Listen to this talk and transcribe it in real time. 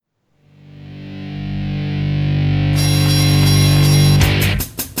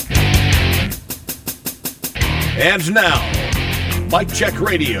And now, Mike Check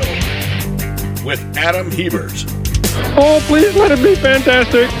Radio with Adam Hebert. Oh, please let it be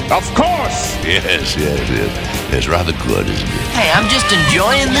fantastic. Of course. Yes. It's rather good, isn't it? Hey, I'm just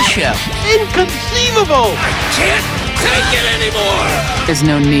enjoying the show. Inconceivable! I can't take it anymore. There's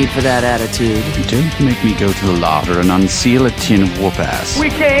no need for that attitude. Don't make me go to the larder and unseal a tin of whoop ass. We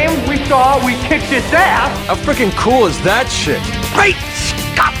came, we saw, we kicked its ass. How freaking cool is that shit? Great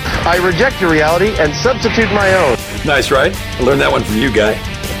Scott! I reject your reality and substitute my own. Nice, right? I learned that one from you, guy.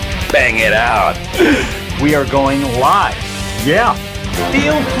 Bang it out. We are going live. Yeah.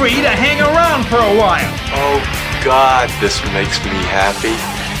 Feel free to hang around for a while. Oh, God, this makes me happy.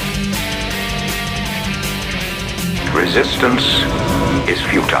 Resistance is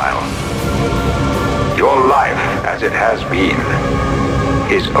futile. Your life, as it has been,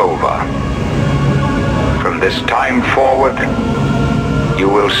 is over. From this time forward, you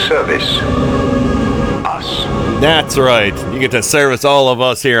will service us. That's right. You get to service all of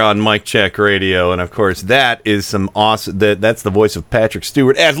us here on Mike Check Radio, and of course, that is some awesome. That's the voice of Patrick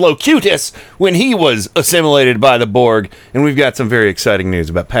Stewart as Locutus when he was assimilated by the Borg, and we've got some very exciting news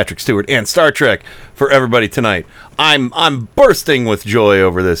about Patrick Stewart and Star Trek for everybody tonight. I'm bursting with joy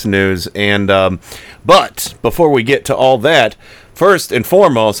over this news, and but before we get to all that. First and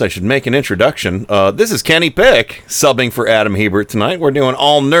foremost, I should make an introduction. This is Kenny Pick, subbing for Adam Hebert tonight. We're doing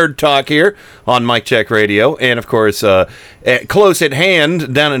all nerd talk here on Mike Check Radio. And, of course, close at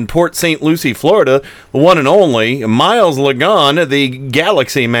hand, down in Port St. Lucie, Florida, the one and only Miles Lagon, the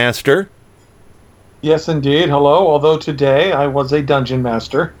Galaxy Master. Yes, indeed. Hello. Although today I was a dungeon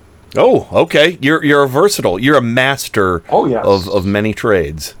master. Oh, okay. You're a versatile. You're a master yes. of many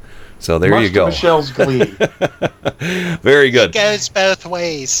trades. So there Much you go. To Michelle's glee. Very good. It goes both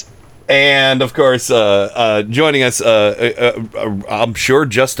ways. And of course, joining us, I'm sure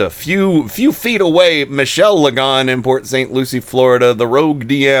just a few feet away, Michelle Lagon in Port St. Lucie, Florida, the Rogue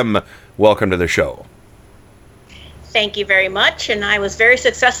DM. Welcome to the show. Thank you very much, and I was very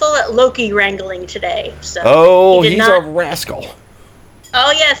successful at Loki wrangling today. So he's a rascal.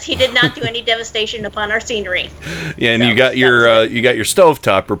 Oh yes, he did not do any devastation upon our scenery. Yeah, and you got your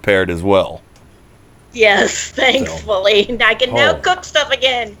stovetop repaired as well. Yes, thankfully. So. I can now cook stuff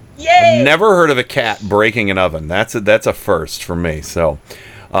again. Yay! I've never heard of a cat breaking an oven. That's a first for me. So,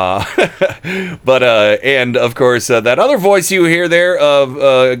 and of course that other voice you hear there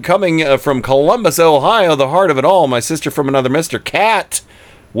of coming from Columbus, Ohio, the heart of it all, my sister from another Mr. Cat.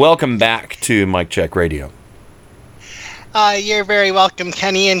 Welcome back to Mike Check Radio. You're very welcome,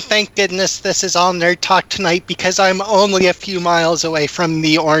 Kenny, and thank goodness this is all Nerd Talk tonight because I'm only a few miles away from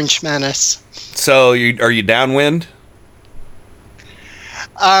the Orange Menace. So, are you downwind?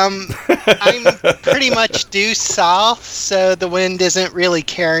 I'm pretty much due south, so the wind isn't really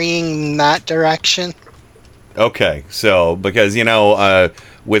carrying that direction. Okay, so because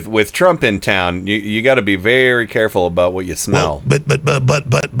with Trump in town, you got to be very careful about what you smell. Well,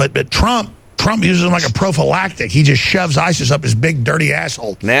 but Trump uses them like a prophylactic. He just shoves ISIS up his big dirty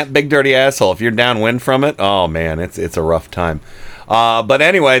asshole. That big dirty asshole. If you're downwind from it, oh man, it's a rough time. But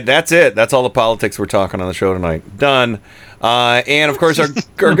anyway, that's it. That's all the politics we're talking on the show tonight. Done. And of course, our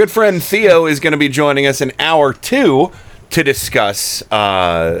good friend Theo is going to be joining us in hour 2 to discuss.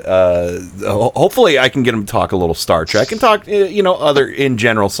 Hopefully, I can get him to talk a little Star Trek and talk, other in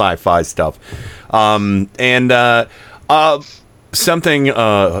general sci-fi stuff. Something.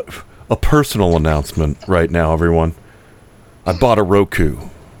 A personal announcement right now, everyone. I bought a Roku.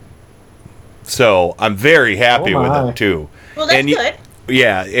 So I'm very happy with it, too. Well, that's good.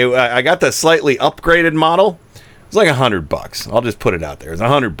 Yeah, I got the slightly upgraded model. It's like $100. I'll just put it out there. It's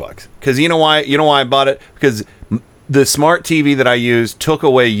 $100. Because you know why I bought it? Because the smart TV that I use took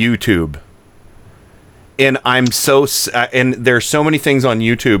away YouTube. And and there's so many things on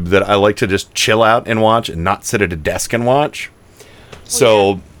YouTube that I like to just chill out and watch and not sit at a desk and watch.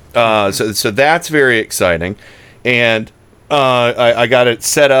 So that's very exciting, and I got it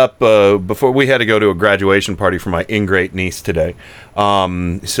set up before we had to go to a graduation party for my ingrate niece today. Yeah.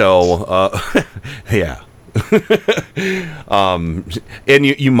 And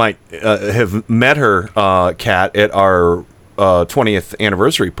you might have met her, Kat, at our 20th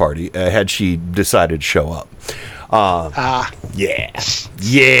anniversary party had she decided to show up. Yeah.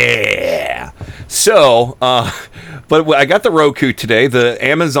 So, but I got the Roku today. The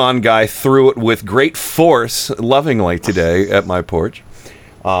Amazon guy threw it with great force, lovingly today at my porch.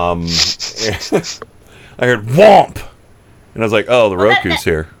 I heard whomp, and I was like, "Oh, the Roku's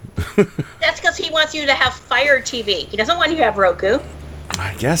here." That's because he wants you to have Fire TV. He doesn't want you to have Roku.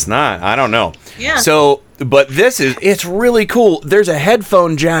 I guess not. I don't know. Yeah. So, but it's really cool. There's a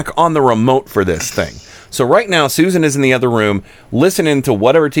headphone jack on the remote for this thing. So right now, Susan is in the other room listening to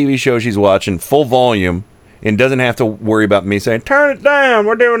whatever TV show she's watching full volume and doesn't have to worry about me saying, turn it down,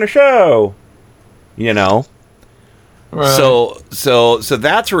 we're doing a show. You know? Right. So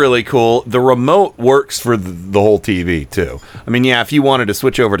that's really cool. The remote works for the whole TV too. I mean, yeah, if you wanted to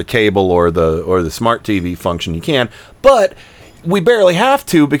switch over to cable or the smart TV function, you can. But we barely have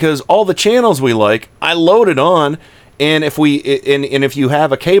to because all the channels we like, I load it on. And if if you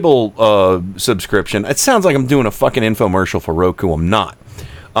have a cable subscription, it sounds like I'm doing a fucking infomercial for Roku. I'm not.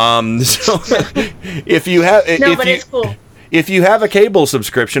 So if you have, it's cool. If you have a cable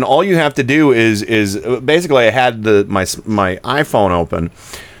subscription, all you have to do is basically I had my iPhone open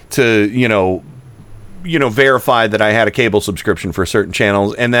to verify that I had a cable subscription for certain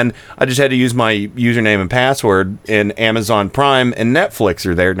channels, and then I just had to use my username and password. And Amazon Prime and Netflix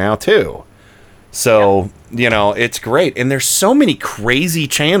are there now too. So it's great, and there's so many crazy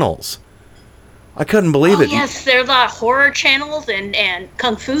channels. I couldn't believe it. Yes, there's a lot of horror channels and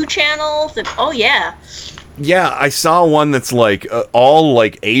kung fu channels, and Yeah, I saw one that's like all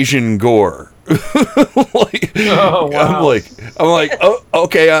like Asian gore. Oh, wow. I'm like, oh,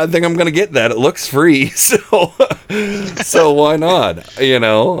 okay, I think I'm gonna get that. It looks free, so why not?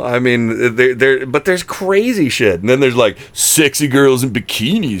 I mean, but there's crazy shit, and then there's like sexy girls in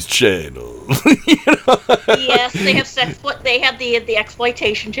bikinis channel. Yes, they have they have the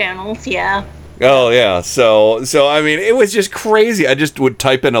exploitation channels. Yeah. Oh yeah, so I mean, it was just crazy. I just would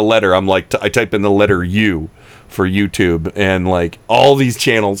type in a letter. I type in the letter U for YouTube, and like all these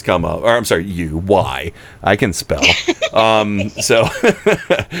channels come up. Or I'm sorry, Y. I can spell.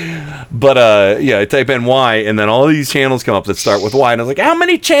 But I type in Y, and then all these channels come up that start with Y, and I was like, how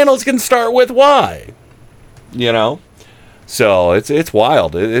many channels can start with Y? So it's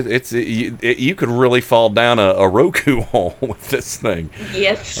wild. You could really fall down a Roku hole with this thing.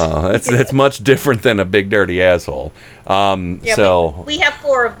 Yes. It's much different than a big dirty asshole. We have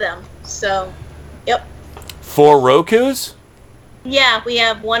 4 of them. So, yep. 4 Rokus? Yeah, we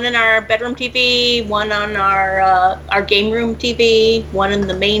have one in our bedroom TV, one on our game room TV, one in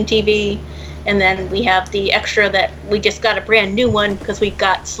the main TV, and then we have the extra that we just got a brand new one because we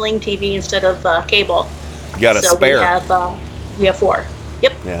got Sling TV instead of cable. Got a spare. We have 4.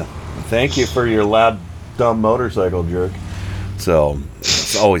 Yep. Yeah. Thank you for your loud, dumb motorcycle joke. So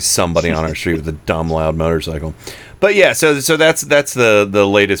there's always somebody on our street with a dumb, loud motorcycle. But yeah, so that's the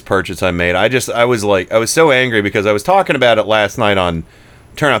latest purchase I made. I was so angry because I was talking about it last night on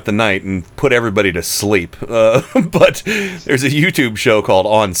Turn Out the Night and put everybody to sleep. But there's a YouTube show called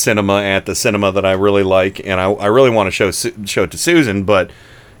On Cinema at the Cinema that I really like, and I really want to show it to Susan, but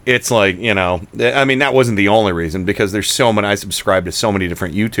it's like, I mean, that wasn't the only reason, because there's so many. I subscribe to so many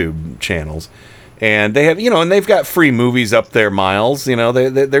different YouTube channels, and they have, and they've got free movies up there, Miles.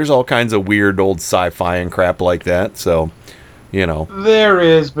 There's all kinds of weird old sci-fi and crap like that. So, there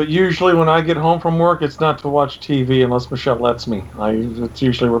is, but usually when I get home from work, it's not to watch TV unless Michelle lets me. It's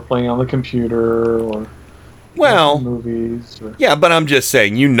usually we're playing on the computer or movies. Yeah, but I'm just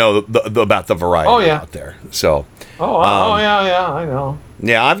saying, about the variety out there. So. Yeah, I know.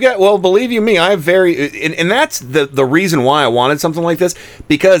 Yeah, I've got, believe you me, I have and that's the reason why I wanted something like this,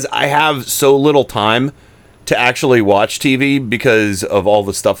 because I have so little time to actually watch TV because of all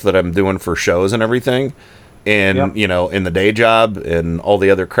the stuff that I'm doing for shows and everything, and, in the day job and all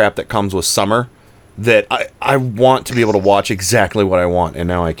the other crap that comes with summer, that I want to be able to watch exactly what I want, and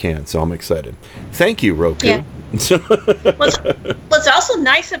now I can, so I'm excited. Thank you, Roku. Yeah. What's also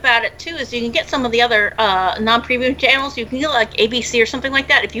nice about it too is you can get some of the other non-premium channels. You can get like ABC or something like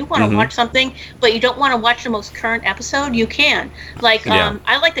that. If you want to watch something but you don't want to watch the most current episode, you can. Like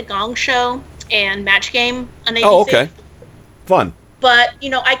I like the Gong Show and Match Game on ABC. Oh, okay. Fun. But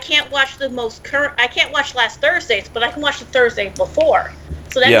I can't watch the most current. I can't watch last Thursday's, but I can watch the Thursday before.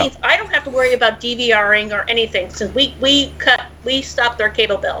 So that means I don't have to worry about DVRing or anything, since we stopped our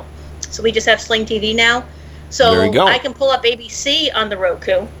cable bill, so we just have Sling TV now. So I can pull up ABC on the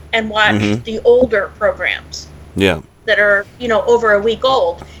Roku and watch the older programs. Yeah. That are, over a week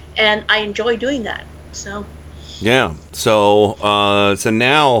old, and I enjoy doing that. So. Yeah. So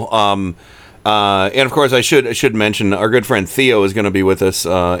now, and of course I should mention our good friend Theo is going to be with us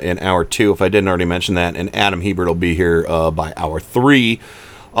in hour 2, if I didn't already mention that, and Adam Hebert will be here by hour 3.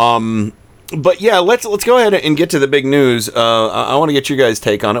 But yeah, let's go ahead and get to the big news. I want to get you guys'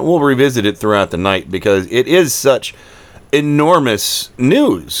 take on it. We'll revisit it throughout the night because it is such enormous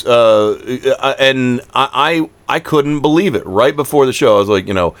news, and I couldn't believe it. Right before the show, I was like,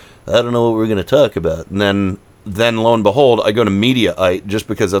 I don't know what we're going to talk about, and then lo and behold, I go to Mediaite just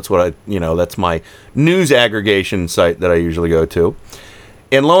because that's what that's my news aggregation site that I usually go to.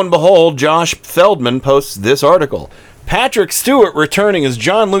 And lo and behold, Josh Feldman posts this article. Patrick Stewart returning as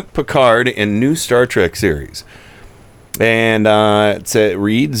Jean-Luc Picard in new Star Trek series. And it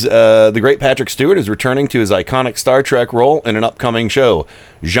reads, the great Patrick Stewart is returning to his iconic Star Trek role in an upcoming show.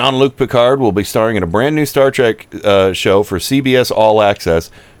 Jean-Luc Picard will be starring in a brand new Star Trek show for CBS All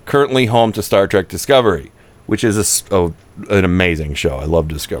Access, currently home to Star Trek Discovery, which is an amazing show. I love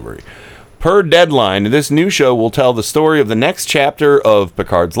Discovery. Per Deadline, this new show will tell the story of the next chapter of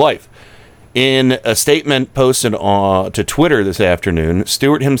Picard's life. In a statement posted to Twitter this afternoon,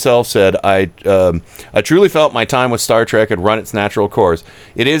 Stewart himself said, I truly felt my time with Star Trek had run its natural course.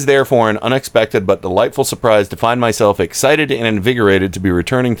 It is therefore an unexpected but delightful surprise to find myself excited and invigorated to be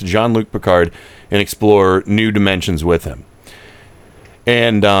returning to Jean-Luc Picard and explore new dimensions with him.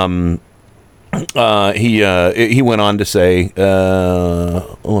 And he went on to say,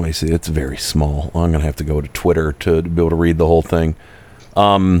 let me see, it's very small. I'm going to have to go to Twitter to be able to read the whole thing.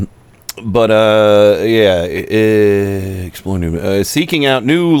 Exploring seeking out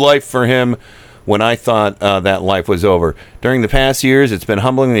new life for him when I thought that life was over. During the past years, it's been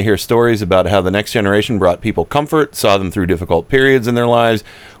humbling to hear stories about how the next generation brought people comfort, saw them through difficult periods in their lives,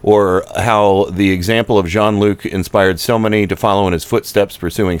 or how the example of Jean-Luc inspired so many to follow in his footsteps,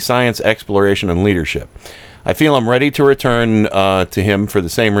 pursuing science, exploration, and leadership. I feel I'm ready to return to him for the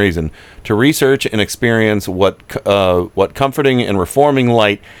same reason, to research and experience what comforting and reforming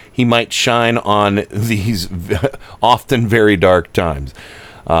light he might shine on these often very dark times.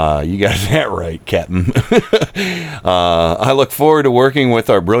 You got that right, Captain. I look forward to working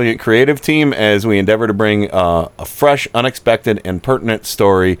with our brilliant creative team as we endeavor to bring a fresh, unexpected, and pertinent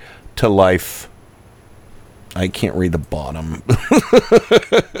story to life. I can't read the bottom.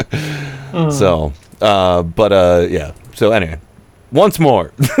 So... So anyway, once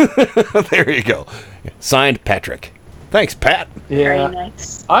more, there you go. Signed, Patrick. Thanks, Pat. Yeah, very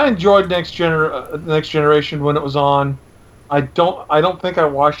nice. I enjoyed Next Generation when it was on. I don't think I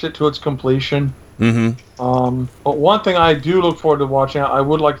watched it to its completion. Mm-hmm. But one thing I do look forward to watching, I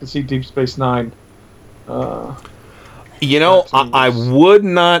would like to see Deep Space Nine. I would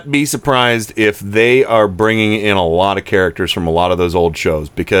not be surprised if they are bringing in a lot of characters from a lot of those old shows,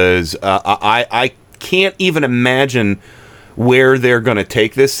 because I can't even imagine where they're going to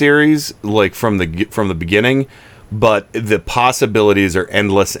take this series, like from the beginning. But the possibilities are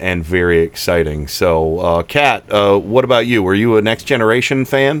endless and very exciting. So, Kat, what about you? Were you a Next Generation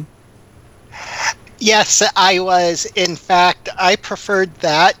fan? Yes, I was. In fact, I preferred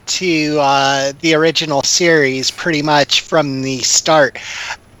that to the original series pretty much from the start.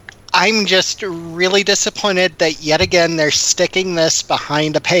 I'm just really disappointed that yet again they're sticking this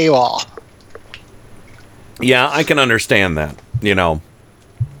behind a paywall. Yeah, I can understand that.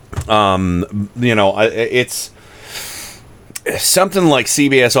 It's something like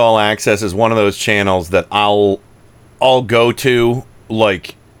CBS All Access is one of those channels that I'll go to,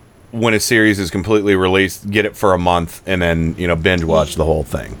 like, when a series is completely released, get it for a month, and then, binge watch the whole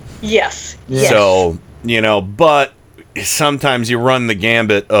thing. Yes. So, but sometimes you run the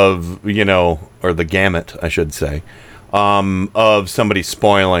gambit of, or the gamut, I should say, of somebody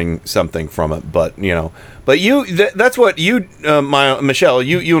spoiling something from it. But, but that's what you, Michelle,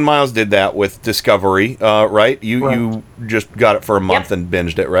 you and Miles did that with Discovery, right? You just got it for a month and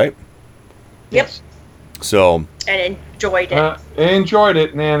binged it, right? Yep. So. And enjoyed it. I enjoyed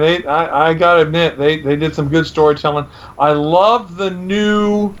it, man. I gotta admit, they did some good storytelling. I love the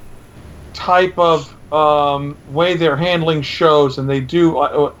new type of way they're handling shows, and they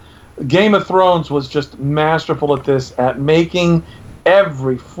do. Game of Thrones was just masterful at this, at making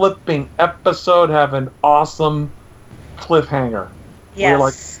every flipping episode have an awesome cliffhanger. Yes. You're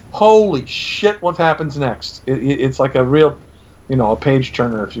like, holy shit, what happens next? It's like a real, a page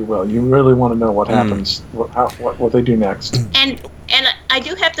turner, if you will. You really want to know what happens, what they do next. And I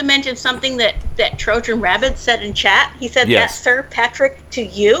do have to mention something that Trojan Rabbit said in chat. He said, yes. That's Sir Patrick to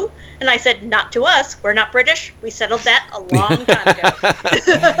you. And I said, not to us. We're not British. We settled that a long time ago.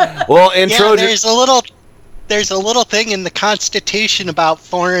 Well, and Trojan... there's a little thing in the Constitution about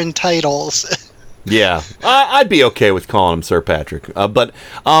foreign titles. Yeah, I'd be okay with calling him Sir Patrick. But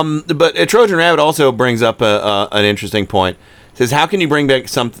Trojan Rabbit also brings up an interesting point. It says, how can you bring back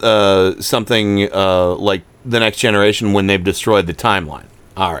something like The Next Generation when they've destroyed the timeline?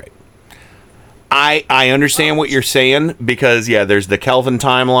 All right. I understand what you're saying, because, yeah, there's the Kelvin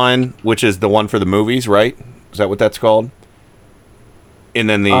timeline, which is the one for the movies, right? Is that what that's called? And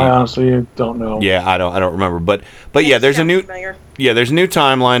then I honestly don't know. Yeah, I don't remember. But yeah, there's a new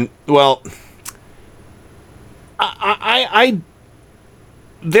timeline. Well, I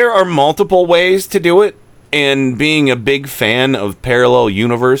there are multiple ways to do it. And being a big fan of parallel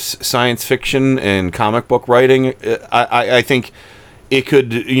universe science fiction and comic book writing, I think it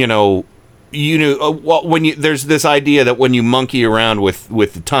could, when there's this idea that when you monkey around with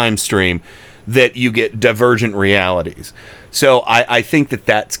the time stream, that you get divergent realities. So I think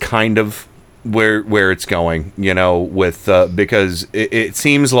that's kind of where it's going, with because it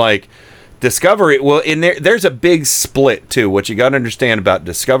seems like Discovery. Well, in there's a big split too. What you got to understand about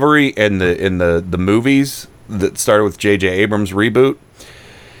Discovery and the movies that started with J.J. Abrams' reboot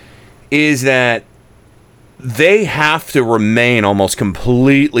is that they have to remain almost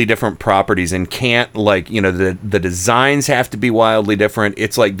completely different properties and can't, the designs have to be wildly different.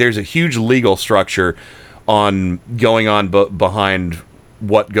 It's like there's a huge legal structure going on behind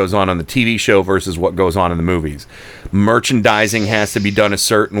what goes on the TV show versus what goes on in the movies. Merchandising has to be done a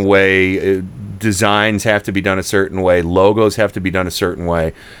certain way. Designs have to be done a certain way. Logos have to be done a certain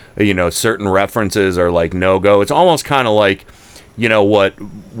way. Certain references are like no-go. It's almost kind of like,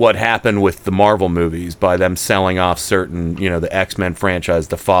 what happened with the Marvel movies by them selling off certain, the X-Men franchise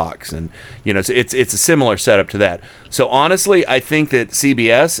to Fox. And, it's a similar setup to that. So honestly, I think that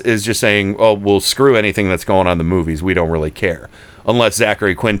CBS is just saying, oh, we'll screw anything that's going on in the movies. We don't really care. Unless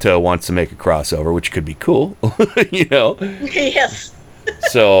Zachary Quinto wants to make a crossover, which could be cool, Yes.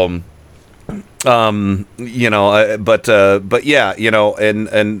 So, but yeah,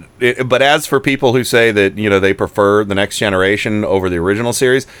 but as for people who say that, they prefer the Next Generation over the original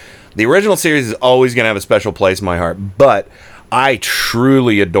series is always going to have a special place in my heart. But I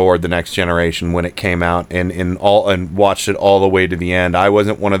truly adored the Next Generation when it came out and watched it all the way to the end. I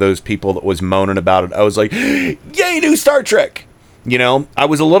wasn't one of those people that was moaning about it. I was like, yay, new Star Trek. I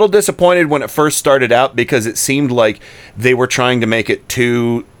was a little disappointed when it first started out because it seemed like they were trying to make it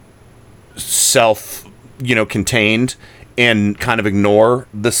too contained and kind of ignore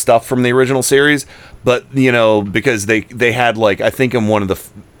the stuff from the original series. But, because they had I think it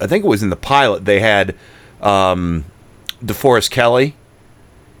was in the pilot, they had DeForest Kelley.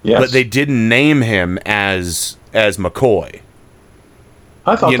 Yes. But they didn't name him as McCoy.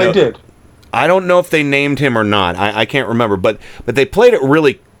 I thought they did. I don't know if they named him or not. I can't remember, but they played it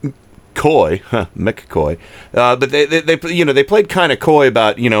really coy, McCoy. But they played kind of coy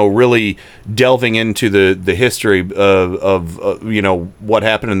about really delving into the history of what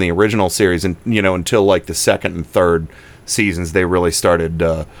happened in the original series, and until the second and third seasons they really started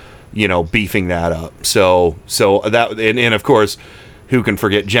beefing that up. So that and of course, who can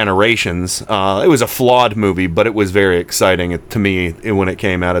forget Generations? It was a flawed movie, but it was very exciting to me when it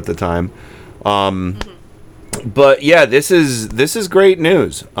came out at the time. But yeah, this is great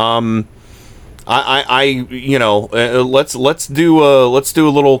news. Let's do a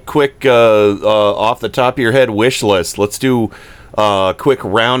little quick off the top of your head wish list. Let's do a quick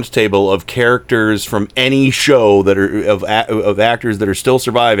round table of characters from any show that are of actors that are still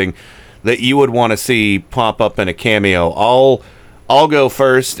surviving that you would want to see pop up in a cameo. I'll go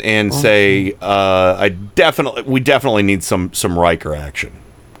first and say we definitely need some Riker action.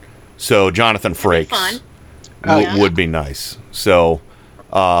 So Jonathan Frakes would be nice. So,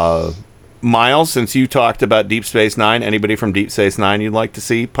 Miles, since you talked about Deep Space Nine, anybody from Deep Space Nine you'd like to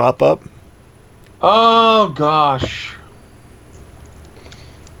see pop up? Oh gosh.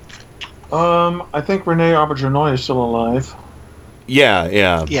 I think Renee Auberjonois is still alive.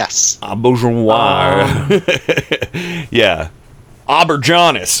 Yeah. Yes. Auberjonois. Yeah.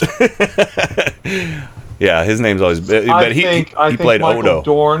 Auberjonis. Yeah, his name's always. But he played Michael Odo.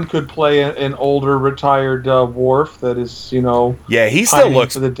 Dorn could play an older retired Worf that is, Yeah, he still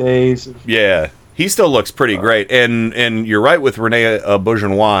looks for the days. Yeah, he still looks pretty great. And you're right with Rene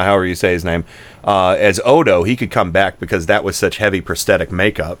Auberjonois, however you say his name, as Odo. He could come back because that was such heavy prosthetic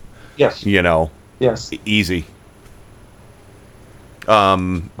makeup. Yes. Yes. Easy. But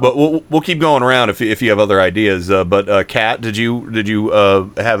we'll keep going around if you have other ideas. But Kat, did you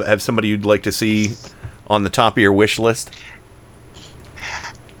have somebody you'd like to see on the top of your wish list?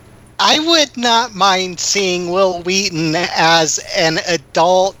 I would not mind seeing Wil Wheaton as an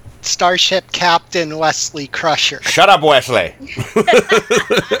adult Starship Captain Wesley Crusher. Shut up, Wesley.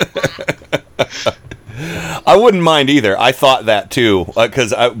 I wouldn't mind either. I thought that too,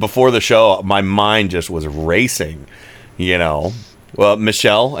 because before the show, my mind just was racing. Well,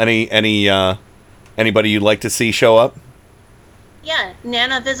 Michelle, anybody you'd like to see show up? Yeah,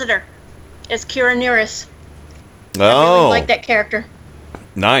 Nana Visitor as Kira Nerys. Oh, I really like that character.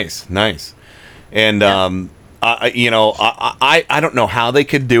 Nice. And I don't know how they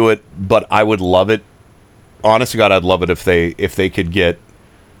could do it, but I would love it. Honest to God, I'd love it if they could get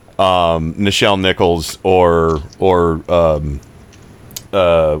Nichelle Nichols or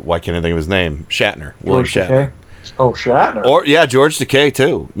why can't I think of his name? Shatner. William Shatner. Oh, Shatner. Or George Takei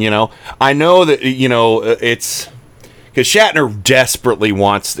too. I know that it's because Shatner desperately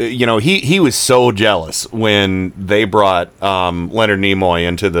wants. He was so jealous when they brought Leonard Nimoy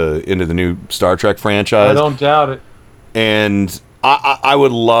into the new Star Trek franchise. I don't doubt it. And I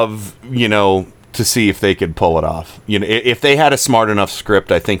would love to see if they could pull it off. If they had a smart enough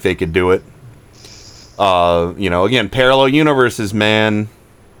script, I think they could do it. Again, parallel universes, man.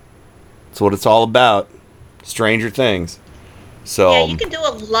 That's what it's all about. Stranger Things. So yeah, you can do a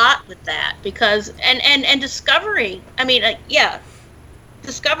lot with that because and Discovery. I mean,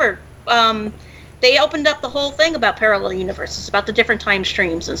 Discover. They opened up the whole thing about parallel universes, about the different time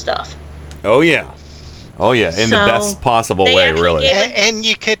streams and stuff. Oh yeah, in the best possible way, really. And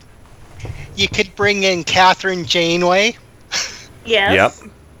you could bring in Catherine Janeway. Yes.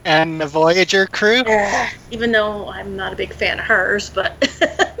 Yep. And the Voyager crew. Even though I'm not a big fan of hers, but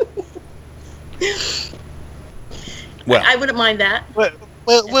well, I wouldn't mind that.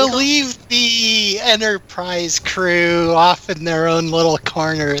 We'll leave the Enterprise crew off in their own little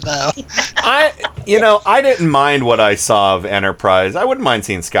corner, though. I didn't mind what I saw of Enterprise. I wouldn't mind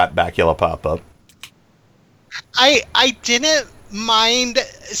seeing Scott Bakula pop up. I didn't mind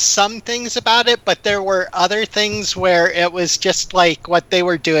some things about it, but there were other things where it was just like what they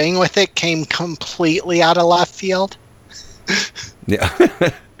were doing with it came completely out of left field. Yeah.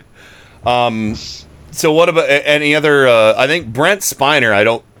 So what about any other? I think Brent Spiner. I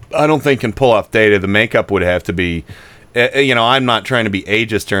don't think can pull off Data. The makeup would have to be. I'm not trying to be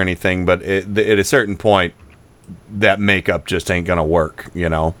ageist or anything, but at a certain point, that makeup just ain't gonna work.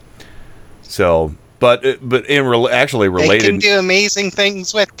 So. But actually related, they can do amazing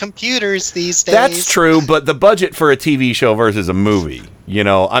things with computers these days. That's true, but the budget for a TV show versus a movie,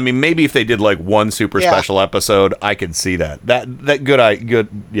 I mean, maybe if they did like one super special episode, I could see that. That good idea,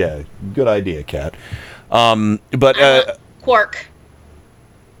 Kat. But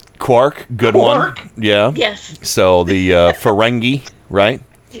Quark, good one, yeah. Yes. So the Ferengi, right?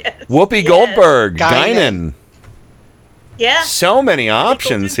 Yes. Whoopi Goldberg, Guinan. Yeah. So many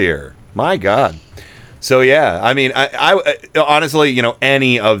options here. My God. So yeah, I mean, I honestly,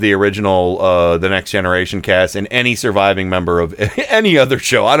 any of the original The Next Generation cast and any surviving member of any other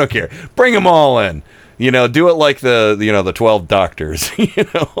show, I don't care. Bring them all in. Do it like the 12 Doctors. Yes.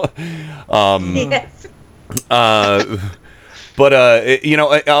 But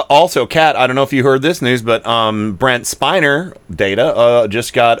also, Kat, I don't know if you heard this news, but Brent Spiner, Data,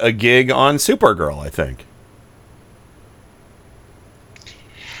 just got a gig on Supergirl, I think.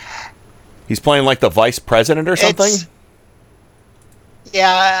 He's playing like the vice president or something?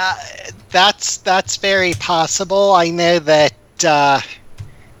 Yeah, that's very possible. I know that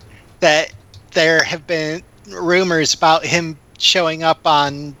that there have been rumors about him showing up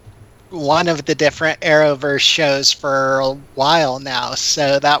on one of the different Arrowverse shows for a while now,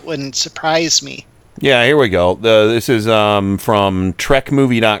 so that wouldn't surprise me. Yeah, here we go. This is from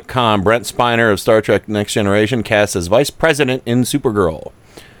TrekMovie.com. Brent Spiner of Star Trek Next Generation cast as vice president in Supergirl.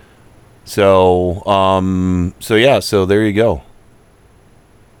 So there you go.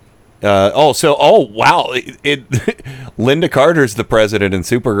 Wow! Linda Carter's the president in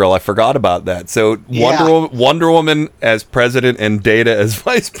Supergirl. I forgot about that. So Wonder Woman as president and Data as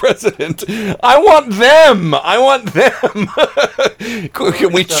vice president. I want them.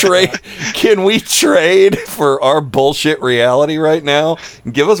 Can we trade? Can we trade for our bullshit reality right now?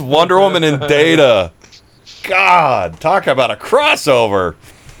 Give us Wonder Woman and Data. God, talk about a crossover.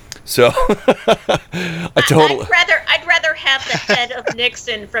 So I'd rather have the head of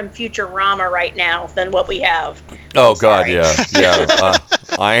Nixon from Futurama right now than what we have. Oh God, yeah.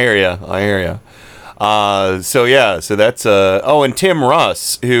 I hear you. So that's and Tim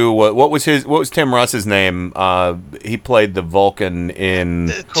Russ, who what was Tim Russ's name? He played the Vulcan in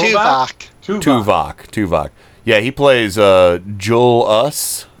Tuvok. Yeah, he plays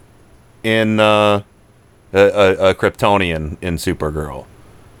Jul-Us in a Kryptonian in Supergirl.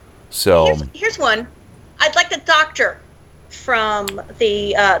 So here's one. I'd like the Doctor from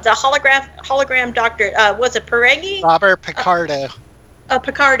the hologram Doctor. Was it Peregi? Robert Picardo.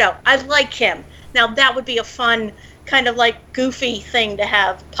 Picardo. I like him. Now that would be a fun kind of like goofy thing to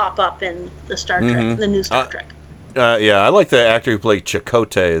have pop up in the Star Trek, the new Star Trek. Yeah, I like the actor who played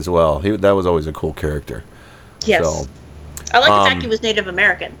Chakotay as well. That was always a cool character. Yes. So, I like the fact he was Native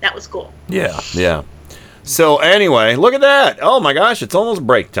American. That was cool. Yeah. So anyway, look at that. Oh my gosh, it's almost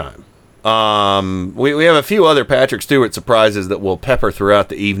break time. We have a few other Patrick Stewart surprises that we'll pepper throughout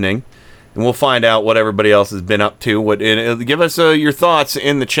the evening, and we'll find out what everybody else has been up to. Give us your thoughts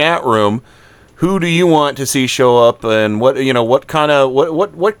in the chat room. who do you want to see show up, and what kind of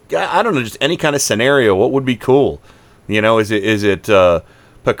what I don't know, just any kind of scenario. What would be cool? Is it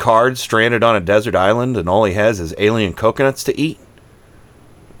Picard stranded on a desert island and all he has is alien coconuts to eat?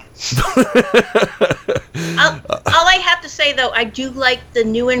 All I have to say, though, I do like the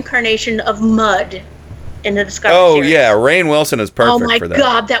new incarnation of Mud in the Discovery series. Yeah, Rainn Wilson is perfect for that. Oh, my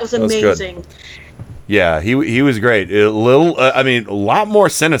God, that was amazing. That was yeah, he was great. A lot more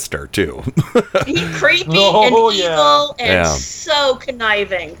sinister, too. He's creepy and evil and so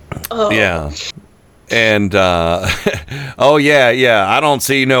conniving. Oh. Yeah. And, I don't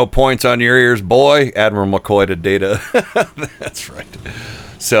see no points on your ears, boy. Admiral McCoy to Data. That's right.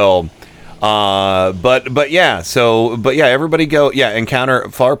 So, everybody go, Encounter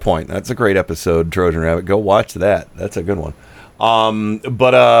Farpoint. That's a great episode, Trojan Rabbit. Go watch that. That's a good one.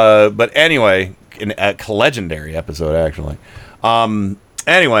 But anyway, a legendary episode, actually. So,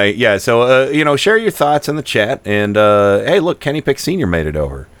 share your thoughts in the chat. And, hey, look, Kenny Pick Sr. made it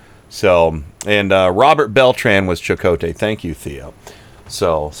over. So, and Robert Beltran was Chakotay. Thank you, Theo.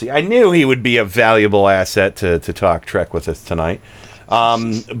 So, see, I knew he would be a valuable asset to talk Trek with us tonight.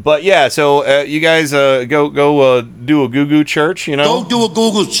 But yeah, so you guys go do a Goo church, Go do a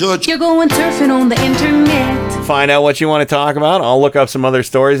Google church. You're going surfing on the internet. Find out what you want to talk about. I'll look up some other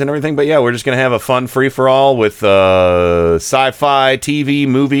stories and everything. But yeah, we're just going to have a fun free-for-all with sci-fi, TV,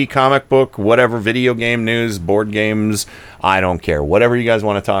 movie, comic book, whatever, video game news, board games. I don't care. Whatever you guys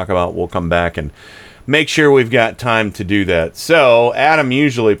want to talk about, we'll come back and make sure we've got time to do that. So Adam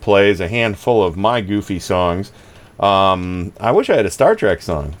usually plays a handful of my goofy songs. I wish I had a Star Trek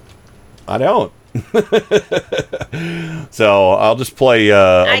song. I don't. So I'll just play.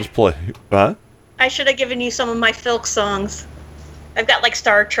 Huh? I should have given you some of my Filk songs. I've got like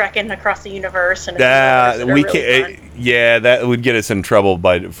Star Trek and Across the Universe, and we can't. Yeah, that would get us in trouble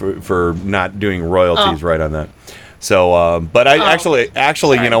for not doing royalties right on that. So, but I actually,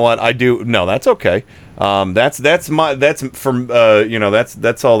 sorry. You know what? I do. No, that's okay. That's all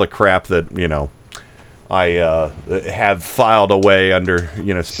the crap that I have filed away under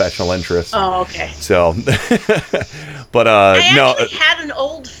special interest. Oh, okay. So, but I actually had an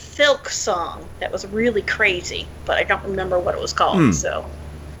old Filk song that was really crazy, but I don't remember what it was called. So.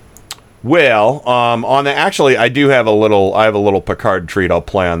 Well, on the actually, I have a little Picard treat I'll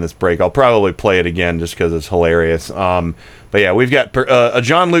play on this break. I'll probably play it again just because it's hilarious. But yeah, we've got a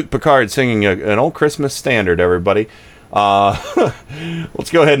Jean-Luc Picard singing an old Christmas standard. Everybody,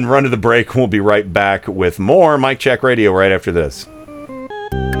 let's go ahead and run to the break. We'll be right back with more Mike Check Radio right after this.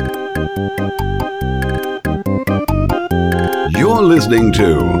 You're listening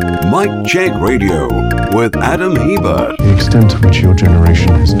to Mike Check Radio with Adam Hebert. The extent to which your generation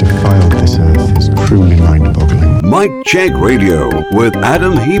has defiled this earth is truly mind-boggling. Mike Check Radio with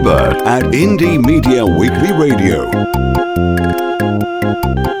Adam Hebert at Indie Media Weekly Radio.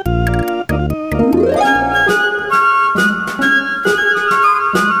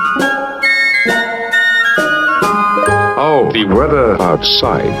 Oh, the weather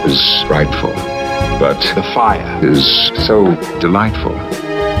outside is frightful. But the fire is so delightful.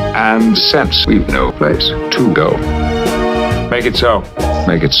 And since we've no place to go, make it so.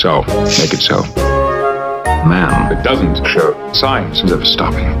 Make it so. Make it so. Man, it doesn't show signs of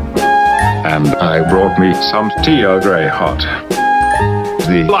stopping. And I brought me some tea Earl Grey hot.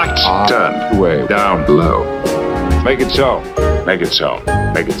 The lights turned way down low. Make it so. Make it so.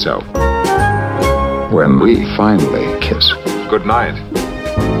 Make it so. When we finally kiss goodnight.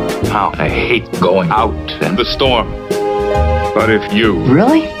 How I hate going out in the storm. But if you...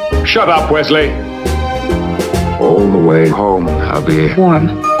 Really? Shut up, Wesley. All the way home, I'll be... warm.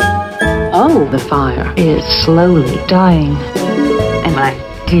 Oh, the fire is slowly dying. And my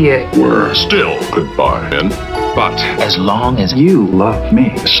dear... We're still goodbye, then. But as long as you love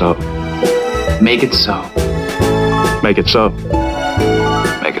me so... Make it so. Make it so.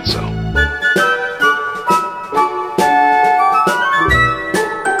 Make it so.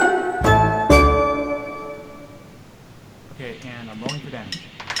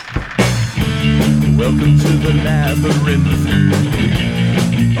 Welcome to the labyrinth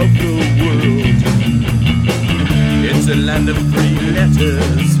of the world. It's a land of three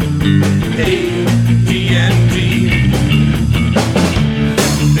letters, A, D, and D.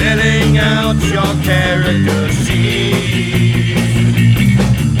 Filling out your character sheet.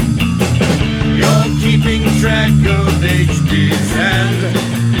 You're keeping track of HPs and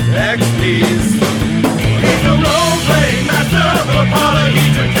XPs. He's a role-playing master, a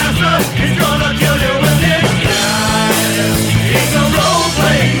polyhedron caster. He's gonna kill you with his knife. He's a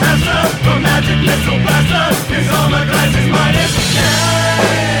role-playing master, a magic missile blaster. His armor class is -9.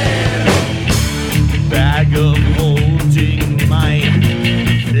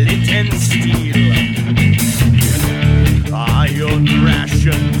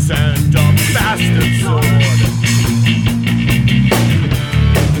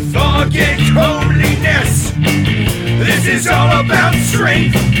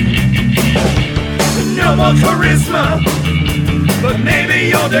 strength, no more charisma, but maybe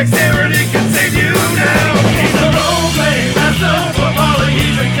your dexterity can save you now. He's a role-playing master for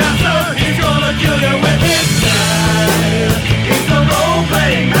polyhedron caster. He's gonna kill you with his style. He's a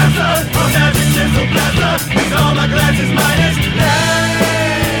role-playing master for magic missile blaster. He's all my glasses minus 9.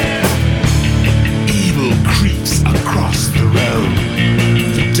 Evil creeps across the realm.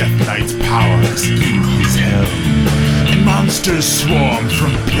 The Death Knight's powers in his helm. Monsters swarm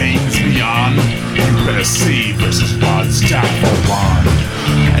from planes beyond. You better save versus Rod's staff or wand.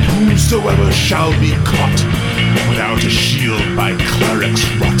 And whosoever shall be caught without a shield by clerics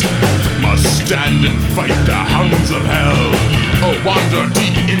rot must stand and fight the hounds of hell, or wander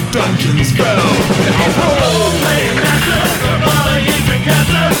deep in dungeons fell. He's a role-playing master, a polyhedron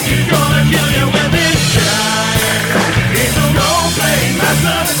caster. He's gonna kill you with his shine. He's a role-playing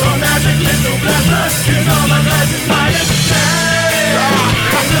master, for magic missile blaster. He's all my glasses minus 10.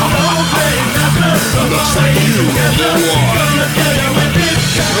 He's a role-playing master, for polyhedron caster. He's gonna kill you with his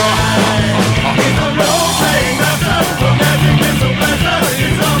shine. He's a role-playing master, for magic missile blaster.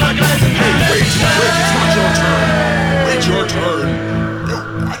 He's all my glasses minus 10. Wait, it's not your turn. Wait your turn. No,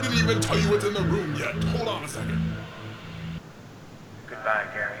 I didn't even tell you what's in the room yet. Hold on a second. Goodbye,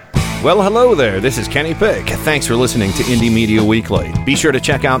 Gary. Well, hello there. This is Kenny Pick. Thanks for listening to Indie Media Weekly. Be sure to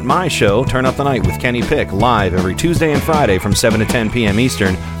check out my show, Turn Up the Night with Kenny Pick, live every Tuesday and Friday from 7 to 10 p.m.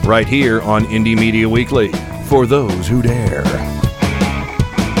 Eastern, right here on Indie Media Weekly. For those who dare.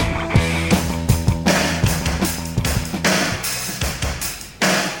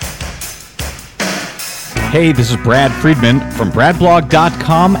 Hey, this is Brad Friedman from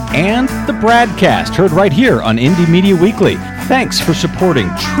BradBlog.com and the Bradcast, heard right here on Indie Media Weekly. Thanks for supporting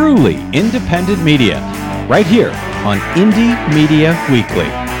truly independent media, right here on Indie Media Weekly.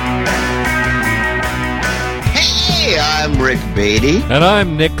 Hey, I'm Rick Beatty. And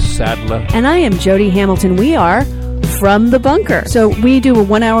I'm Nick Sadler. And I am Jody Hamilton. We are From the Bunker. So we do a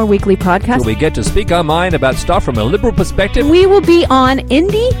 1-hour weekly podcast. Where we get to speak our mind about stuff from a liberal perspective. We will be on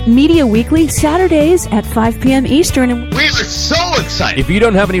Indie Media Weekly Saturdays at 5 p.m. Eastern. We are so excited. If you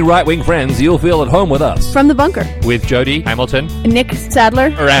don't have any right-wing friends, you'll feel at home with us. From the Bunker. With Jody Hamilton. Nick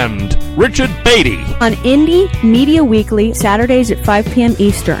Sadler. And Richard Beatty. On Indie Media Weekly Saturdays at 5 p.m.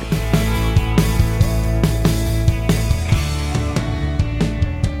 Eastern.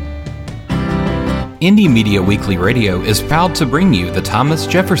 Indie Media Weekly Radio is proud to bring you the Thomas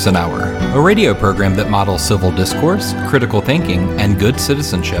Jefferson Hour, a radio program that models civil discourse, critical thinking, and good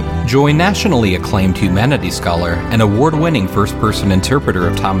citizenship. Join nationally acclaimed humanities scholar and award-winning first-person interpreter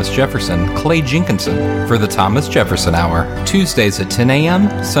of Thomas Jefferson, Clay Jenkinson, for the Thomas Jefferson Hour, Tuesdays at 10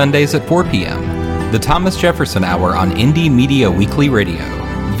 a.m., Sundays at 4 p.m. The Thomas Jefferson Hour on Indie Media Weekly Radio.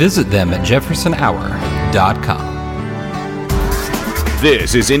 Visit them at jeffersonhour.com.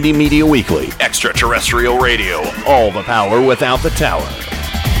 This is Indie Media Weekly, extraterrestrial radio, all the power without the tower.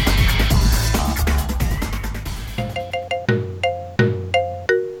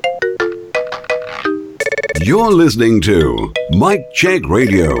 You're listening to Mike Check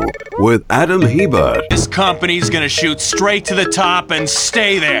Radio with Adam Hebert. This company's gonna shoot straight to the top and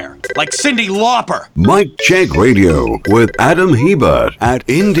stay there, like Cyndi Lauper. Mike Check Radio with Adam Hebert at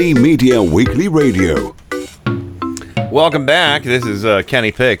Indie Media Weekly Radio. Welcome back. This is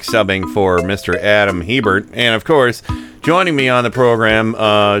Kenny Pick subbing for Mr. Adam Hebert. And, of course, joining me on the program,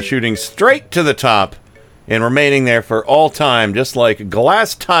 shooting straight to the top and remaining there for all time, just like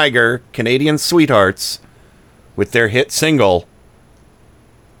Glass Tiger, Canadian Sweethearts, with their hit single,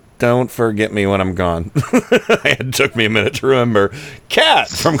 Don't Forget Me When I'm Gone. It took me a minute to remember. Kat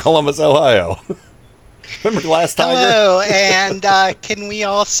from Columbus, Ohio. Remember Glass Tiger? Hello, and can we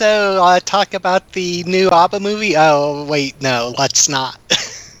also talk about the new ABBA movie? Oh, wait, no, let's not.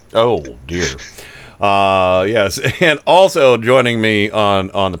 Oh, dear. Yes, and also joining me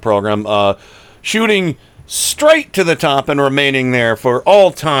on the program, shooting straight to the top and remaining there for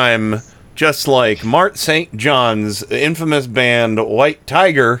all time, just like Mart St. John's infamous band White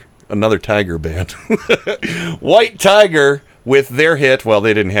Tiger, another Tiger band, White Tiger, with their hit, well,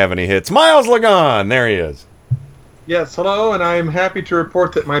 they didn't have any hits, Miles Lagan, there he is. Yes, hello, and I'm happy to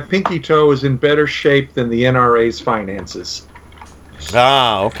report that my pinky toe is in better shape than the NRA's finances.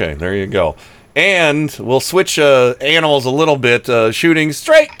 Ah, okay, there you go. And we'll switch animals a little bit, shooting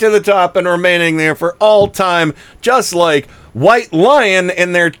straight to the top and remaining there for all time, just like White Lion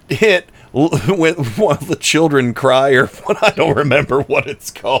and their hit, When the Children Cry, or what, I don't remember what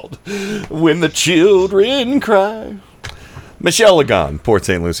it's called. When the Children Cry. Michelle Lagan, Port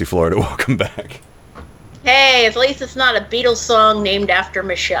St. Lucie, Florida. Welcome back. Hey, at least it's not a Beatles song named after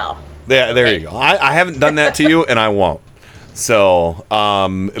Michelle. Yeah, there you go. I haven't done that to you, and I won't. So,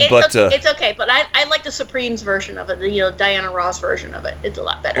 it's okay, but I like the Supremes version of it, Diana Ross version of it. It's a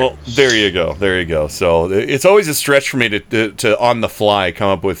lot better. Well, there you go. So it's always a stretch for me to on the fly come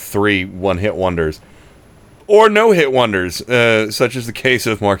up with 3 one-hit wonders. Or no-hit wonders, such as the case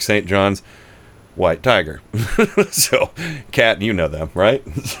of Mark St. John's White Tiger. So, Kat, you know them, right?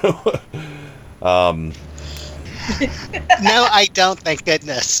 So, No, I don't, thank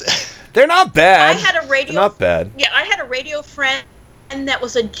goodness. They're not bad. I had a radio. They're not bad. Yeah, I had a radio friend that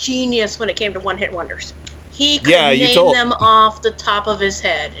was a genius when it came to one-hit wonders. He could name them off the top of his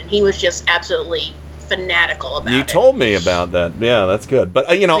head, and he was just absolutely fanatical about it. You told me about that. Yeah, that's good.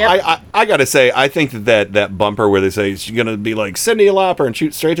 But, Yep. I got to say, I think that bumper where they say she's going to be like Cyndi Lauper and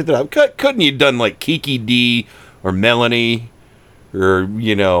shoot straight to the top, couldn't you done like Kiki D or Melanie or,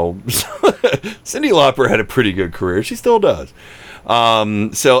 Cyndi Lauper had a pretty good career. She still does.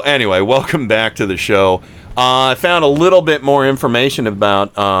 So anyway, welcome back to the show. I found a little bit more information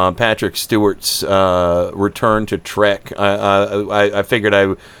about Patrick Stewart's return to Trek. I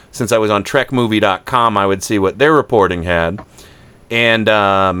figured since I was on TrekMovie.com, I would see what their reporting had. And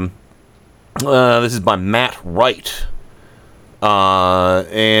this is by Matt Wright.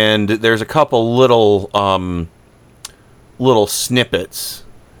 And there's a couple little snippets.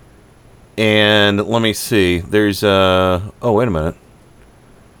 And let me see. There's oh, wait a minute.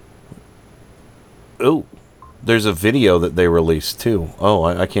 Oh, there's a video that they released too. Oh,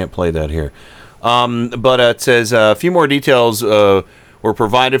 I can't play that here. But it says a few more details were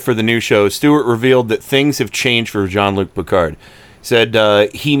provided for the new show. Stewart revealed that things have changed for Jean-Luc Picard. Said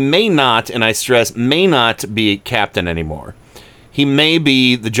he may not, and I stress, may not be captain anymore. He may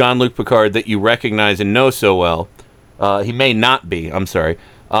be the Jean-Luc Picard that you recognize and know so well. He may not be. I'm sorry.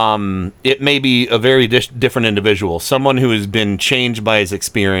 It may be a very different individual, someone who has been changed by his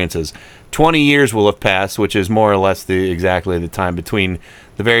experiences. 20 years will have passed, which is more or less exactly the time between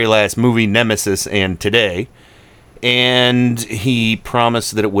the very last movie, Nemesis, and today. And he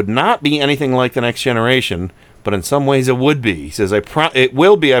promised that it would not be anything like The Next Generation, but in some ways it would be. He says, it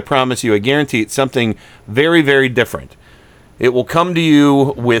will be, I promise you, I guarantee it's something very, very different. It will come to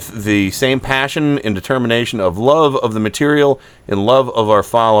you with the same passion and determination of love of the material and love of our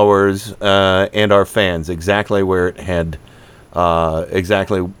followers and our fans, exactly where it had,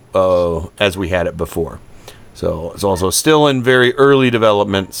 as we had it before. So it's also still in very early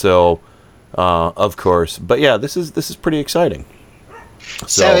development. So, of course, but yeah, this is pretty exciting.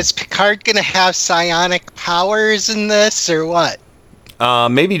 So is Picard going to have psionic powers in this, or what?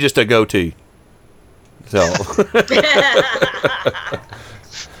 Maybe just a goatee. So, we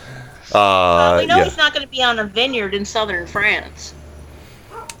know he's not going to be on a vineyard in southern France.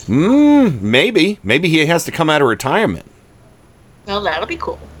 Maybe he has to come out of retirement. Well, that'll be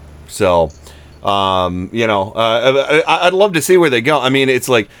cool. So, I'd love to see where they go. I mean, it's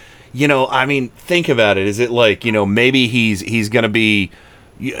like, think about it. Is it like, maybe he's going to be,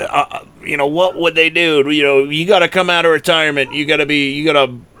 what would they do? You got to come out of retirement. You got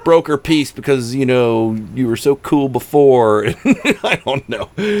to broker peace because you were so cool before. I don't know.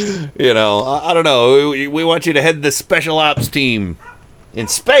 I don't know. We want you to head the special ops team in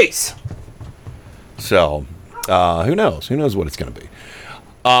space. So who knows what it's going to be.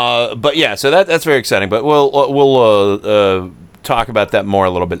 But yeah, so that's very exciting. But we'll talk about that more a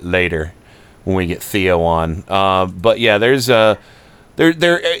little bit later when we get Theo on. But yeah, there is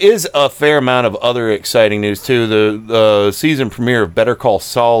a fair amount of other exciting news too. The season premiere of Better Call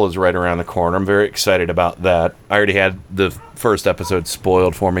Saul is right around the corner. I'm very excited about that. I already had the first episode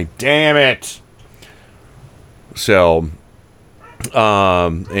spoiled for me. Damn it! So,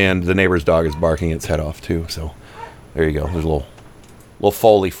 and the neighbor's dog is barking its head off too. So, there you go. There's a little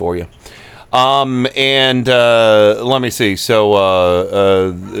Foley for you. And let me see. So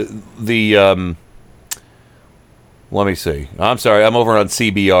let me see. I'm sorry. I'm over on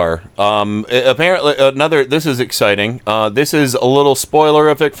CBR. Apparently, this is exciting. This is a little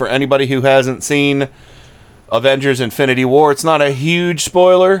spoilerific for anybody who hasn't seen Avengers Infinity War. It's not a huge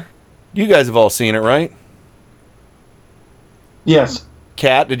spoiler. You guys have all seen it, right? Yes.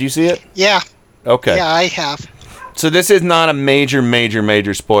 Kat, did you see it? Yeah. Okay. Yeah, I have. So this is not a major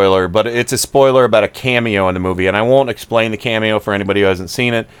spoiler, but it's a spoiler about a cameo in the movie, and I won't explain the cameo for anybody who hasn't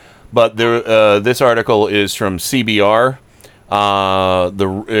seen it. But this article is from CBR,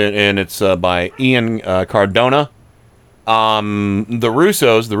 and it's by Ian Cardona. The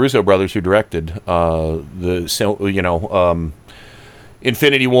Russo brothers who directed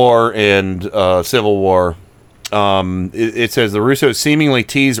Infinity War and Civil War. It says the Russos seemingly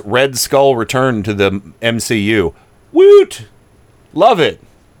tease Red Skull return to the MCU. Woot! Love it.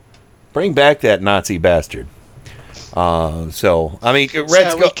 Bring back that Nazi bastard. So I mean, Red So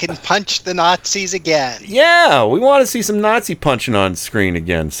Skull. we can punch the Nazis again. Yeah, we want to see some Nazi punching on screen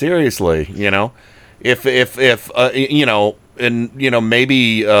again. Seriously, you know, if you know, and you know,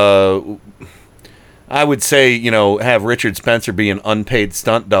 maybe I would say, you know, have Richard Spencer be an unpaid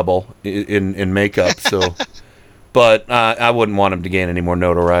stunt double in makeup. So, but I wouldn't want him to gain any more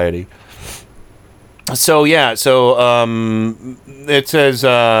notoriety. So yeah, so it says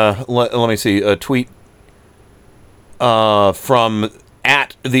let me see a tweet from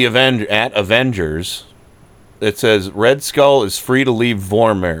at Avengers. It says Red Skull is free to leave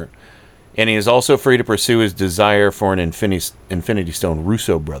Vormir, and he is also free to pursue his desire for an Infinity Stone.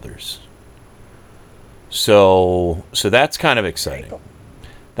 Russo brothers. So that's kind of exciting.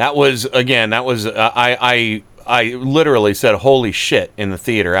 That was I literally said "holy shit" in the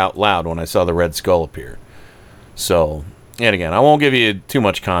theater out loud when I saw the Red Skull appear. So, and again, I won't give you too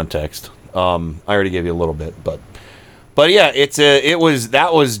much context. I already gave you a little bit, but yeah, that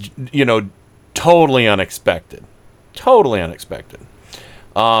was you know, totally unexpected,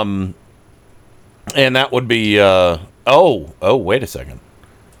 and that would be wait a second.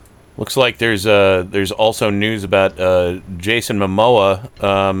 Looks like there's also news about Jason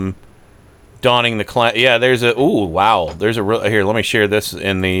Momoa donning the clown. Yeah, there's a here. Let me share this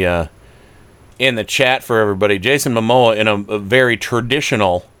in the chat for everybody. Jason Momoa in a very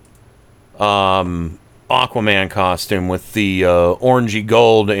traditional Aquaman costume with the orangey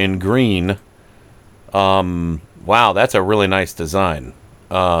gold and green. Wow, that's a really nice design.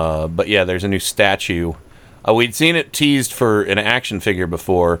 But yeah, there's a new statue. We'd seen it teased for an action figure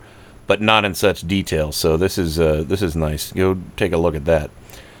before, but not in such detail. So this is nice. Go take a look at that.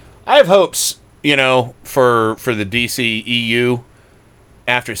 I have hopes, you know, for the DC EU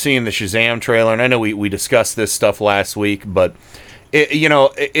after seeing the Shazam trailer, and I know we discussed this stuff last week, but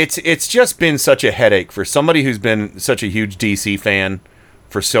it's just been such a headache for somebody who's been such a huge DC fan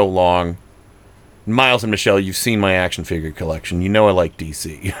for so long. Miles and Michelle, you've seen my action figure collection. You know I like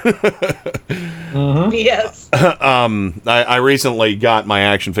DC. Mm-hmm. Yes. I recently got my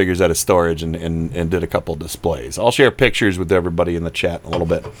action figures out of storage and did a couple displays. I'll share pictures with everybody in the chat in a little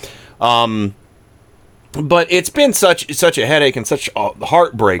bit. But it's been such a headache and such a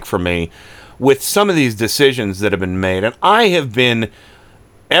heartbreak for me with some of these decisions that have been made. And I have been,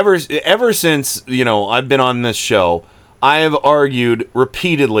 ever since, you know, I've been on this show, I have argued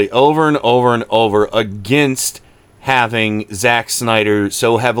repeatedly over and over and over against having Zack Snyder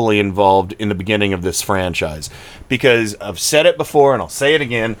so heavily involved in the beginning of this franchise. Because I've said it before and I'll say it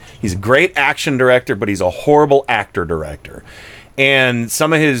again, he's a great action director, but he's a horrible actor director. And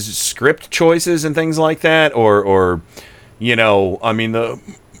some of his script choices and things like that, or you know, I mean, the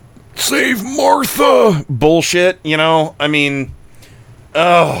Save Martha bullshit, you know, I mean,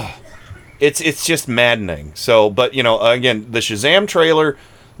 It's just maddening. So, but, you know, again, the Shazam trailer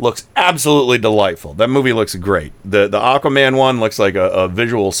looks absolutely delightful. That movie looks great. The Aquaman one looks like a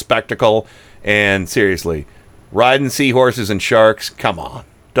visual spectacle. And seriously, riding seahorses and sharks, come on.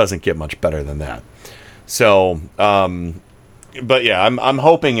 Doesn't get much better than that. So, but yeah, I'm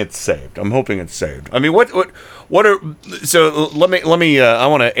hoping it's saved. I mean, what are, so let me I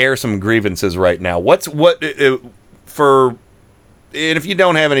want to air some grievances right now. And if you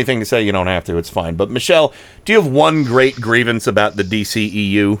don't have anything to say, you don't have to. It's fine. But Michelle, do you have one great grievance about the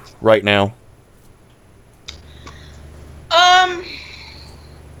DCEU right now?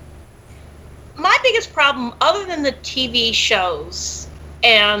 My biggest problem, other than the TV shows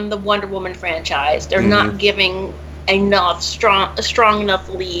and the Wonder Woman franchise, they're not giving enough strong enough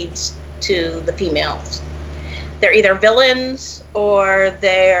leads to the females. They're either villains or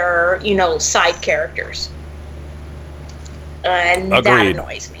they're, you know, side characters. And Agreed. That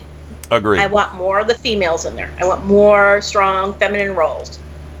annoys me. Agreed. I want more of the females in there. I want more strong feminine roles.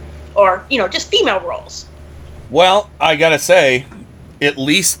 Or, you know, just female roles. Well, I gotta say, at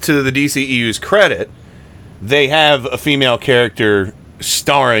least to the DCEU's credit, they have a female character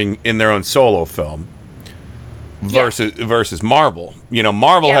starring in their own solo film versus Marvel. You know,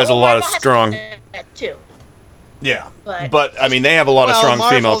 Marvel has a lot of strong... too. Yeah. But, I mean, they have a lot of strong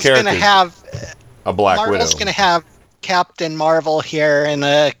female characters. Gonna have, a Black Widow. Marvel's going to have Captain Marvel here in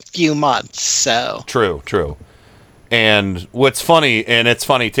a few months, so... True. And what's funny, and it's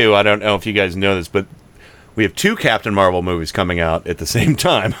funny too, I don't know if you guys know this, but we have two Captain Marvel movies coming out at the same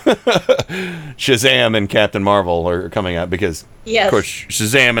time. Shazam and Captain Marvel are coming out because, of course,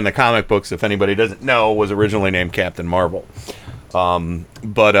 Shazam in the comic books, if anybody doesn't know, was originally named Captain Marvel.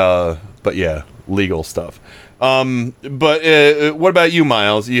 But yeah, legal stuff. But what about you,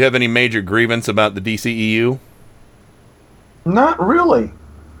 Miles? Do you have any major grievance about the DCEU? Not really.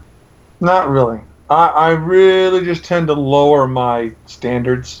 I really just tend to lower my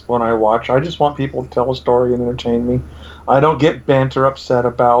standards when I watch. I just want people to tell a story and entertain me. I don't get bent or upset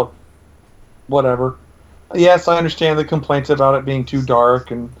about whatever. Yes, I understand the complaints about it being too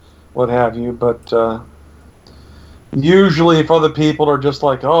dark and what have you, but usually if other people are just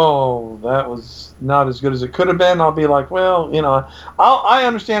like, oh, that was not as good as it could have been, I'll be like, well, you know, I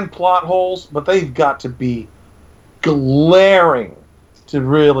understand plot holes, but they've got to be glaring to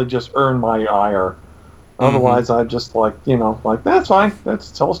really just earn my ire. Otherwise, I just like, you know, like, that's fine.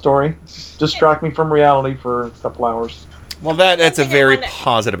 Let's tell a story. Distract me from reality for a couple hours. Well, that's a very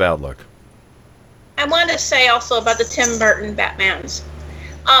positive outlook. I want to say also about the Tim Burton Batmans.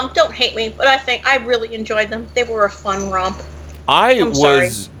 Don't hate me, but I really enjoyed them. They were a fun romp. When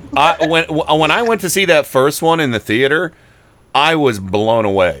I went to see that first one in the theater, I was blown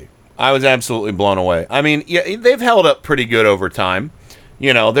away. I was absolutely blown away. I mean, yeah, they've held up pretty good over time.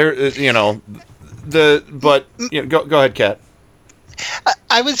 You know, go ahead, Kat.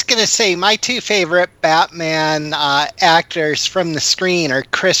 I was going to say my two favorite Batman actors from the screen are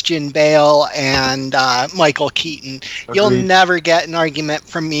Christian Bale and Michael Keaton. Agreed. You'll never get an argument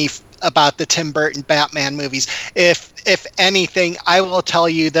from me about the Tim Burton Batman movies. If anything, I will tell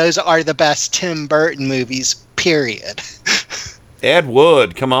you those are the best Tim Burton movies, period. Ed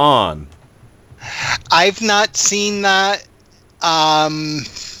Wood, come on. I've not seen that.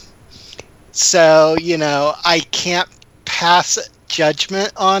 So, you know, I can't pass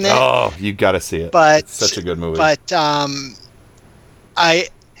judgment on it. Oh, you got to see it. But it's such a good movie. But I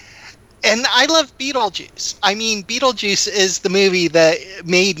love Beetlejuice. I mean, Beetlejuice is the movie that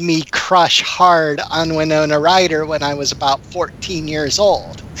made me crush hard on Winona Ryder when I was about 14 years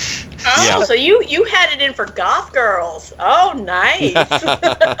old. Oh, yeah. So you had it in for goth girls. Oh, nice.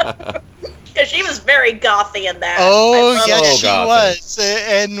 Because she was very gothy in that. Oh, yes, she was.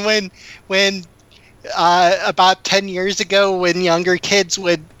 And when about 10 years ago, when younger kids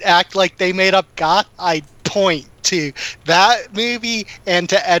would act like they made up goth, I'd point to that movie and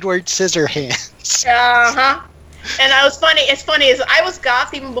to Edward Scissorhands. Uh-huh. And it's funny is I was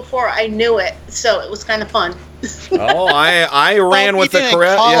goth even before I knew it, so it was kind of fun. Oh, I ran with the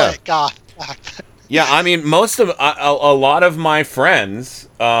correct. Yeah. It goth. Yeah, I mean, most of a lot of my friends,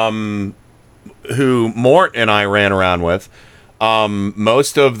 who Mort and I ran around with,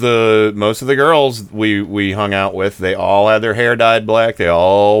 most of the girls we hung out with, they all had their hair dyed black. They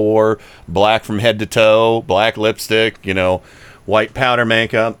all wore black from head to toe, black lipstick, you know, white powder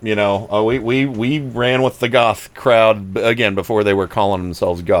makeup. You know, we ran with the goth crowd again before they were calling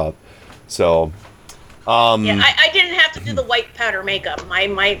themselves goth. So, yeah, I didn't have to do the white powder makeup.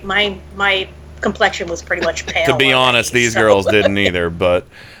 My complexion was pretty much pale. To be honest, these girls didn't either. But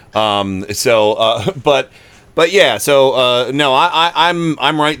But yeah, so no,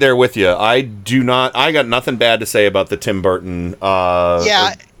 I'm right there with you. I got nothing bad to say about the Tim Burton.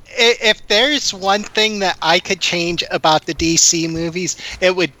 Yeah, if there's one thing that I could change about the DC movies,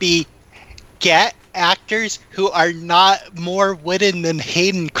 it would be get actors who are not more wooden than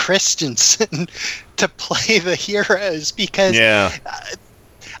Hayden Christensen to play the heroes. Because, yeah.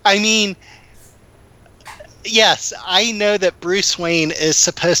 I mean, yes, I know that Bruce Wayne is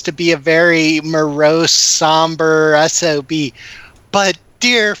supposed to be a very morose, somber SOB, but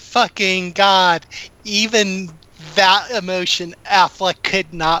dear fucking God, even that emotion Affleck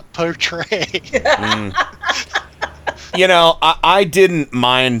could not portray. You know, I didn't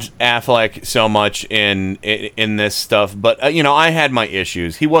mind Affleck so much in this stuff, but you know, I had my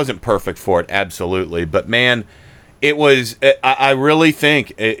issues. He wasn't perfect for it, absolutely, but man, it was. I really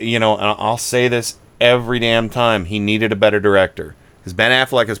think, you know, and I'll say this every damn time, he needed a better director. Because Ben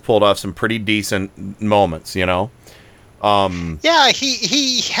Affleck has pulled off some pretty decent moments, you know? Yeah,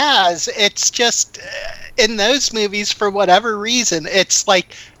 he has. It's just, in those movies, for whatever reason, it's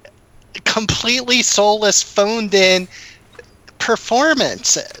like completely soulless, phoned-in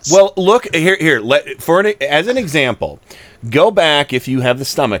performances. Well, look, here, as an example, go back, if you have the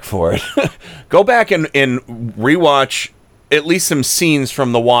stomach for it, go back and rewatch at least some scenes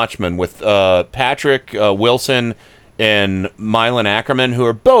from The Watchmen with Patrick Wilson and Mylon Ackerman, who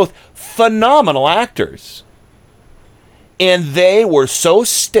are both phenomenal actors. And they were so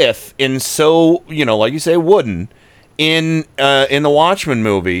stiff and so, you know, like you say, wooden in the Watchmen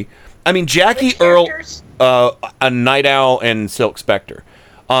movie. I mean, Jackie Earle, a Night Owl and Silk Spectre.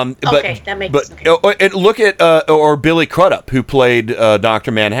 Okay, that makes sense. And look at or Billy Crudup, who played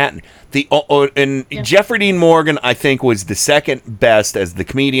Dr. Manhattan. Jeffrey Dean Morgan, I think, was the second best as the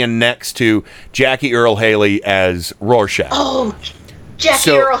comedian, next to Jackie Earle Haley as Rorschach. Oh,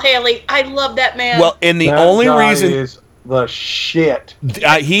 Jackie Earle Haley, I love that man. Well, and the that only guy reason is the shit.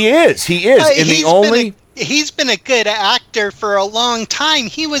 He is. And the only... He's been a good actor for a long time.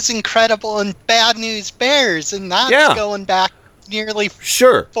 He was incredible in Bad News Bears, and that's going back nearly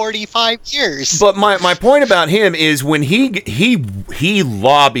 45 years. But my point about him is when he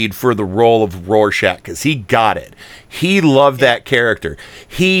lobbied for the role of Rorschach because he got it. He loved that character.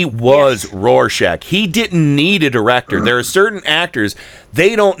 He was Rorschach. He didn't need a director. There are certain actors,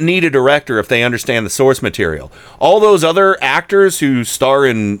 they don't need a director if they understand the source material. All those other actors who star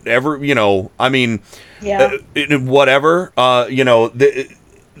in whatever,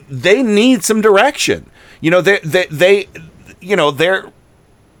 they need some direction. They're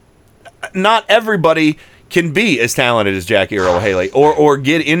not everybody can be as talented as Jackie Earle Haley or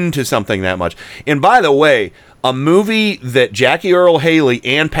get into something that much. And by the way, a movie that Jackie Earle Haley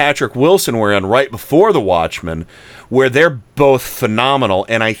and Patrick Wilson were in right before The Watchmen, where they're both phenomenal,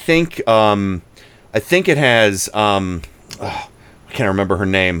 and I think it has I can't remember her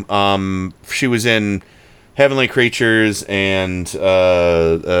name. She was in Heavenly Creatures and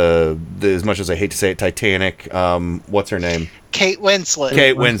as much as I hate to say it, Titanic. What's her name? Kate Winslet.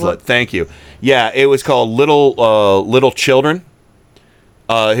 Kate Winslet. Thank you. Yeah, it was called Little Children.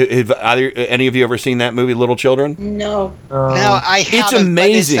 Have any of you ever seen that movie, Little Children? No. No, I haven't. It's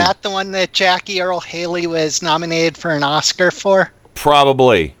amazing. But is that the one that Jackie Earle Haley was nominated for an Oscar for?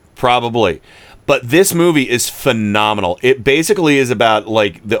 Probably. But this movie is phenomenal. It basically is about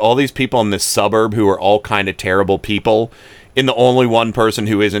all these people in this suburb who are all kind of terrible people, and the only one person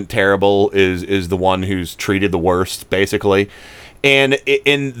who isn't terrible is the one who's treated the worst, basically. And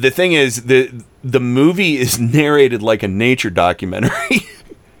the thing is, the movie is narrated like a nature documentary,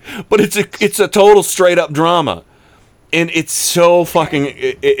 but it's a total straight up drama, and it's so fucking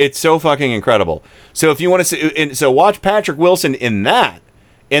incredible. So if you want to see, watch Patrick Wilson in that.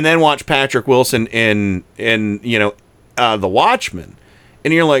 And then watch Patrick Wilson in The Watchmen,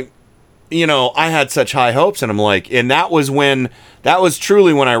 and you're like, I had such high hopes, and I'm like, and that was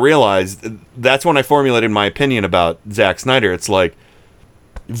truly when I realized, that's when I formulated my opinion about Zack Snyder. It's like,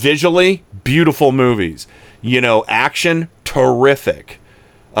 visually beautiful movies, action terrific,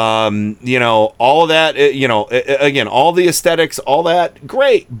 all of that, again, all the aesthetics, all that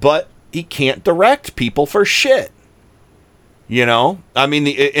great, but he can't direct people for shit. I mean,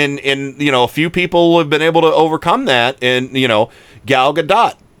 a few people have been able to overcome that, and Gal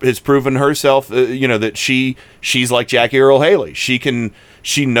Gadot has proven herself, that she's like Jackie Earle Haley. She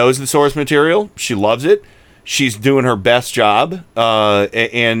knows the source material, she loves it, she's doing her best job,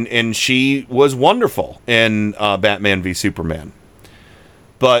 and she was wonderful in Batman v Superman.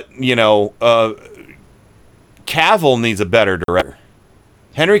 But Cavill needs a better director.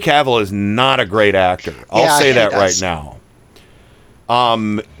 Henry Cavill is not a great actor. I'll say that right now. I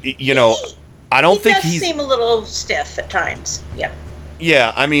don't think he does seem a little stiff at times. Yeah.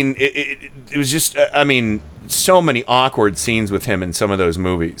 Yeah, I mean, it was just, so many awkward scenes with him in some of those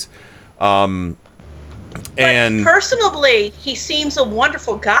movies. And personally, he seems a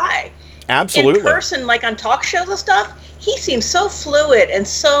wonderful guy. Absolutely. In person, like on talk shows and stuff, he seems so fluid and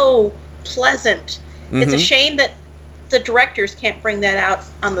so pleasant. Mm-hmm. It's a shame that the directors can't bring that out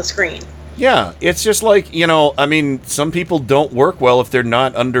on the screen. Yeah, it's just like, some people don't work well if they're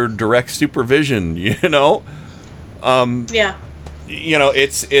not under direct supervision, Yeah.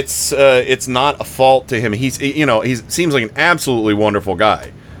 It's not a fault to him. He seems like an absolutely wonderful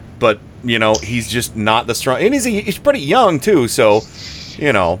guy, but he's just not the strong. And he's pretty young too, so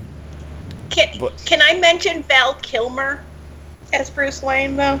Can I mention Val Kilmer as Bruce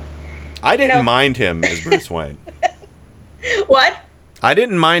Wayne though? I didn't mind him as Bruce Wayne. What? I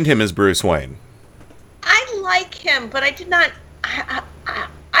didn't mind him as Bruce Wayne. I like him, but I did not. I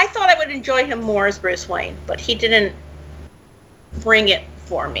thought I would enjoy him more as Bruce Wayne, but he didn't bring it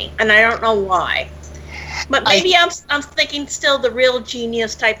for me, and I don't know why. But maybe I'm thinking still the real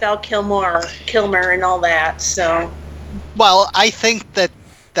genius type Val Kilmer and all that. So, well, I think that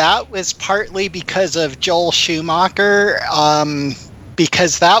was partly because of Joel Schumacher,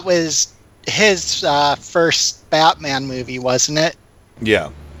 because that was his first Batman movie, wasn't it?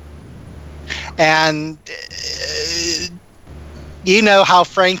 Yeah. And you know how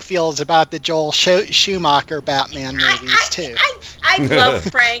Frank feels about the Joel Schumacher Batman movies too. I love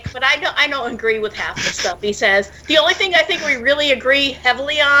Frank, but I don't agree with half the stuff he says. The only thing I think we really agree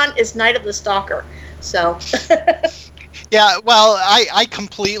heavily on is Night of the Stalker. So. Yeah, well, I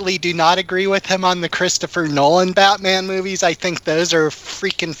completely do not agree with him on the Christopher Nolan Batman movies. I think those are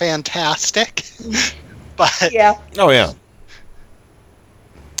freaking fantastic. But yeah. Oh yeah.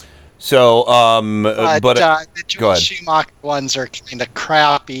 So, the Joel Schumacher ones are kind of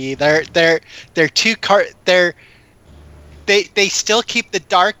crappy. They're they still keep the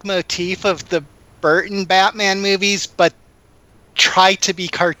dark motif of the Burton Batman movies, but try to be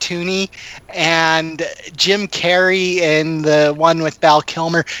cartoony. And Jim Carrey in the one with Val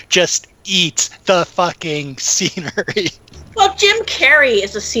Kilmer just eats the fucking scenery. Well, Jim Carrey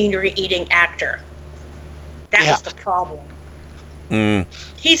is a scenery-eating actor. That was the problem.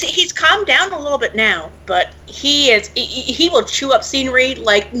 He's calmed down a little bit now, but he will chew up scenery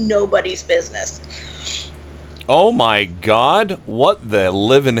like nobody's business. Oh my God! What the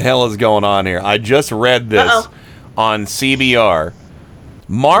living hell is going on here? I just read this on CBR.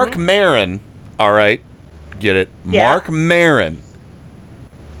 Mark Maron, all right, get it? Yeah. Mark Maron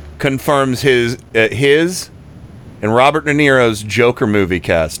confirms his and Robert De Niro's Joker movie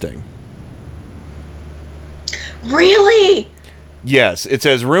casting. Really? Yes, it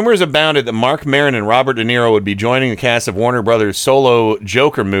says rumors abounded that Mark Maron and Robert De Niro would be joining the cast of Warner Brothers' solo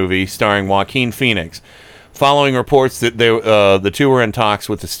Joker movie starring Joaquin Phoenix, following reports that the two were in talks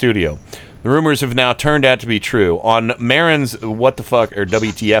with the studio. The rumors have now turned out to be true. On Maron's What the Fuck or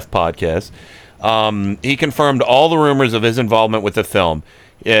WTF podcast, he confirmed all the rumors of his involvement with the film.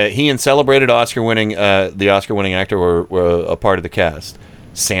 He and celebrated the Oscar-winning actor were a part of the cast.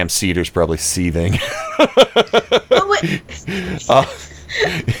 Sam Cedar's probably seething. Who's De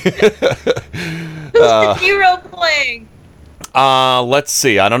Niro playing? Let's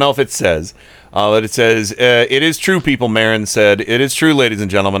see. I don't know if it says. But it says, it is true, people, Maron said. It is true, ladies and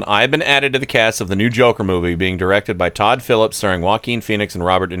gentlemen. I have been added to the cast of the new Joker movie being directed by Todd Phillips, starring Joaquin Phoenix and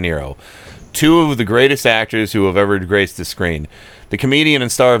Robert De Niro, two of the greatest actors who have ever graced the screen. The comedian and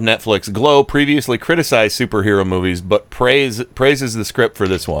star of Netflix, Glow, previously criticized superhero movies, but praises the script for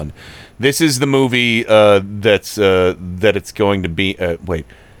this one. This is the movie that it's going to be...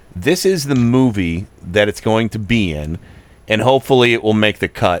 This is the movie that it's going to be in, and hopefully it will make the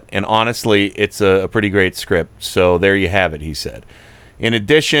cut. And honestly, it's a pretty great script, so there you have it, he said. In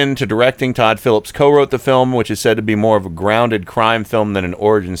addition to directing, Todd Phillips co-wrote the film, which is said to be more of a grounded crime film than an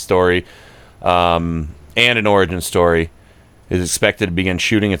origin story, is expected to begin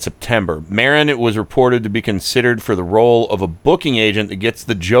shooting in September. Maron, it was reported to be considered for the role of a booking agent that gets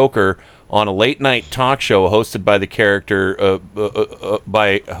the Joker on a late-night talk show hosted by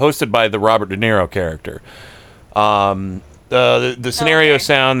the Robert De Niro character. The scenario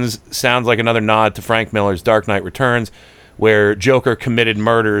sounds like another nod to Frank Miller's Dark Knight Returns, where Joker committed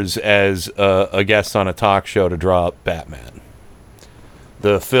murders as a guest on a talk show to draw up Batman.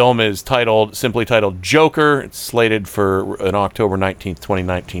 The film is simply titled Joker. It's slated for an October 19th,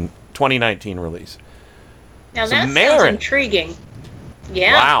 2019 release. Now that sounds intriguing.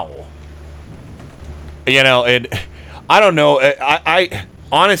 Yeah. Wow. You know, I don't know. I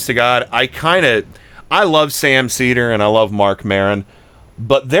honest to God, I love Sam Cedar and I love Mark Maron,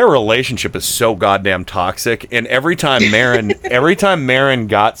 but their relationship is so goddamn toxic. And every time Maron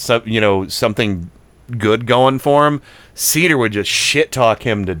got something good going for him, Cedar would just shit talk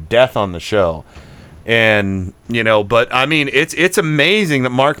him to death on the show. And but I mean, it's amazing that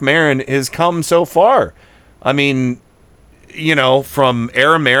Mark Maron has come so far. I mean, from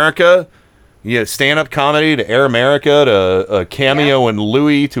Air America, stand-up comedy to Air America to a cameo in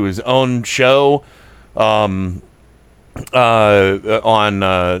Louis to his own show. On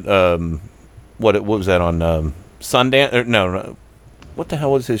what was that on Sundance? No, what the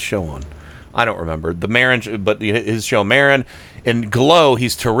hell was his show on? I don't remember. The Maron, but his show Maron and Glow.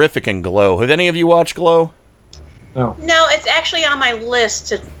 He's terrific in Glow. Have any of you watched Glow? No. No, it's actually on my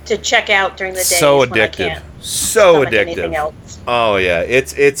list to check out during the day. So addictive. So addictive. Oh yeah,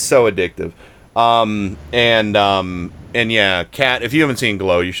 it's so addictive. And yeah, Kat, if you haven't seen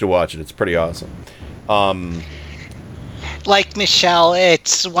Glow, you should watch it. It's pretty awesome. Like Michelle,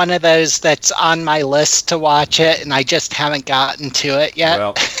 it's one of those that's on my list to watch it, and I just haven't gotten to it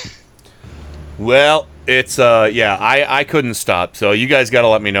yet. Well, it's I couldn't stop. So you guys got to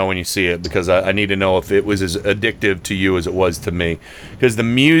let me know when you see it, because I need to know if it was as addictive to you as it was to me. Because the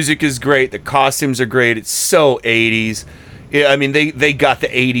music is great, the costumes are great. It's so 80s. Yeah, I mean they got the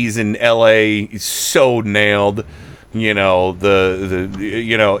 80s in LA so nailed. It's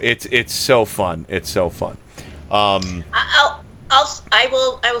so fun. It's so fun. I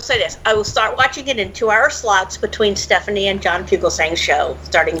will say this. I will start watching it in 2-hour slots between Stephanie and John Fugelsang's show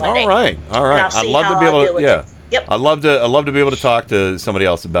starting Monday. All right. I'd love to be able to. Yeah. Yep. I'd love to be able to talk to somebody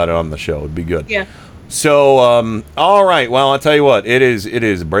else about it on the show. It'd be good. Yeah. So, all right. Well, I'll tell you what. It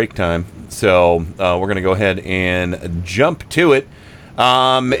is break time. So we're gonna go ahead and jump to it.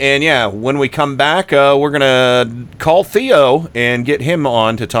 And yeah, when we come back, we're gonna call Theo and get him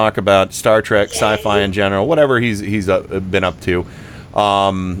on to talk about Star Trek, sci-fi in general, whatever he's been up to.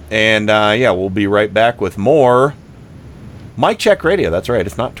 Yeah, we'll be right back with more Mike Check Radio. That's right.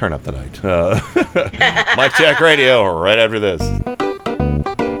 It's not Turn Up the Night. Mike Check Radio right after this.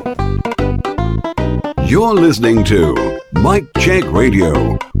 You're listening to Mike Check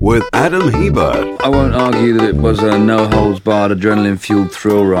Radio with Adam Hebert. I won't argue that it was a no-holds-barred, adrenaline-fueled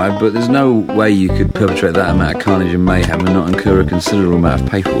thrill ride, but there's no way you could perpetrate that amount of carnage and mayhem and not incur a considerable amount of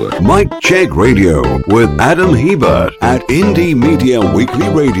paperwork. Mike Check Radio with Adam Hebert at Indie Media Weekly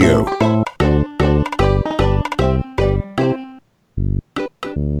Radio.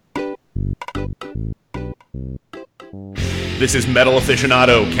 This is metal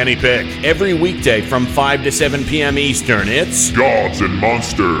aficionado Kenny Pick. Every weekday from 5 to 7 p.m. Eastern, it's Gods and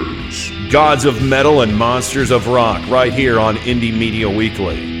Monsters. Gods of Metal and Monsters of Rock, right here on Indie Media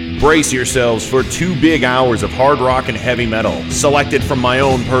Weekly. Brace yourselves for 2 big hours of hard rock and heavy metal, selected from my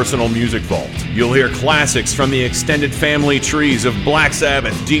own personal music vault. You'll hear classics from the extended family trees of Black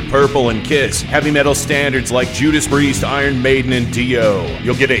Sabbath, Deep Purple, and Kiss, heavy metal standards like Judas Priest, Iron Maiden, and Dio.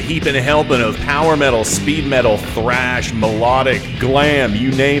 You'll get a heap and a helping of power metal, speed metal, thrash, melodic, glam,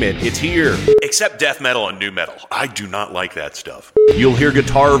 you name it, it's here. Except death metal and nu metal. I do not like that stuff. You'll hear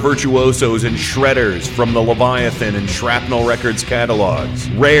guitar virtuosos and shredders from the Leviathan and Shrapnel Records catalogs,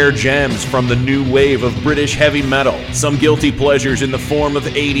 rare gems from the new wave of British heavy metal, some guilty pleasures in the form of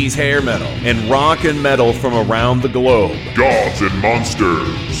 80s hair metal, and rock and metal from around the globe. Gods and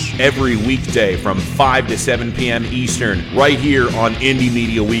Monsters. Every weekday from 5 to 7 p.m. Eastern, right here on Indie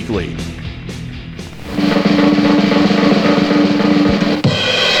Media Weekly.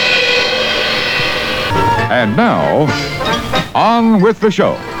 And now, on with the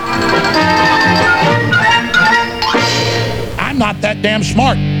show. I'm not that damn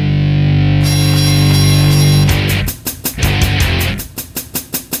smart.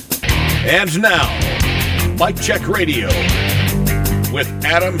 And now, Mike Check Radio with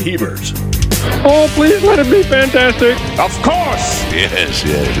Adam Hebert. Oh, please let it be fantastic. Of course. Yes.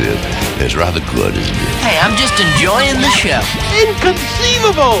 It's rather good, isn't it? Hey, I'm just enjoying the show.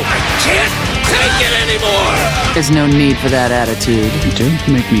 Inconceivable! I can't take it anymore. There's no need for that attitude. Don't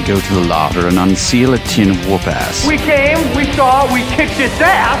make me go to the larder and unseal a tin of whoop ass. We came, we saw, we kicked its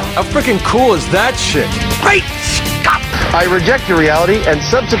ass. How freaking cool is that shit? Great Scott! I reject your reality and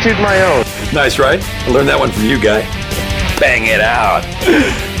substitute my own. Nice, right? I learned that one from you, guy. Bang it out.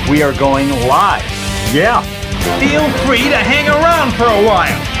 We are going live. Yeah. Feel free to hang around for a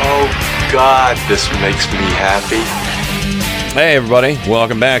while. Oh, God, this makes me happy. Hey, everybody.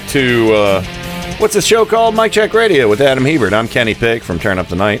 Welcome back to, what's the show called? Mike Check Radio with Adam Hebert. I'm Kenny Pick from Turn Up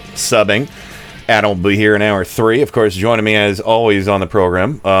the Night, subbing. Adam will be here in hour 3. Of course, joining me as always on the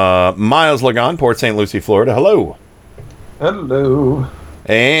program, Miles Lagon, Port St. Lucie, Florida. Hello. Hello.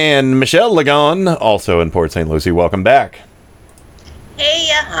 And Michelle Lagon, also in Port St. Lucie. Welcome back.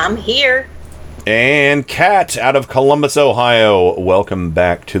 Hey, I'm here. And Kat out of Columbus, Ohio. Welcome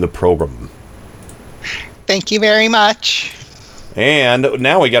back to the program. Thank you very much. And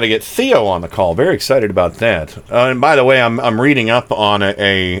now we got to get Theo on the call. Very excited about that. And by the way, I'm reading up on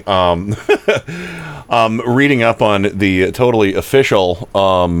reading up on the totally official,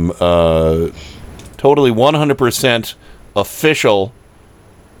 totally 100% official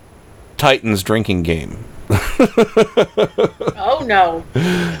Titans drinking game. Oh no.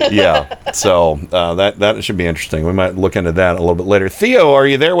 Yeah. So that should be interesting. We might look into that a little bit later. Theo, are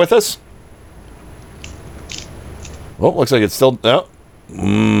you there with us? Oh, looks like it's still. Oh.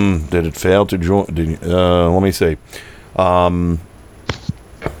 Did it fail to join? Let me see.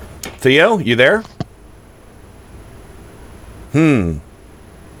 Theo, you there? I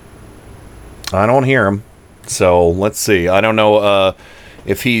don't hear him. So let's see. I don't know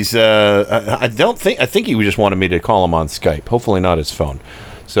if he's. I think he just wanted me to call him on Skype. Hopefully not his phone.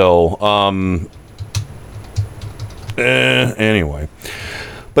 So anyway.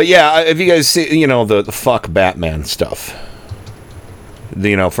 But yeah, if you guys see, the fuck Batman stuff,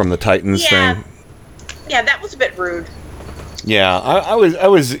 from the Titans thing. Yeah, that was a bit rude. Yeah, I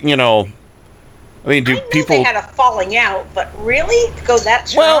was, do people? They had a falling out, but really to go that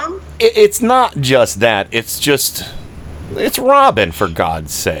strong? Well, it's not just that. It's Robin, for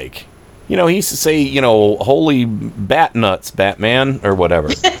God's sake. He used to say, holy bat nuts, Batman, or whatever.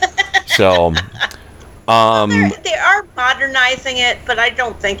 So. They are modernizing it, but I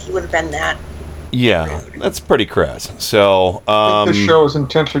don't think he would have been that. Yeah, that's pretty crass. So, I think the show is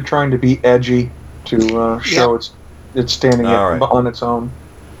intentionally trying to be edgy to show it's standing on its own.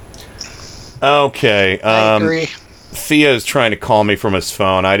 Okay. I agree. Theo's trying to call me from his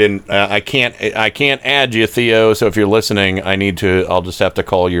phone. I can't add you, Theo. So if you're listening, I'll just have to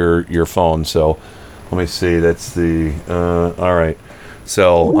call your phone. So let me see. That's the all right.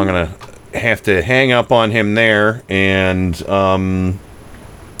 So I'm gonna have to hang up on him there, and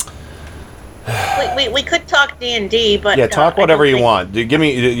we could talk D&D, but yeah, talk whatever you want. Give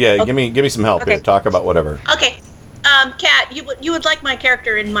me Okay. give me some help Okay. here. Talk about whatever. Okay, Kat, you would like my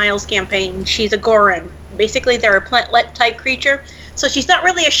character in Miles' campaign. She's a Goran. Basically, they're a plant type creature, so she's not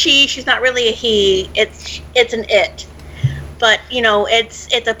really a she. She's not really a he. It's an it. But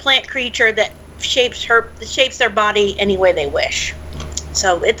it's a plant creature that shapes their body any way they wish.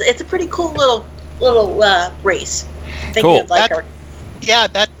 So it's a pretty cool little race. I think Cool. you'd like her. Yeah,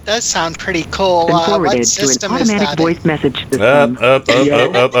 that does sound pretty cool. What system is that? voice message Up.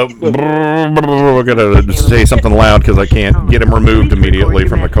 We're gonna say something loud because I can't get him removed immediately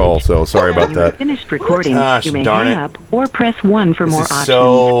from the call. So sorry about that. Finished recording. Gosh, You may darn hang it. up or press 1 for more This is options.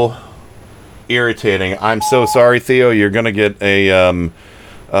 so irritating. I'm so sorry, Theo. You're gonna get a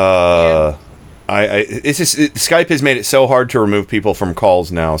it's just Skype has made it so hard to remove people from calls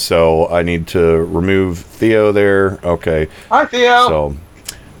now. So I need to remove Theo there. Okay. Hi, Theo.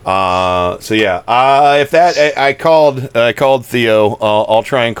 So yeah. If that I called Theo. I'll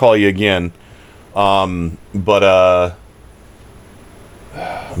try and call you again. But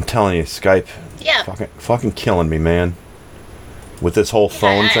I'm telling you, Skype. Yeah. Fucking killing me, man. With this whole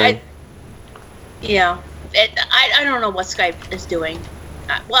phone thing. I don't know what Skype is doing.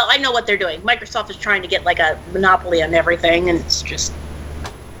 Well, I know what they're doing. Microsoft is trying to get like a monopoly on everything, and it's just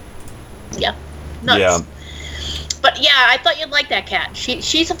nuts. Yeah. But yeah, I thought you'd like that cat.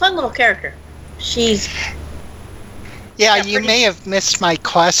 She's a fun little character. She's You may have missed my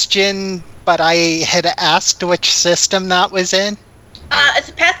question, but I had asked which system that was in. It's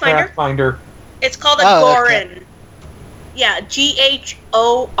a Pathfinder. Pathfinder. It's called a Goran. Okay. Yeah, Ghoran.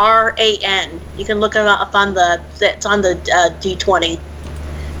 You can look it up on it's on the D20,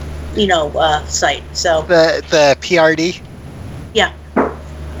 site. So The PRD. yeah,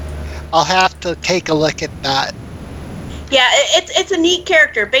 I'll have to take a look at that. yeah, it's a neat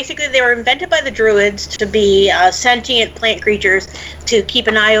character. Basically, they were invented by the Druids to be sentient plant creatures to keep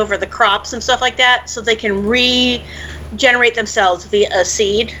an eye over the crops and stuff like that, so they can regenerate themselves via a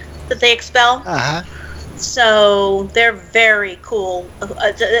seed that they expel. Uh-huh. So they're very cool.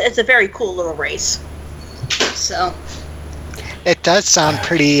 It's a very cool little race. So It does sound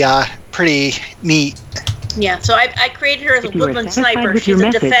pretty neat. yeah, so I created her as a If you are woodland satisfied sniper. with She's your a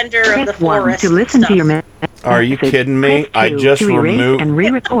message, defender of the press 1 forest. to and listen to stuff. your message. Are you kidding me? I Press 2 just to erase removed. and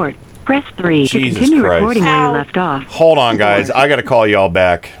re-record. Press 3 to Jesus continue Christ. recording where you left off. Hold on, guys. I gotta call y'all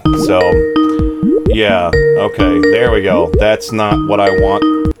back. So, yeah. Okay. There we go. That's not what I want.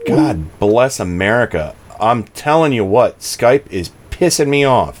 God bless America. I'm telling you what. Skype is pissing me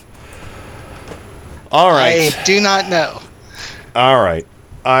off. All right. I do not know. All right.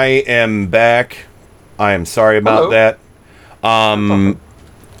 I am back. I am sorry about that.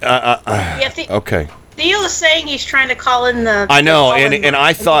 Okay. Theo is saying he's trying to call in the. I know, and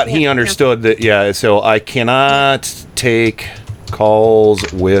I thought he understood that. Yeah, so I cannot take calls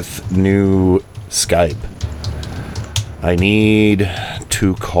with new Skype. I need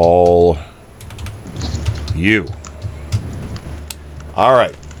to call you. All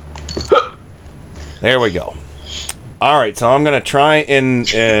right. There we go. All right, so I'm gonna try and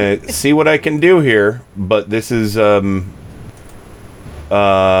see what I can do here, but this is let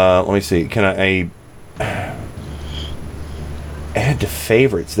me see. Can I add to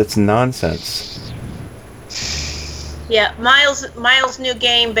favorites? That's nonsense. Yeah, Miles' new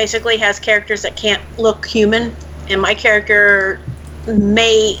game basically has characters that can't look human, and my character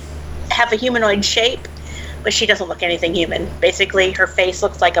may have a humanoid shape, but she doesn't look anything human. Basically, her face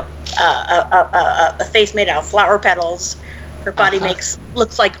looks like a face made out of flower petals. Her body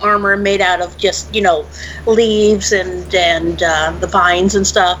looks like armor made out of just leaves and the vines and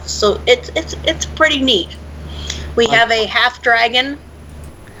stuff. So it's pretty neat. We have a half dragon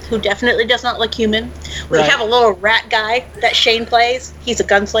who definitely does not look human. We have a little rat guy that Shane plays. He's a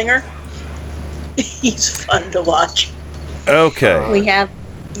gunslinger. He's fun to watch. Okay. We have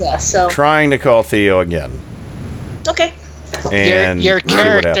so Trying to call Theo again. Okay. And your see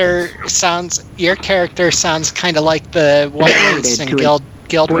what character sounds kind of like the ones in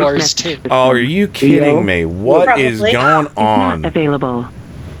Guild Wars 2. Oh, are you kidding me? What is going on? Available.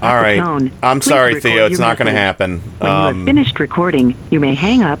 All right. I'm Please sorry, record Theo. It's your not going to message. happen. When you have finished recording, you may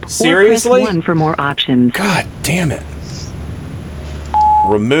hang up Seriously? or press 1 for more options. God damn it.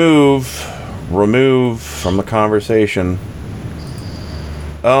 Remove from the conversation.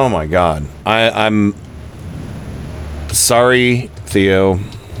 Oh my God. I'm sorry, Theo.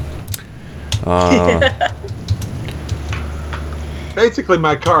 Basically,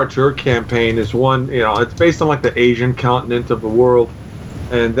 my character campaign is one, it's based on like the Asian continent of the world.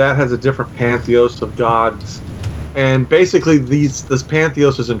 and that has a different pantheos of gods. And basically, this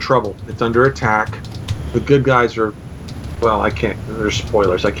pantheos is in trouble. It's under attack. The good guys are, well, there's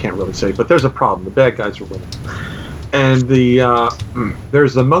spoilers, I can't really say, but there's a problem. The bad guys are winning. And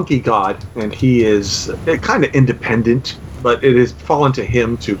there's the monkey god, and he is kind of independent, but it has fallen to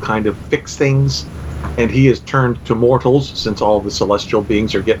him to kind of fix things. And he has turned to mortals, since all the celestial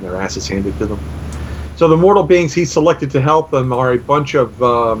beings are getting their asses handed to them. So the mortal beings he selected to help them are a bunch of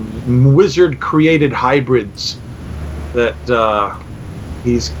wizard-created hybrids that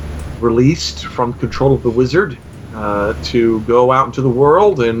he's released from control of the wizard to go out into the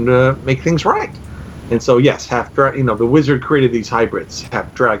world and make things right. And so, yes, the wizard created these hybrids: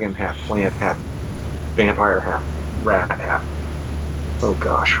 half dragon, half plant, half vampire, half rat, half. Oh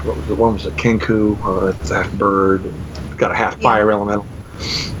gosh, what was the one? Was a kenku? It's half bird. And got a half fire elemental.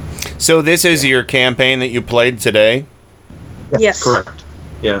 So this is your campaign that you played today? Yes. Correct.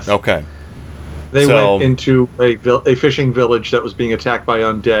 Yes. Okay. They went into a fishing village that was being attacked by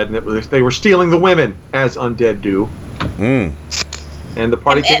undead, and they were stealing the women, as undead do. And the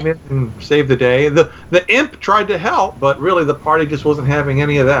party came in and saved the day. The imp tried to help, but really the party just wasn't having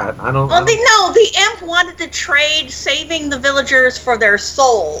any of that. The imp wanted to trade saving the villagers for their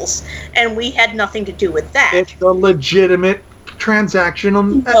souls, and we had nothing to do with that. It's a legitimate transaction.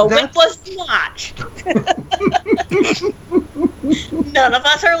 No, it was not. None of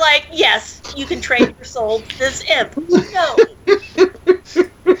us are like, yes, you can trade your soul to this imp. No.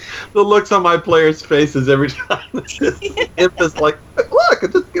 The looks on my players' faces every time this imp is like, look,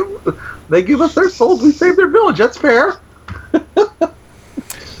 they give us their souls, we save their village. That's fair.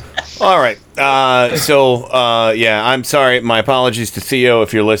 All right. I'm sorry. My apologies to Theo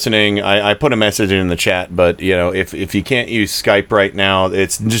if you're listening. I put a message in the chat, but if you can't use Skype right now,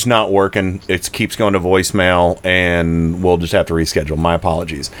 it's just not working. It keeps going to voicemail, and we'll just have to reschedule. My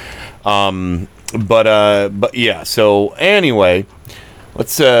apologies. But yeah. So anyway,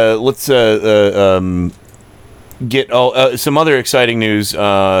 let's get some other exciting news.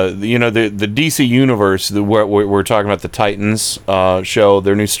 The DC Universe, we're talking about the Titans show.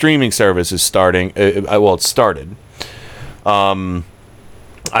 Their new streaming service is starting. It started,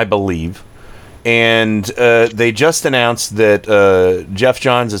 I believe, and they just announced that Jeff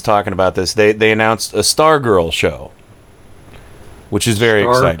Johns is talking about this. They announced a Stargirl show, which is very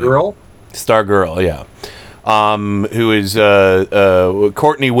exciting. Stargirl, yeah. Who is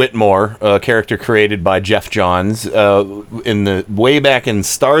Courtney Whitmore, a character created by Jeff Johns way back in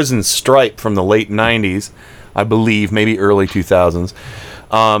Stars and Stripe from the late 90s, I believe, maybe early 2000s.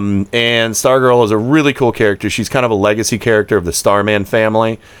 And Stargirl is a really cool character. She's kind of a legacy character of the Starman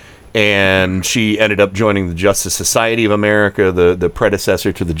family, and she ended up joining the Justice Society of America, the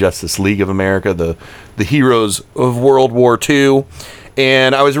predecessor to the Justice League of America, the heroes of World War II.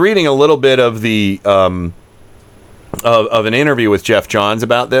 And I was reading a little bit of the of an interview with Jeff Johns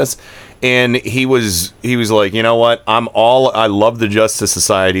about this, and he was like, you know what, I love the Justice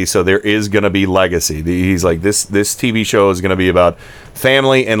Society, so there is going to be legacy. He's like, this TV show is going to be about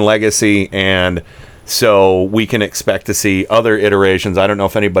family and legacy, and so we can expect to see other iterations. I don't know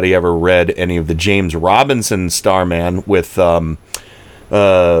if anybody ever read any of the James Robinson Starman with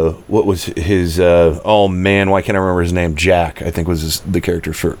what was his oh man, why can't I remember his name? Jack, I think was the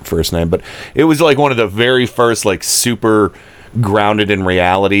character's first name, but it was like one of the very first like super grounded in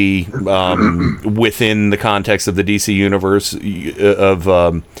reality within the context of the DC universe of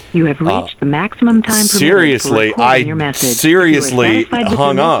you have reached the maximum time seriously your message. Seriously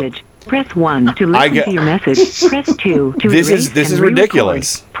hung up. Press 1 to listen to your message. Press 2 to this is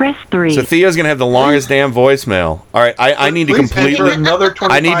ridiculous. Press 3. So Theo's gonna have the longest damn voicemail. All right, I need to completely another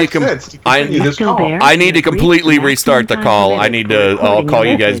 25 cents. I need to completely restart the call. I'll call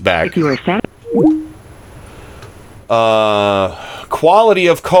you guys back. Quality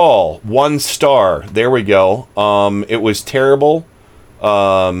of call 1 star. There we go. It was terrible.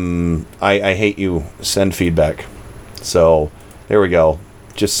 I hate you. Send feedback. So there we go.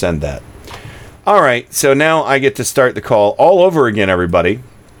 Just send that. All right, so now I get to start the call all over again, everybody,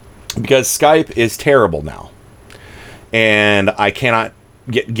 because Skype is terrible now, and I cannot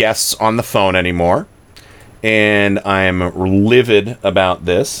get guests on the phone anymore, and I'm livid about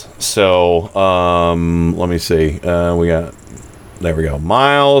this. So let me see. There we go.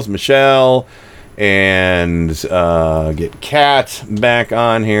 Miles, Michelle, and get Kat back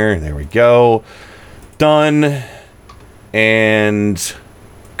on here. There we go. Done. And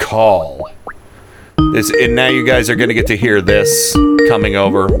call this, and now you guys are going to get to hear this coming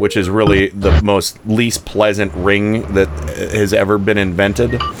over, which is really the least pleasant ring that has ever been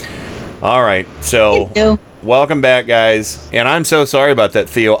invented. All right, so Welcome back, guys. And I'm so sorry about that,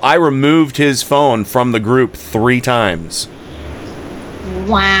 Theo. I removed his phone from the group 3 times.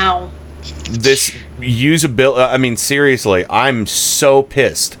 Wow. This usability, I mean, seriously, I'm so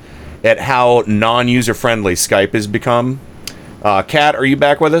pissed at how non-user-friendly Skype has become. Kat, are you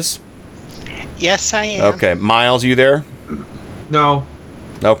back with us? Yes, I am. Okay. Miles, you there? No.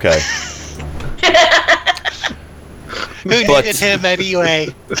 Okay. Who needed him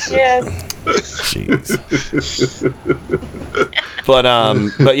anyway? Yes. Jeez.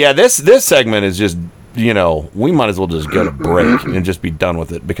 But yeah, this segment is just, you know, we might as well just go to break and just be done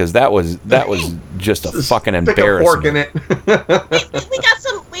with it, because that was just a fucking embarrassment. Stick a fork in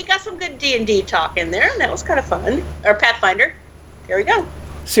it. we got some good D&D talk in there, and that was kind of fun. Or Pathfinder. There we go.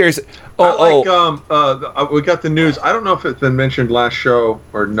 Seriously. We got the news. I don't know if it's been mentioned last show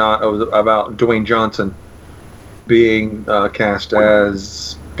or not, about Dwayne Johnson being cast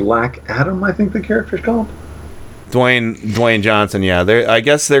as Black Adam, I think the character's called. Dwayne Johnson, yeah. I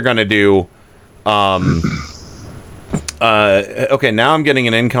guess they're going to do... okay, now I'm getting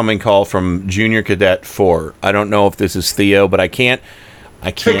an incoming call from Junior Cadet 4. I don't know if this is Theo, but I can't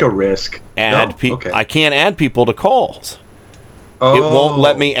take a risk. I can't add people to calls. Oh. It won't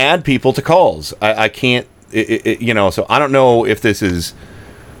let me add people to calls. I can't, you know, so I don't know if this is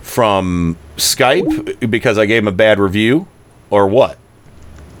from Skype because I gave him a bad review or what.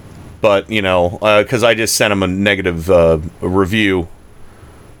 But, you know, because I just sent him a negative review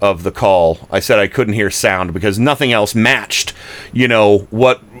of the call. I said I couldn't hear sound because nothing else matched, you know,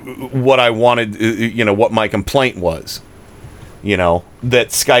 what I wanted, you know, what my complaint was. You know, that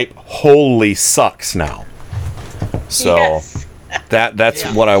Skype wholly sucks now. So Yes. that's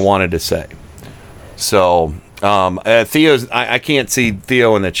what I wanted to say. So Theo's, I can't see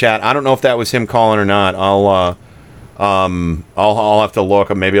Theo in the chat. I don't know if that was him calling or not. I'll have to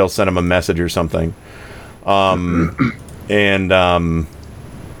look. Maybe I'll send him a message or something. Wants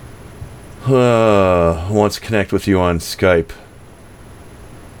to connect with you on Skype.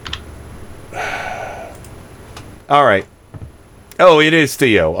 All right. Oh, it is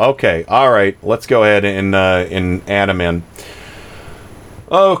Theo. Okay. All right. Let's go ahead and add him in.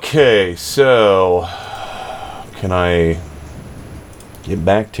 Okay. So, can I get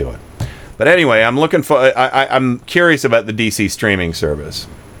back to it? But anyway, I'm looking for. I'm curious about the DC streaming service.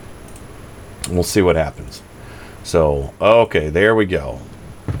 We'll see what happens. So, okay, there we go.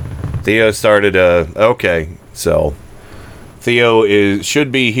 Theo started. Okay, so Theo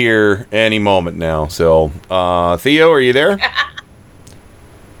should be here any moment now. So, Theo, are you there?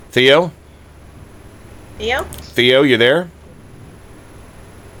 Theo? Theo, you there?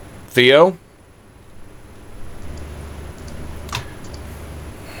 Theo?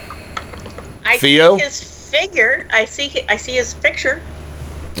 I Theo? see his figure. I see his picture.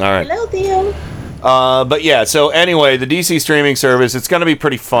 All right. Hello, Theo. But yeah, so anyway, the DC streaming service, it's going to be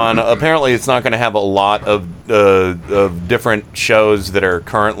pretty fun. Apparently, it's not going to have a lot of different shows that are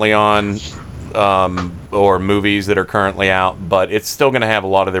currently on, or movies that are currently out, but it's still going to have a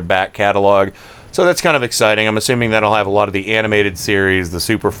lot of their back catalog. So that's kind of exciting. I'm assuming that'll have a lot of the animated series, the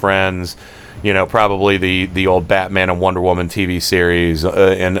Super Friends, you know, probably the old Batman and Wonder Woman TV series,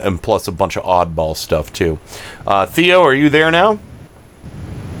 and plus a bunch of oddball stuff too. Theo, are you there now?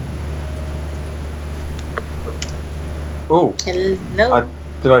 Oh. Hello.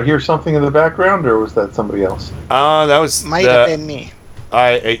 Did I hear something in the background, or was that somebody else? That was might have been me.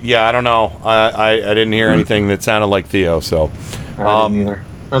 I don't know. I didn't hear anything that sounded like Theo. So. I didn't either.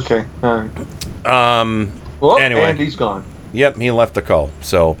 Okay. All right. Well, anyway, Andy's gone. Yep, he left the call.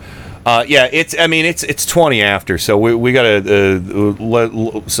 So. Yeah, it's 20 after, so we gotta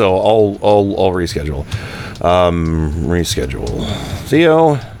so I'll reschedule. Reschedule.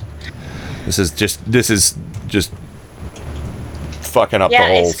 Theo, this is just fucking up the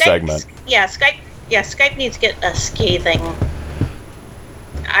whole segment. Skype needs to get a scathing.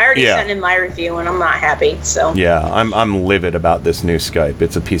 I already sent in my review and I'm not happy. So yeah, I'm livid about this new Skype.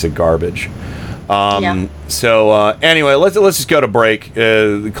 It's a piece of garbage. So anyway, let's just go to break,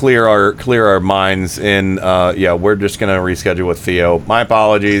 clear our minds, and we're just gonna reschedule with Theo. My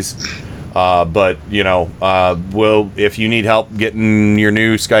apologies, but you know, if you need help getting your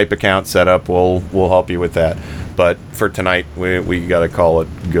new Skype account set up, we'll help you with that. But for tonight, we gotta call it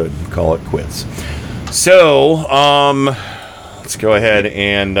good, call it quits. So let's go ahead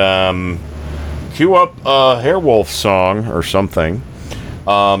and cue up a Hairwolf song or something.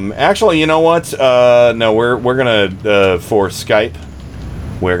 Actually, you know what? No, we're gonna for Skype,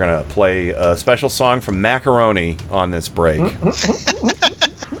 we're gonna play a special song from Macaroni on this break.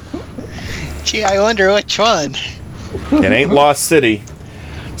 Gee, I wonder which one. It ain't Lost City.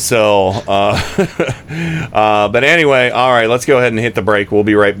 So, but anyway, all right, let's go ahead and hit the break. We'll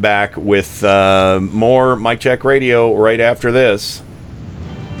be right back with more Mike Check Radio right after this.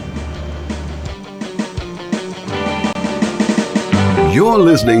 You're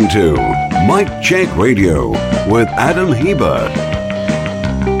listening to Mike Check Radio with Adam Heba.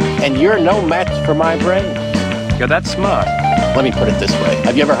 And you're no match for my brain. You're that smart. Let me put it this way.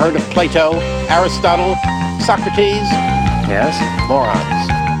 Have you ever heard of Plato, Aristotle, Socrates? Yes. Morons.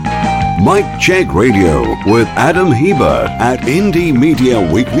 Mike Check Radio with Adam Heba at Indie Media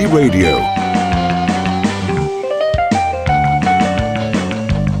Weekly Radio.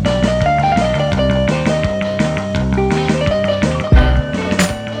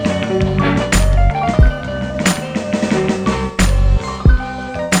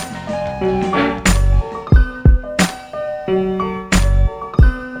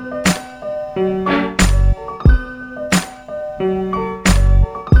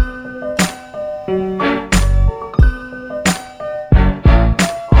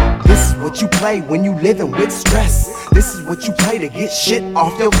 When you living with stress, this is what you play to get shit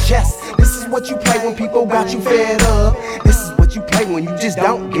off your chest. This is what you play when people got you fed up. This is what you play when you just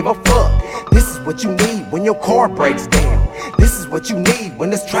don't give a fuck. This is what you need when your car breaks down. This is what you need when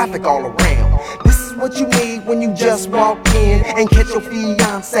there's traffic all around. This is what you need when you just walk in and catch your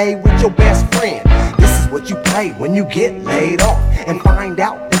fiance with your best friend. This is what you play when you get laid off and find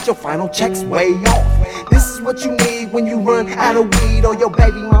out that your final check's way off. This is what you need when you run out of weed or your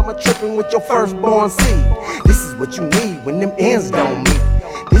baby mama tripping with your firstborn seed. This is what you need when them ends don't meet.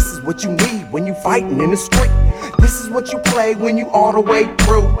 This is what you need when you fighting in the street. This is what you play when you all the way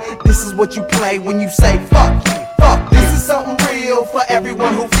through. This is what you play when you say fuck you, fuck. This is something real for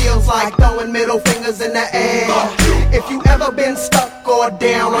everyone who feels like throwing middle fingers in the air. If you ever been stuck or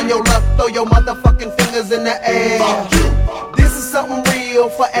down on your luck, throw your motherfucking fingers in the air. This is something real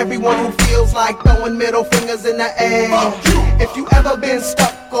for everyone who feels like throwing middle fingers in the air. If you ever been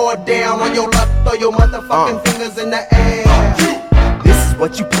stuck or down on your luck, throw your motherfucking fingers in the air. This is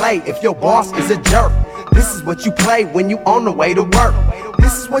what you play if your boss is a jerk. This is what you play when you on the way to work.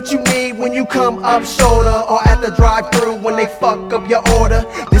 This is what you need when you come up shorter or at the drive-thru when they fuck up your order.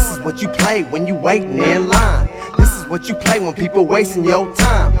 This is what you play when you waiting in line. This is what you play when people wasting your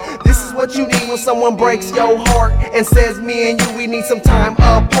time. This is what you need when someone breaks your heart and says me and you, we need some time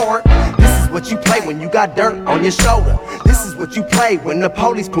apart. This is what you play when you got dirt on your shoulder. This is what you play when the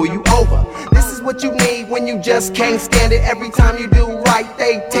police pull you over. This is what you need when you just can't stand it. Every time you do right,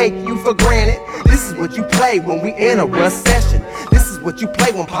 they take you for granted. This is what you play when we in a recession. This is what you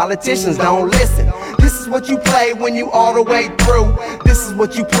play when politicians don't listen. This is what you play when you all the way through. This is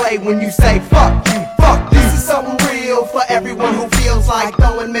what you play when you say fuck you, fuck. This is something real for everyone who feels like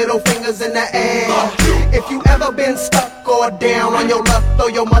throwing middle fingers in the air. If you ever been stuck or down on your luck, throw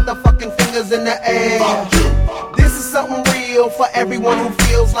your motherfucking fingers in the air. This is something real for everyone who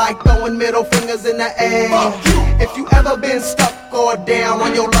feels like throwing middle fingers in the air. If you ever been stuck or down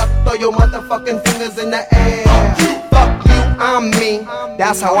on your luck, throw your motherfucking fingers in the air. Fuck you, I'm me,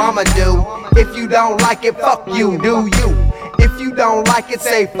 that's how I'ma do. If you don't like it, fuck you, do you? If you don't like it,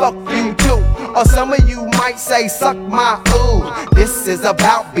 say fuck you too. Or some of you might say suck my ooh. This is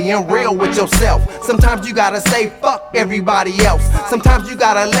about being real with yourself. Sometimes you gotta say fuck everybody else. Sometimes you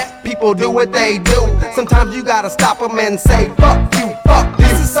gotta let people do what they do. Sometimes you gotta stop them and say fuck you, fuck.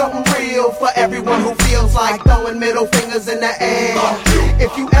 This is something real for everyone who feels like throwing middle fingers in the air.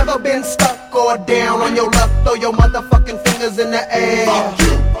 If you ever been stuck or down on your luck, throw your motherfucking fingers in the air.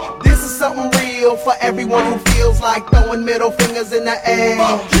 This is something real for everyone who feels like throwing middle fingers in the air.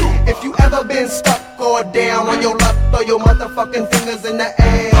 If you ever been stuck or down on your luck, throw your motherfucking fingers in the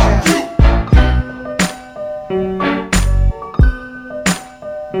air. Fuck you.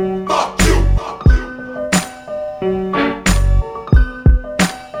 Fuck you.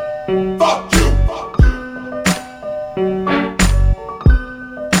 Fuck you.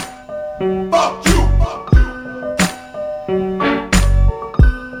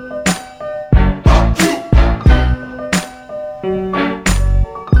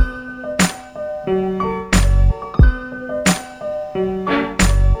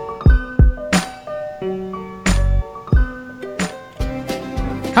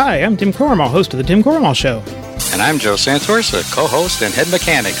 Hi, I'm Tim Corrimal, host of The Tim Corrimal Show. And I'm Joe Santos, a co-host and head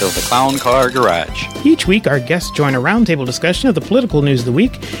mechanic of the Clown Car Garage. Each week, our guests join a roundtable discussion of the political news of the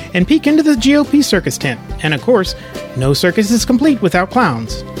week and peek into the GOP circus tent. And of course, no circus is complete without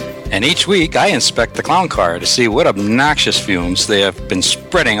clowns. And each week, I inspect the clown car to see what obnoxious fumes they have been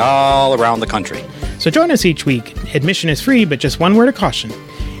spreading all around the country. So join us each week. Admission is free, but just one word of caution.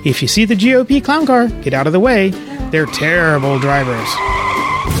 If you see the GOP clown car, get out of the way. They're terrible drivers.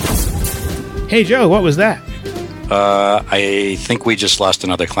 Hey, Joe, what was that? I think we just lost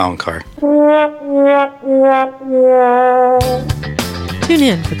another clown car. Tune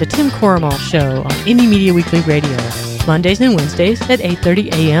in for the Tim Corrimal Show on Indie Media Weekly Radio, Mondays and Wednesdays at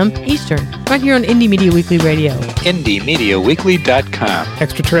 8:30 a.m. Eastern, right here on Indie Media Weekly Radio. IndieMediaWeekly.com.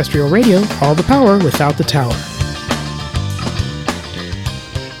 Extraterrestrial radio, all the power without the tower.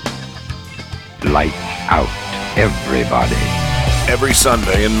 Light out, everybody. Every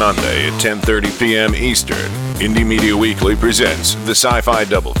Sunday and Monday at 10:30 p.m. Eastern, Indie Media Weekly presents the Sci-Fi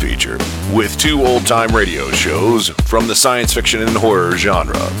Double Feature with two old-time radio shows from the science fiction and horror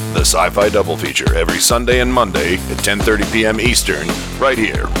genre. The Sci-Fi Double Feature every Sunday and Monday at 10:30 p.m. Eastern, right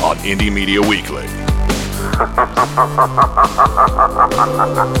here on Indie Media Weekly.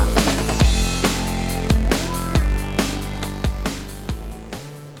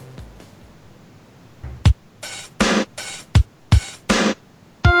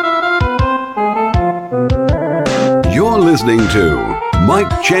 You're listening to Mike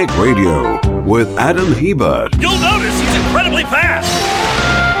Check Radio with Adam Hebert. You'll notice he's incredibly fast.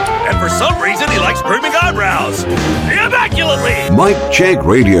 And for some reason, he likes grooming eyebrows. Immaculately. Mike Check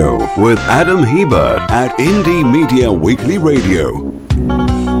Radio with Adam Hebert at Indie Media Weekly Radio.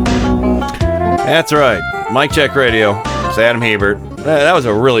 That's right. Mike Check Radio. It's Adam Hebert. That was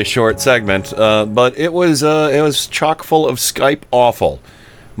a really short segment, but it was chock full of Skype awful.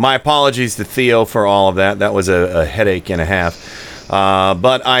 My apologies to Theo for all of that. That was a headache and a half.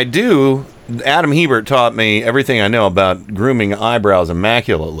 But Adam Hebert taught me everything I know about grooming eyebrows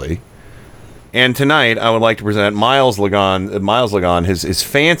immaculately. And tonight, I would like to present Miles Lagon, his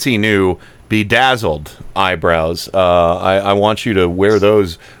fancy new bedazzled eyebrows. I want you to wear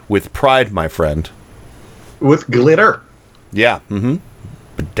those with pride, my friend. With glitter? Yeah,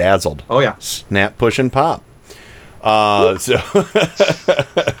 bedazzled. Oh, yeah. Snap, push, and pop. So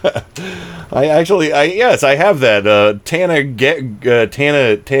I have that Tana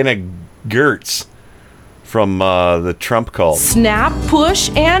Gertz from the Trump call. Snap,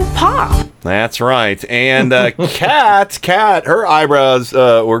 push, and pop. That's right. And Kat, her eyebrows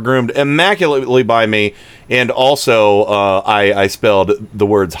were groomed immaculately by me, and also I spelled the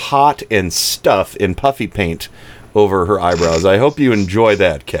words hot and stuff in puffy paint over her eyebrows. I hope you enjoy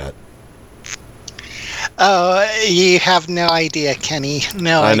that, Kat. Oh, you have no idea, Kenny.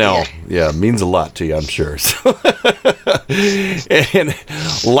 No idea. I know. Yeah, it means a lot to you, I'm sure. So and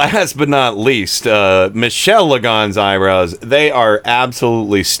last but not least, Michelle Lagon's eyebrows. They are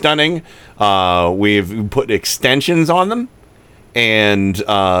absolutely stunning. We've put extensions on them and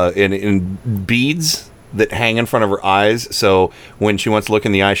in beads that hang in front of her eyes. So when she wants to look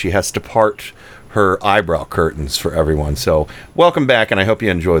in the eye, she has to part her eyebrow curtains for everyone. So welcome back, and I hope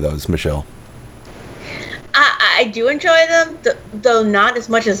you enjoy those, Michelle. I do enjoy them, though not as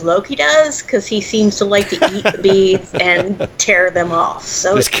much as Loki does, because he seems to like to eat the beads and tear them off.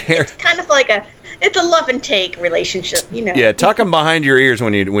 So it's kind of like it's a love and take relationship, you know. Yeah, tuck them behind your ears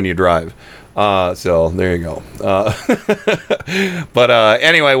when you drive. So there you go. But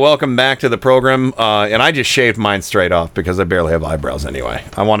anyway, welcome back to the program. And I just shaved mine straight off because I barely have eyebrows anyway.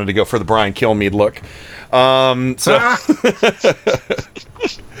 I wanted to go for the Brian Kilmeade look.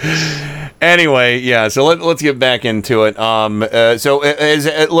 Anyway, yeah. So let's get back into it. Let's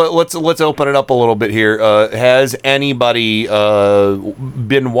open it up a little bit here. Has anybody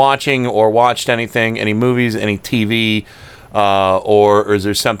been watching or watched anything? Any movies? Any TV? Or is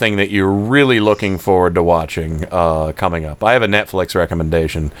there something that you're really looking forward to watching coming up? I have a Netflix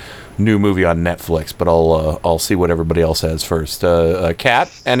recommendation, new movie on Netflix, but I'll see what everybody else has first.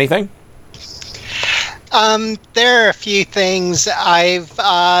 Kat, anything? There are a few things.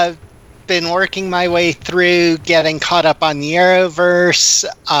 I've been working my way through getting caught up on the Arrowverse,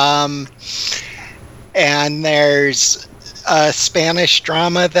 and there's a Spanish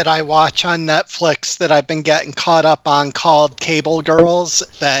drama that I watch on Netflix that I've been getting caught up on called Cable Girls.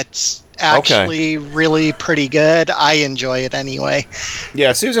 That's actually really pretty good. I enjoy it anyway.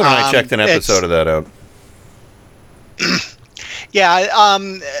 Yeah, Susan and I checked an episode of that out. Yeah,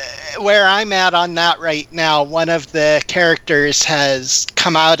 where I'm at on that right now, one of the characters has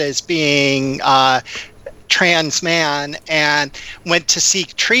come out as being trans man and went to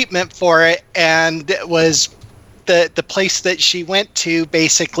seek treatment for it, and it was the place that she went to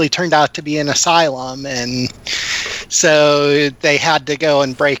basically turned out to be an asylum, and so they had to go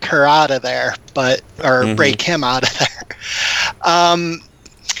and break her out of there, break him out of there.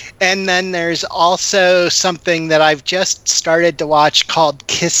 And then there's also something that I've just started to watch called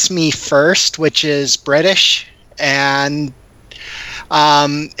Kiss Me First, which is British. And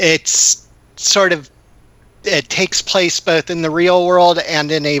it's sort of it takes place both in the real world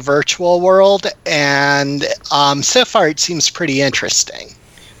and in a virtual world, and so far it seems pretty interesting.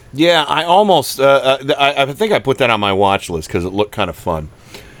 Yeah, I almost I think I put that on my watch list because it looked kind of fun.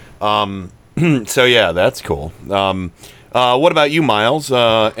 So yeah, that's cool. What about you, Miles?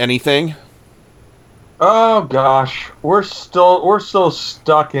 Anything? Oh gosh, we're still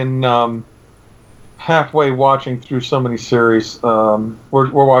stuck in halfway watching through so many series. We're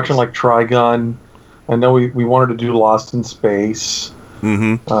watching like Trigun. I know we wanted to do Lost in Space.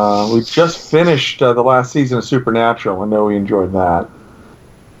 Mm-hmm. We just finished the last season of Supernatural. I know we enjoyed that.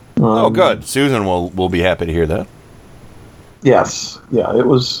 Oh, good. Susan will be happy to hear that. Yes, yeah, it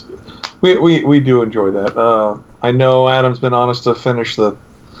was. We do enjoy that. I know Adam's been on us to finish the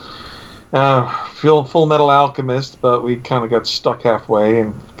Full Metal Alchemist, but we kind of got stuck halfway,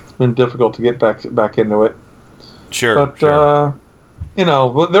 and it's been difficult to get back into it. Sure. But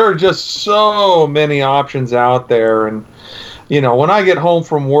there are just so many options out there, and when I get home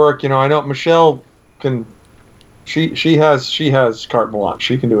from work, I know Michelle can. She has carte blanche.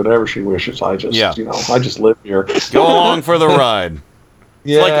 She can do whatever she wishes. I just live here. Go along for the ride.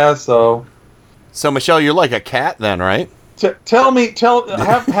 Yeah. So Michelle, you're like a cat then, right? Have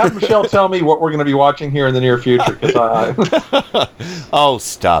Michelle tell me what we're going to be watching here in the near future. Oh,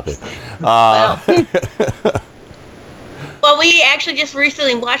 stop it. Well, we actually just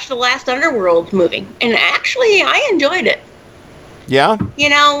recently watched the last Underworld movie, and actually, I enjoyed it. Yeah?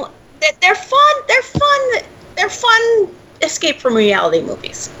 They're fun. They're fun escape from reality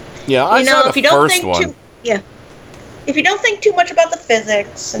movies. Yeah, I saw the first one. If you don't think too much about the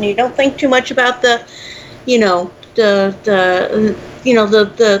physics, and you don't think too much about the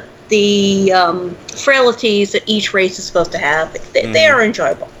frailties that each race is supposed to have, they are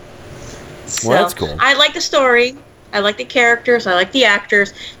enjoyable. So, well, that's cool. I like the story. I like the characters. I like the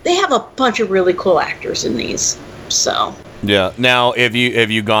actors. They have a bunch of really cool actors in these. So yeah. Now, have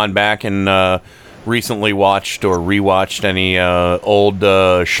you gone back and recently watched or rewatched any old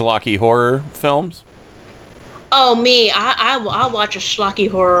schlocky horror films? Oh, me! I'll watch a schlocky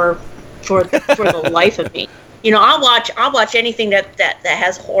horror for the life of me. I'll watch anything that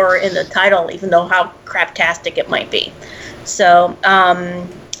has horror in the title, even though how craptastic it might be. So,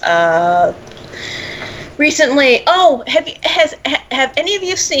 recently, have any of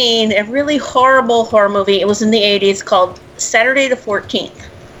you seen a really horrible horror movie? It was in the 80s called Saturday the 14th.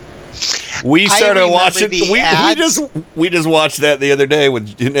 We started watching. We just watched that the other day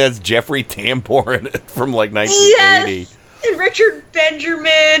it has Jeffrey Tambor in it from like 1980. Yes, and Richard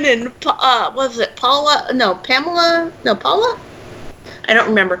Benjamin and what was it? Paula? No, Pamela? No, Paula? I don't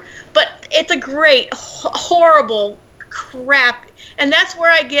remember. But it's a great, horrible crap, and that's where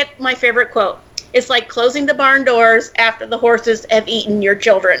I get my favorite quote. It's like closing the barn doors after the horses have eaten your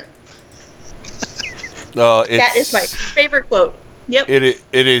children. That is my favorite quote. Yep. It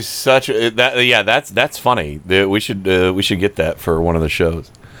is such that's funny. We should get that for one of the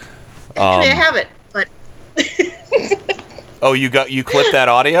shows. Actually, I have it, but oh, you clipped that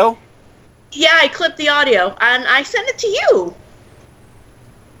audio? Yeah, I clipped the audio and I sent it to you.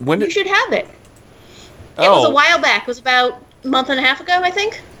 You should have it. It was a while back. It was about a month and a half ago, I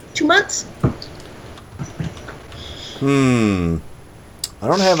think. 2 months. I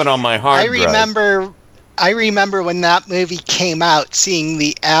don't have it on my hard drive. I remember when that movie came out, seeing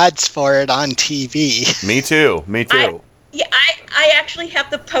the ads for it on TV. Me too. I actually have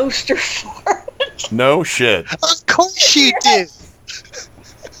the poster for it. No shit. Of course you do.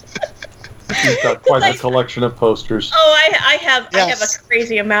 You've got quite a collection of posters. Oh, I have a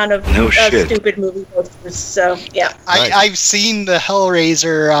crazy amount of stupid movie posters. So yeah, I've seen the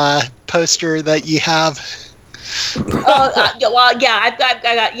Hellraiser poster that you have. I've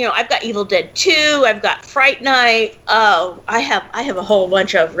got Evil Dead 2. I've got Fright Night. Oh, I have a whole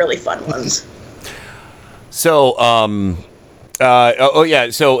bunch of really fun ones. So,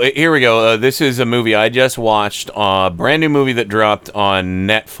 So here we go. This is a movie I just watched. A brand new movie that dropped on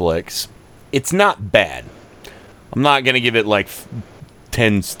Netflix. It's not bad. I'm not gonna give it like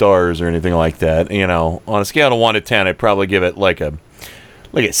 10 stars or anything like that. On a scale of 1 to 10, I'd probably give it like a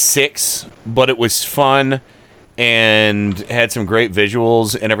 6. But it was fun. And had some great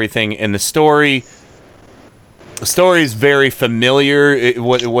visuals and everything. And the story is very familiar. It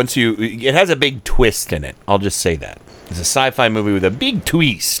has a big twist in it. I'll just say that. It's a sci-fi movie with a big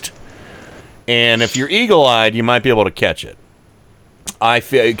twist. And if you're eagle-eyed, you might be able to catch it. I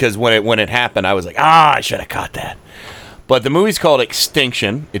feel because when it happened, I was like, I should have caught that. But the movie's called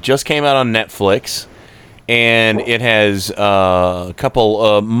Extinction. It just came out on Netflix. And it has a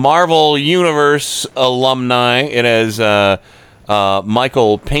couple Marvel Universe alumni. It has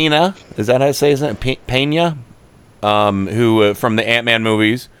Michael Pena, is that how I say his name? Pena, who from the Ant-Man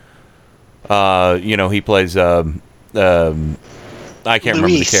movies. He plays. I can't remember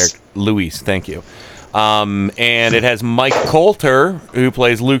the character. Luis, thank you. And it has Mike Coulter, who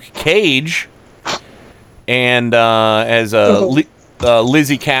plays Luke Cage, and as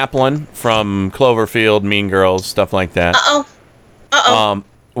Lizzie Kaplan from Cloverfield, Mean Girls, stuff like that.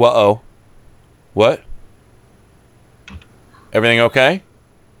 What? Everything okay?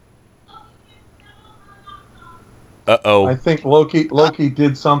 I think Loki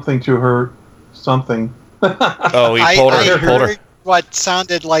did something to her. Something. He pulled her. Heard what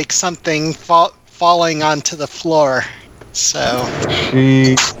sounded like something falling onto the floor. So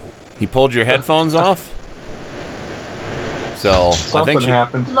he pulled your headphones off. So something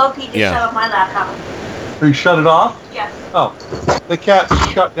happened. Loki just shut off my laptop. You shut it off? Yes. Oh, the cat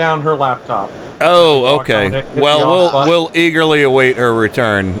shut down her laptop. Oh, okay. Well, we'll eagerly await her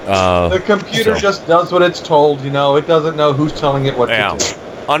return. The computer just does what it's told. It doesn't know who's telling it what to do.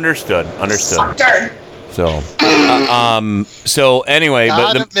 Understood. Darn. So, so anyway,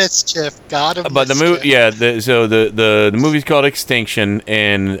 God of mischief. The movie's called Extinction,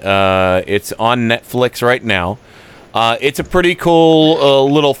 and it's on Netflix right now. It's a pretty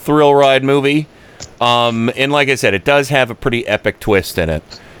cool little thrill ride movie, and like I said, it does have a pretty epic twist in it.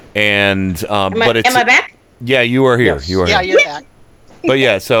 And am I back? Yeah, you are here. Yes. You are. Yeah, here. you're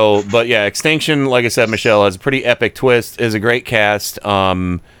back. Extinction, like I said, Michelle, has a pretty epic twist. Is a great cast.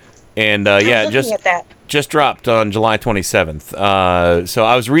 Just dropped on July 27th. So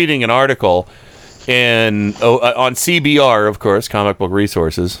I was reading an article on CBR, of course, Comic Book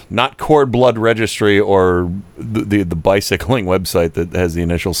Resources, not Cord Blood Registry or the bicycling website that has the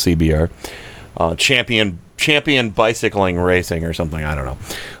initial CBR, Champion Bicycling Racing or something. I don't know,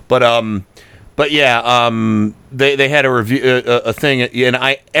 but yeah, they had a review, a thing,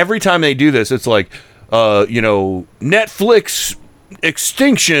 and every time they do this, it's like, Netflix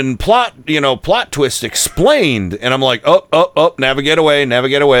Extinction plot twist explained, and I'm like, navigate away,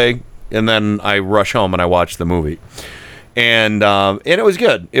 and then I rush home and I watch the movie, and it was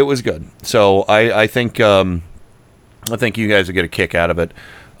good. So I think you guys will get a kick out of it.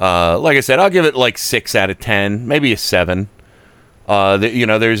 Like I said, I'll give it like 6 out of 10, maybe a 7.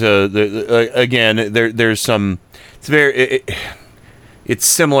 There's there's some. It's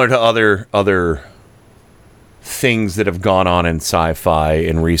similar to other things that have gone on in sci-fi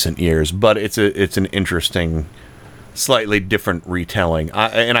in recent years, but it's an interesting, slightly different retelling.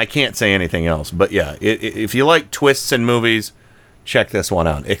 I can't say anything else. But yeah, if you like twists in movies, check this one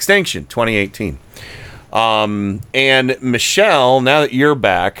out. Extinction 2018. And Michelle, now that you're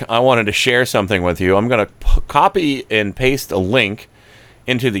back, I wanted to share something with you. I'm going to copy and paste a link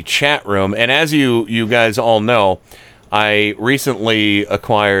into the chat room. And as you guys all know, I recently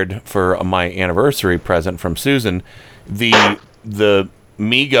acquired for my anniversary present from Susan the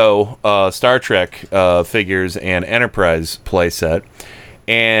Mego Star Trek figures and Enterprise playset,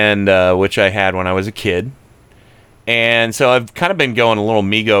 and which I had when I was a kid. And so I've kind of been going a little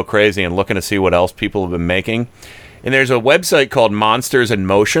Mego crazy and looking to see what else people have been making. And there's a website called Monsters in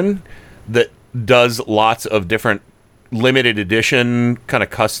Motion that does lots of different limited edition, kind of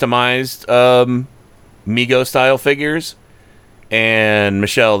customized Mego style figures. And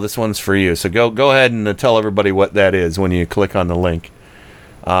Michelle, this one's for you. So go ahead and tell everybody what that is when you click on the link,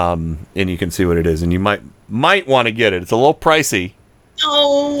 and you can see what it is. And you might want to get it. It's a little pricey.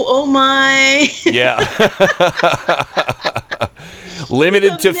 Oh my! Yeah.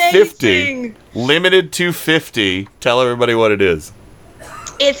 Limited to 50. Limited to 50. Tell everybody what it is.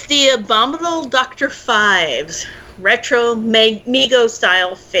 It's the Abominable Dr. Fives retro Mego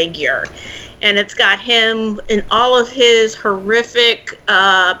style figure. And it's got him in all of his horrific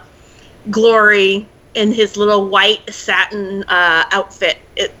glory in his little white satin outfit.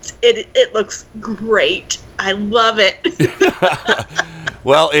 It looks great. I love it.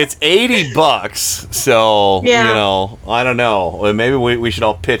 Well, it's $80, so yeah. I don't know. Maybe we should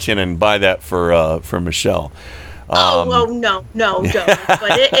all pitch in and buy that for Michelle. No, don't.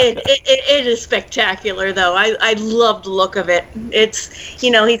 But it is spectacular, though. I love the look of it. It's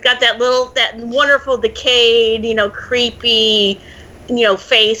he's got that wonderful decayed, creepy,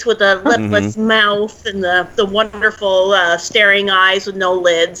 face with a lipless mouth and the wonderful staring eyes with no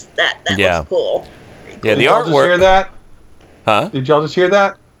lids. That looks cool. Yeah, the artwork. Did y'all just hear that? Huh? Did y'all just hear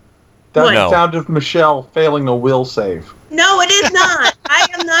that? That's No. the sound of Michelle failing a will save. No, it is not. I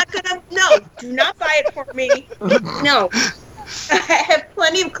am not gonna. No, do not buy it for me. No. I have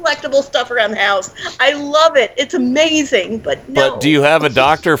plenty of collectible stuff around the house. I love it. It's amazing, but no. But do you have a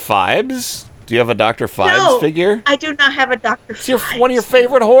Dr. Fibes? Do you have a Dr. Fives figure? I do not have a Dr. It's one of your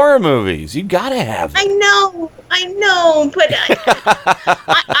favorite horror movies. You gotta have it. I know, but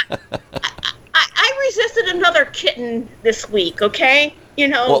I resisted another kitten this week, okay? You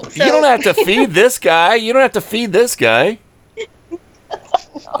know, well, you don't have to feed this guy.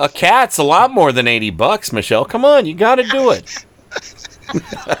 A cat's a lot more than $80, Michelle. Come on, you got to do it.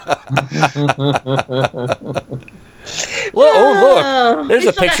 Look. There's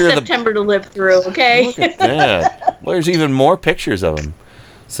a picture of September to live through, okay? Look at that. Well, there's even more pictures of him.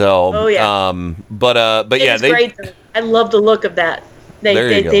 So, but yeah, great. I love the look of that.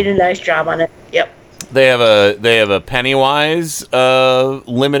 They did a nice job on it. Yep. They have a Pennywise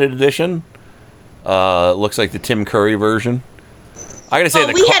limited edition. Looks like the Tim Curry version. I gotta say,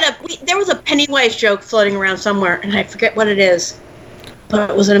 there was a Pennywise joke floating around somewhere, and I forget what it is, but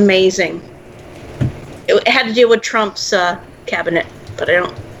it was an amazing. It had to deal with Trump's cabinet, but I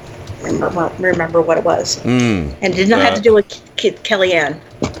don't remember what it was. And it did not have to do with Kellyanne.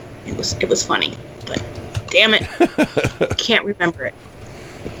 It was funny, but damn it, can't remember it.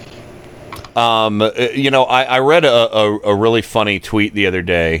 I read a really funny tweet the other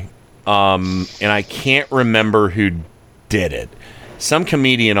day, and I can't remember who did it. Some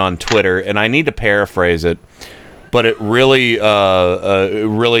comedian on Twitter, and I need to paraphrase it, but it really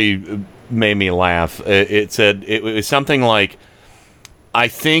made me laugh. It said it was something like, "I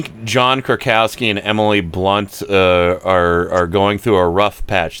think John Krakowski and Emily Blunt are going through a rough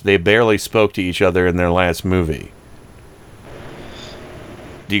patch. They barely spoke to each other in their last movie."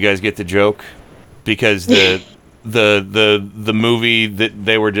 Do you guys get the joke? Because the movie that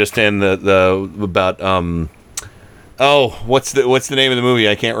they were just in about what's the name of the movie?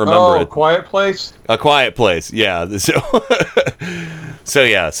 I can't remember it. Quiet Place? A Quiet Place, yeah.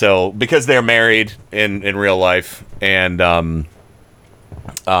 So because they're married in real life, and yeah.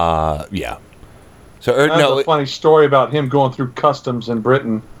 So That's a funny story about him going through customs in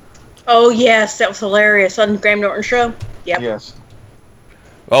Britain. Oh yes, that was hilarious on the Graham Norton show. Yep. Yes.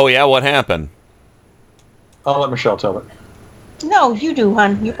 Oh yeah, what happened? I'll let Michelle tell it. No, you do,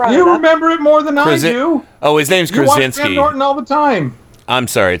 hon. You brought it up. You remember it more than I do. Oh, his name's Krasinski. You watch Krasinski. Graham Norton all the time. I'm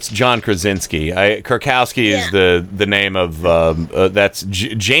sorry, it's John Krasinski. Krakowski is the name of that's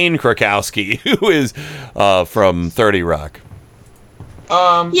Jane Krakowski, who is from 30 Rock.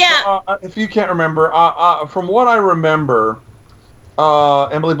 If you can't remember, from what I remember,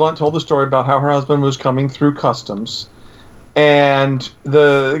 Emily Blunt told the story about how her husband was coming through customs, and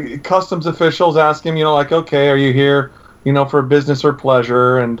the customs officials asked him, okay, are you here, for business or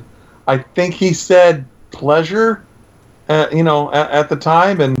pleasure? And I think he said pleasure, at the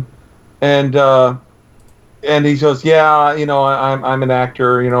time, and he goes, yeah, I'm an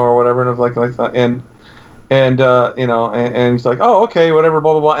actor, or whatever, and I was like that, and he's like, oh, okay, whatever,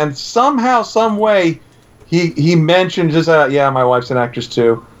 blah blah blah, and somehow, some way, he mentioned just, yeah, my wife's an actress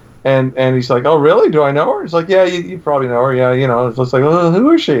too. And he's like, oh, really? Do I know her? He's like, yeah, you probably know her. Yeah, It's just like, oh, who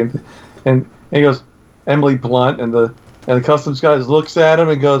is she? And he goes, Emily Blunt. And the customs guy looks at him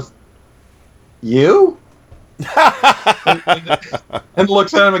and goes, you? and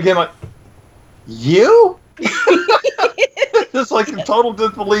looks at him again like, you? Just like in total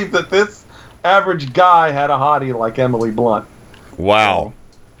disbelief that this average guy had a hottie like Emily Blunt. Wow.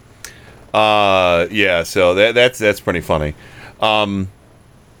 Yeah. So that's pretty funny.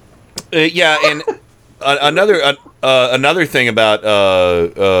 Yeah, and another thing about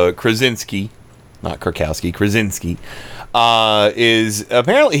Krasinski, not Krakowski, Krasinski, is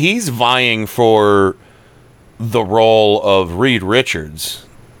apparently he's vying for the role of Reed Richards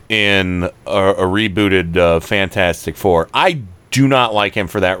in a rebooted Fantastic Four. I do not like him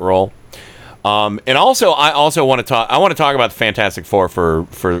for that role. And also, I want to talk about the Fantastic Four for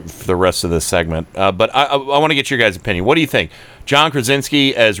the rest of this segment. But I want to get your guys' opinion. What do you think? John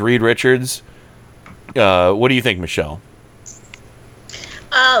Krasinski as Reed Richards. What do you think, Michelle?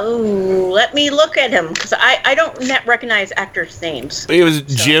 Let me look at him, because I don't recognize actors' names. He was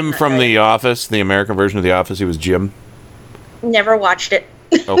Jim from The Office, the American version of The Office. He was Jim. Never watched it.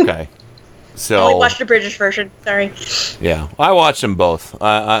 Okay. So I only watched the British version. Sorry. Yeah, I watched them both.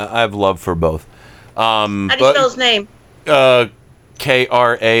 I have love for both. How do you spell his name? Krasinski.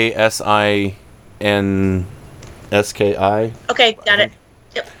 Okay, got it.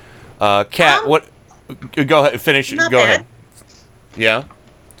 Yep. Kat, what? Go ahead. Finish. Go ahead. Yeah.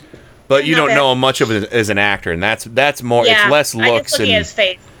 But you don't know much of it as an actor, and that's more. Yeah, it's less looks. I just look at his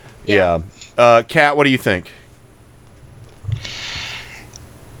face. Yeah. Kat, what do you think?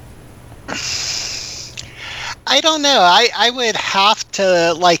 I don't know. I would have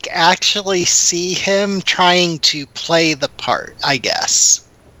to actually see him trying to play the part, I guess.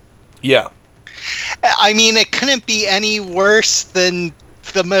 Yeah. I mean, it couldn't be any worse than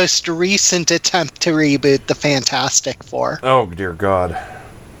the most recent attempt to reboot the Fantastic Four. Oh, dear God.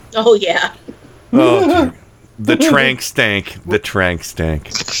 Oh, yeah. Oh, the trank stank. The trank stank.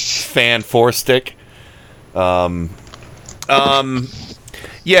 Fan four stick. Yeah.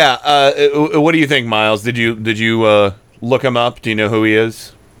 What do you think, Miles? Did you look him up? Do you know who he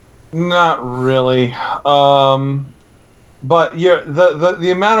is? Not really. But yeah,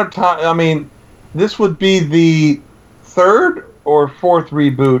 the amount of time. I mean, this would be the third or fourth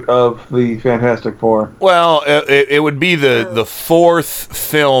reboot of the Fantastic Four. Well, it would be the fourth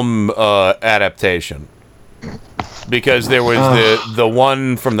film adaptation. Because there was the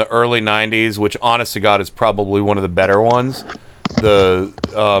one from the early 90s, which, honest to God, is probably one of the better ones.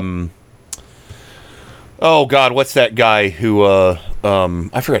 Oh, God, what's that guy who... I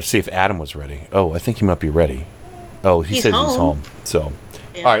forgot to see if Adam was ready. Oh, I think he might be ready. Oh, he says he's home. So,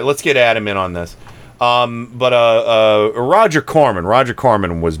 yeah. All right, let's get Adam in on this. But Roger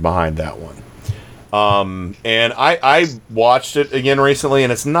Corman was behind that one. And I watched it again recently,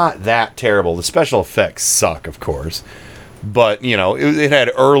 and it's not that terrible. The special effects suck, of course, but you know, it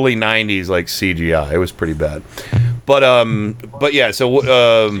had early 90s like CGI. It was pretty bad. But yeah, so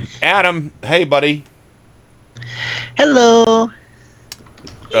Adam, hey buddy. Hello.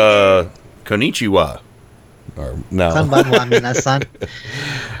 Konnichiwa. Or no. Konbanwa,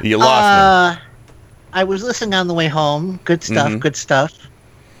 you lost me. I was listening on the way home. Good stuff, good stuff.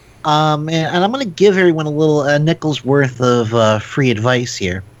 And I'm going to give everyone a little nickel's worth of free advice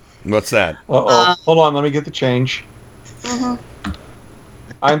here. What's that? Hold on, let me get the change.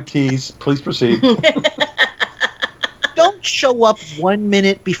 I'm teased. Please proceed. Don't show up 1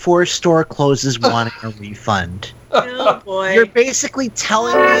 minute before a store closes wanting a refund. Oh, boy. You're basically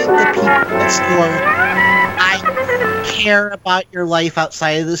telling the people at the store, I don't care about your life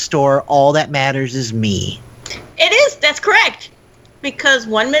outside of the store. All that matters is me. It is. That's correct. Because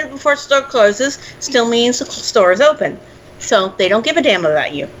 1 minute before the store closes still means the store is open. So they don't give a damn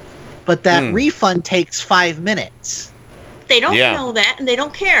about you. But that refund takes 5 minutes. They don't know that, and they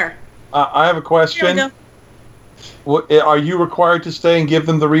don't care. I have a question. Here we go. Are you required to stay and give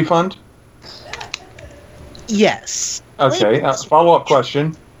them the refund? Yes. Okay, follow-up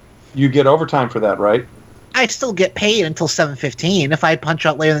question. You get overtime for that, right? I'd still get paid until 7:15. If I punch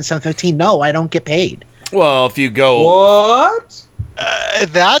out later than 7:15, no, I don't get paid. Well, if you go... What?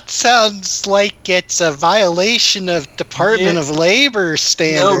 That sounds like it's a violation of Department of Labor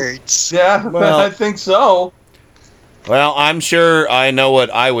standards. No. Yeah, well, I think so. Well, I'm sure I know what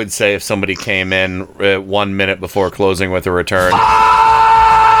I would say if somebody came in 1 minute before closing with a return.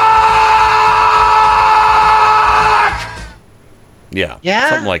 Yeah,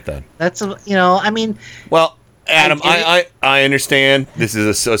 something like that. That's I mean. Well, Adam, I understand this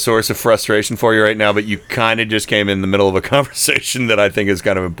is a source of frustration for you right now, but you kind of just came in the middle of a conversation that I think is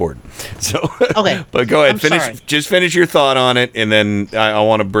kind of important. So, okay, but go ahead, sorry. Just finish your thought on it, and then I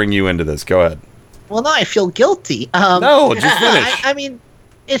want to bring you into this. Go ahead. Well, no, I feel guilty. No, just finish. I mean,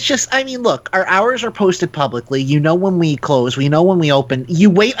 it's just, look, our hours are posted publicly. You know when we close. We know when we open. You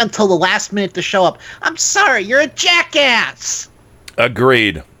wait until the last minute to show up. I'm sorry, you're a jackass.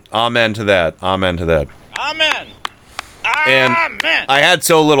 Agreed. Amen to that. Amen to that. Amen. And I had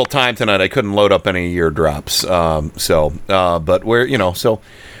so little time tonight, I couldn't load up any eardrops. But we're,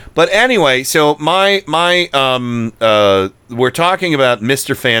 but anyway, so we're talking about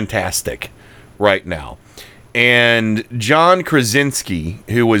Mr. Fantastic right now. And John Krasinski,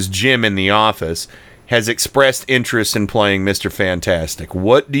 who was Jim in The Office, has expressed interest in playing Mr. Fantastic.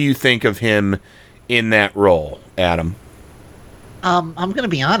 What do you think of him in that role, Adam? I'm going to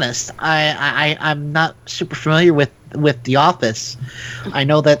be honest. I'm not super familiar with The Office. I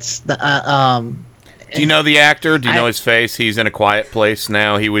know that's the. Do you know the actor? Do you know his face? He's in A Quiet Place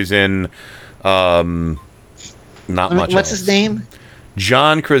now. He was in. Not much. What's his name?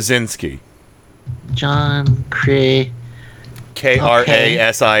 John Krasinski. John Krasinski.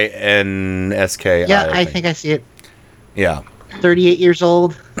 Krasinski. Yeah, I think I see it. Yeah. 38 years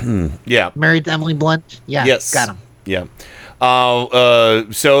old. Yeah. Married to Emily Blunt. Yeah. Yes. Got him. Yeah.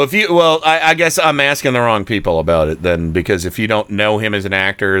 So if you, I guess I'm asking the wrong people about it then, because if you don't know him as an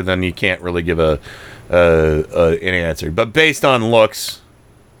actor, then you can't really give an answer. But based on looks,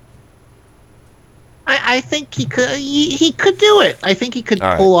 I think he could. He could do it. I think he could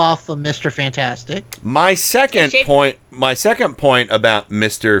pull off a Mr. Fantastic. My second point about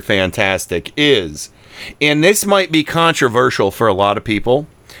Mr. Fantastic is, and this might be controversial for a lot of people,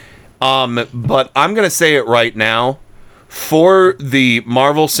 but I'm going to say it right now. For the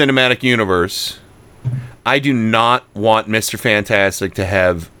Marvel Cinematic Universe, I do not want Mr. Fantastic to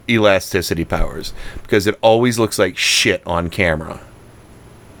have elasticity powers because it always looks like shit on camera.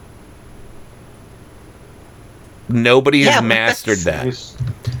 Nobody has mastered that.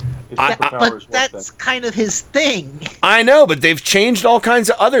 But that's kind of his thing. I know, but they've changed all kinds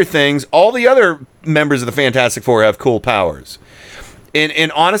of other things. All the other members of the Fantastic Four have cool powers.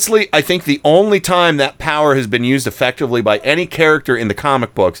 And honestly, I think the only time that power has been used effectively by any character in the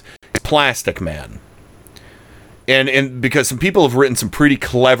comic books is Plastic Man. And because some people have written some pretty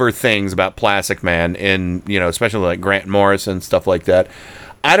clever things about Plastic Man, and especially like Grant Morrison and stuff like that.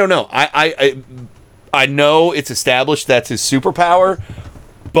 I don't know. I know it's established that's his superpower,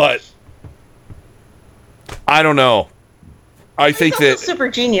 but I don't know. I think that super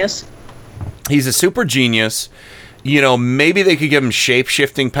genius. He's a super genius. Maybe they could give him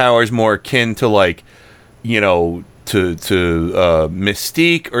shape-shifting powers more akin to like, to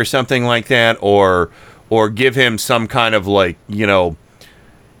Mystique or something like that, or give him some kind of like,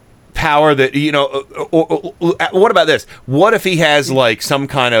 power that what about this? What if he has like some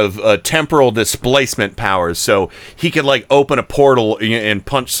kind of temporal displacement powers, so he could like open a portal and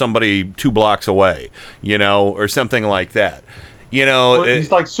punch somebody 2 blocks away, or something like that.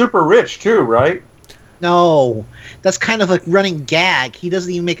 He's like super rich too, right? No, that's kind of a running gag. He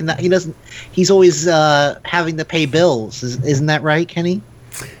doesn't even make that. He doesn't. He's always having to pay bills. Isn't that right, Kenny?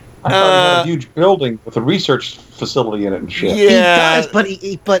 I thought he had a huge building with a research facility in it and shit. Yeah,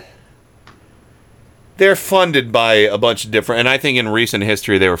 he does, but they're funded by a bunch of different, and I think in recent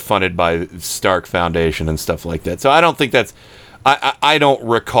history they were funded by Stark Foundation and stuff like that. So I don't think that's, I don't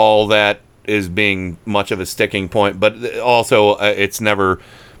recall that as being much of a sticking point, but also it's never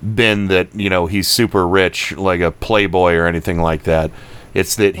been that, he's super rich like a playboy or anything like that.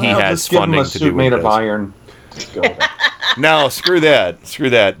 It's that he has funding to do made with of iron. No, screw that.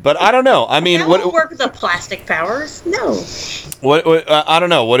 But I don't know. I mean, that won't work with the plastic powers. No. What I don't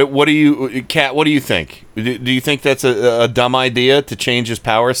know. What do you, Kat? What do you think? Do you think that's a dumb idea to change his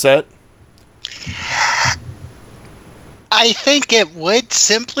power set? I think it would,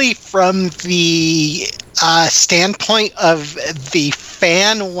 simply from the standpoint of the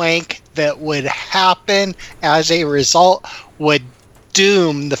fan wank that would happen as a result would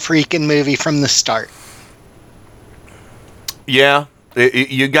doom the freaking movie from the start. Yeah,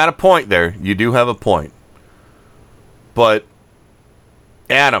 you got a point there. You do have a point. But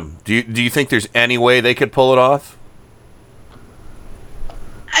Adam, do you think there's any way they could pull it off?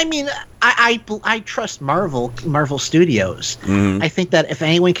 I mean, I trust Marvel Studios. Mm-hmm. I think that if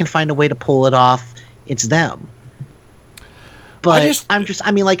anyone can find a way to pull it off, it's them. But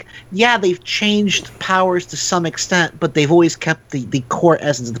I mean, they've changed powers to some extent, but they've always kept the core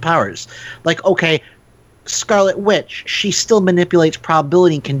essence of the powers. Like, okay, Scarlet Witch, she still manipulates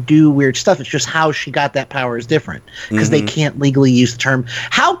probability and can do weird stuff. It's just how she got that power is different because they can't legally use the term.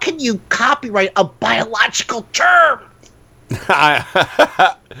 How can you copyright a biological term?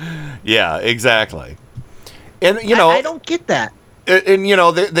 Yeah, exactly. And I don't get that. And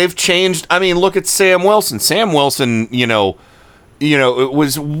they've changed. I mean, look at Sam Wilson. Sam Wilson, it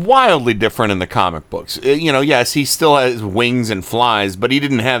was wildly different in the comic books. Yes, he still has wings and flies, but he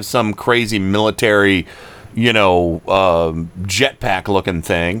didn't have some crazy military, jetpack looking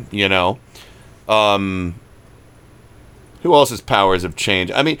thing. Who else's powers have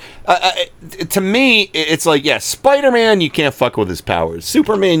changed? I mean, to me, it's like, yeah, Spider-Man, you can't fuck with his powers.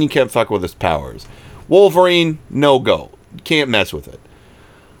 Superman, you can't fuck with his powers. Wolverine, no go. You can't mess with it.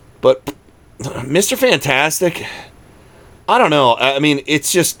 But Mr. Fantastic, I don't know. I mean,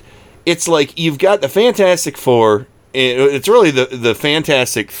 it's like you've got the Fantastic Four. It's really the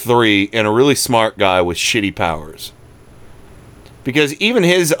Fantastic Three and a really smart guy with shitty powers. Because even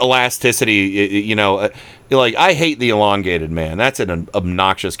his elasticity, like, I hate the Elongated Man. That's an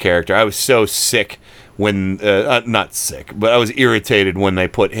obnoxious character. I was so sick when, not sick, but I was irritated when they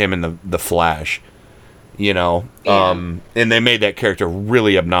put him in the Flash, Yeah. And they made that character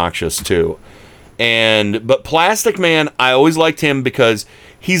really obnoxious, too. But Plastic Man, I always liked him because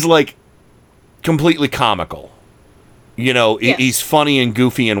he's, like, completely comical. Yes. He's funny and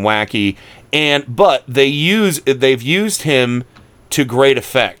goofy and wacky. But they've used him to great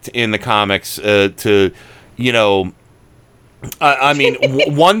effect in the comics I mean,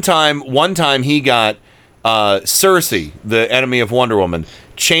 one time he got Cersei, the enemy of Wonder Woman,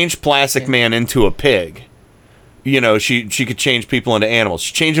 changed Plastic Man into a pig. She could change people into animals.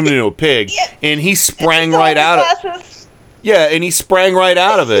 She changed him into a pig, and he sprang right out of it. Yeah, and he sprang right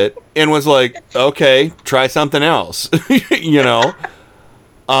out of it and was like, okay, try something else. Go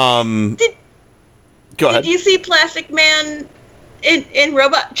ahead. Did you see Plastic Man in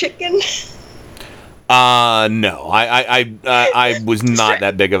Robot Chicken? No, I was not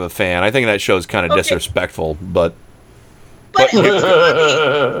that big of a fan. I think that show's kind of disrespectful, but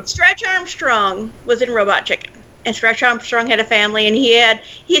Stretch Armstrong was in Robot Chicken, and Stretch Armstrong had a family, and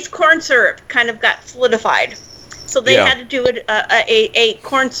his corn syrup kind of got solidified, so they had to do a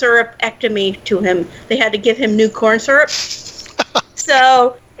corn syrup ectomy to him. They had to give him new corn syrup.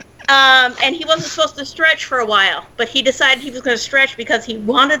 So, and he wasn't supposed to stretch for a while, but he decided he was going to stretch because he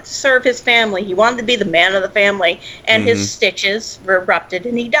wanted to serve his family. He wanted to be the man of the family, and his stitches were erupted,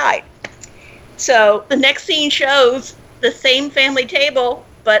 and he died. So the next scene shows the same family table,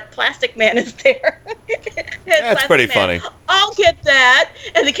 but Plastic Man is there. That's pretty funny. I'll get that.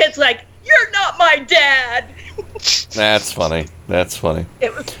 And the kid's like, "You're not my dad." That's funny.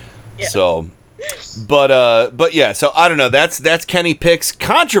 It was, So, but yeah. So I don't know. That's Kenny Pick's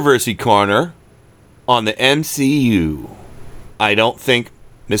controversy corner on the MCU. I don't think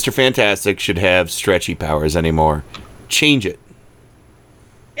Mr. Fantastic should have stretchy powers anymore. Change it.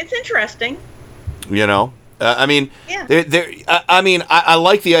 It's interesting. You know. I mean, yeah. I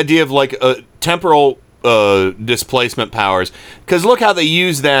like the idea of like temporal displacement powers, because look how they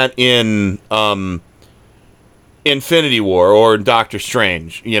use that in Infinity War or Doctor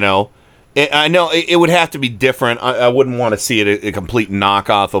Strange. You know, I know it would have to be different. I wouldn't want to see it a complete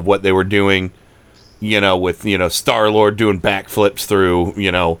knockoff of what they were doing. You know, with Star-Lord doing backflips through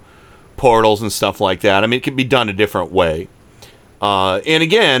portals and stuff like that. I mean, it could be done a different way. And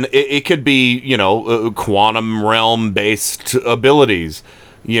again, it could be, quantum realm-based abilities,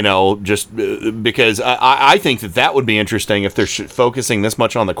 just because I think that would be interesting if they're focusing this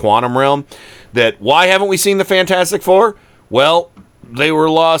much on the quantum realm. That why haven't we seen the Fantastic Four? Well, they were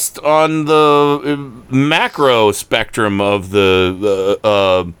lost on the macro spectrum of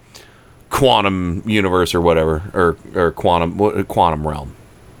the quantum universe or whatever, or quantum realm.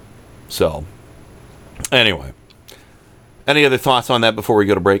 So, anyway. Any other thoughts on that before we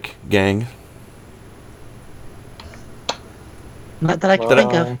go to break, gang? Not that I can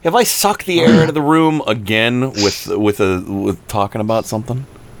think of. Have I sucked the air out of the room again with talking about something?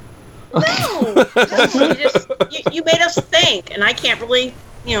 No, you made us think, and I can't really,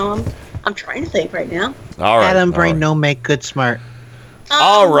 I'm trying to think right now. All right, Adam Brain, no make good smart.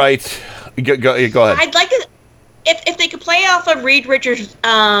 All right, go ahead. I'd like to, if they could play off of Reed Richards'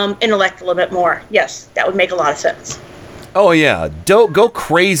 intellect a little bit more. Yes, that would make a lot of sense. Oh yeah, don't go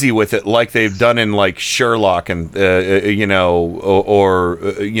crazy with it like they've done in like Sherlock and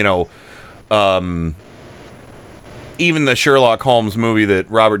even the Sherlock Holmes movie that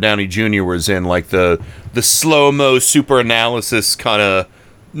Robert Downey Jr. was in, like the slow-mo super analysis kind of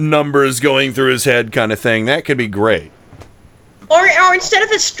numbers going through his head kind of thing. That could be great. Or instead of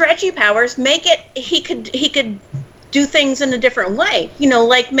his stretchy powers, make it he could do things in a different way.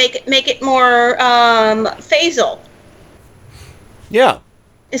 Like make it more phasal. Yeah.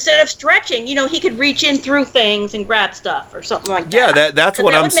 Instead of stretching, he could reach in through things and grab stuff or something like that. Yeah, that's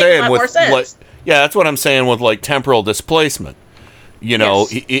what I'm saying with that's what I'm saying with like temporal displacement.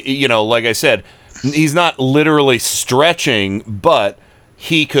 Like I said, he's not literally stretching, but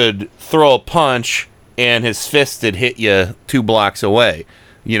he could throw a punch and his fist would hit you 2 blocks away.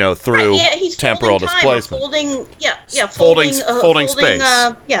 Through temporal displacement. Folding space.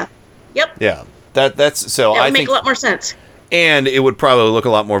 Yeah. That's so. That would I make think a lot more sense. And it would probably look a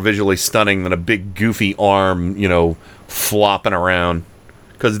lot more visually stunning than a big goofy arm, flopping around.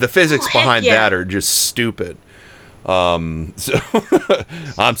 Because the physics behind that are just stupid. I'm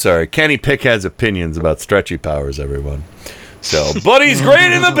sorry. Kenny Pick has opinions about stretchy powers, everyone. So, but he's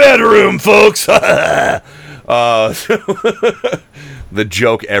great in the bedroom, folks. The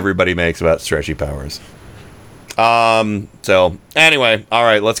joke everybody makes about stretchy powers. So anyway, all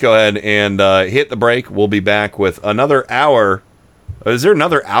right, let's go ahead and hit the break. We'll be back with another hour. Is there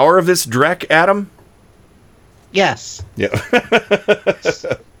another hour of this Drek, Adam? Yes. Yeah.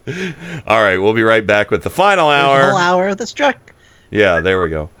 All right, we'll be right back with the final hour. The whole hour of this Drek. Yeah, there we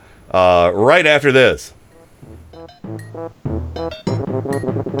go. Right after this.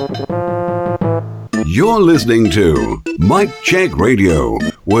 You're listening to Mike Check Radio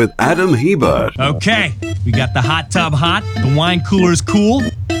with Adam Hebert. Okay, we got the hot tub hot, the wine cooler's cool.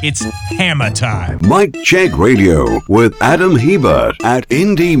 It's hammer time. Mike Check Radio with Adam Hebert at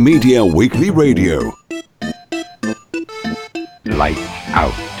Indie Media Weekly Radio. Light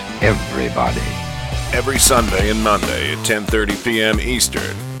out, everybody. Every Sunday and Monday at 10:30 p.m.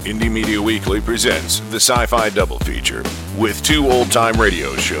 Eastern, Indie Media Weekly presents the Sci-Fi Double Feature with 2 old-time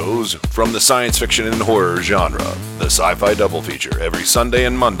radio shows from the science fiction and horror genre. The Sci-Fi Double Feature every Sunday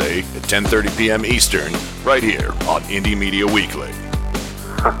and Monday at 10:30 p.m. Eastern, right here on Indie Media Weekly.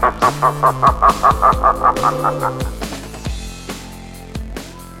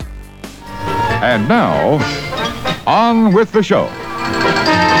 And now, on with the show.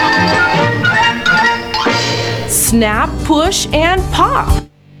 Snap, push, and pop.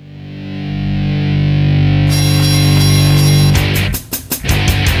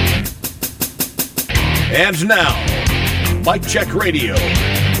 And now, Mike Check Radio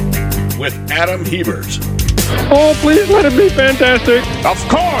with Adam Hebert. Oh, please let it be fantastic. Of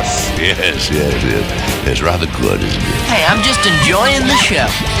course. Yes. It's rather good, isn't it? Hey, I'm just enjoying the show.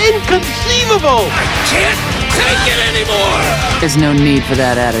 Inconceivable. I can't take it anymore. There's no need for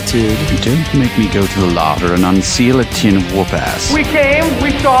that attitude. Don't make me go to the larder and unseal a tin of whoop ass. We came,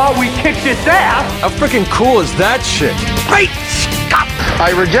 we saw, we kicked its ass. How freaking cool is that shit? Great Scott!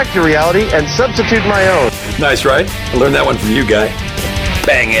 I reject your reality and substitute my own. Nice, right? I learned that one from you, guy.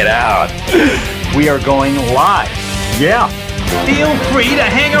 Bang it out. We are going live. Yeah. Feel free to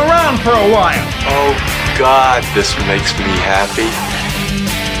hang around for a while. Oh, God, this makes me happy.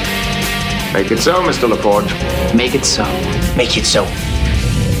 Make it so, Mr. LaForge. Make it so. Make it so.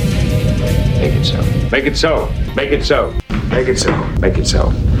 Make it so. Make it so. Make it so. Make it so. Make it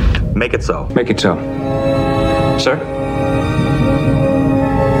so. Make it so. Make it so. Sir?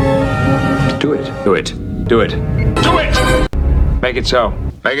 Do it. Do it. Do it. Do it! Make it so.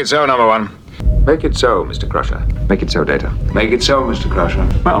 Make it so, number one. Make it so, Mr. Crusher. Make it so, Data. Make it so, Mr. Crusher.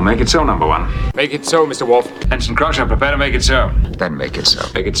 Well, make it so, number one. Make it so, Mr. Wolf. Ensign Crusher, prepare to make it so. Then make it so.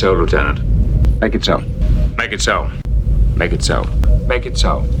 Make it so, Lieutenant. Make it so. Make it so. Make it so. Make it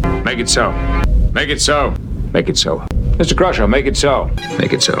so. Make it so. Make it so. Make it so. Mr. Crusher, make it so.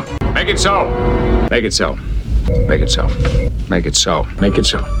 Make it so. Make it so. Make it so. Make it so. Make it so. Make it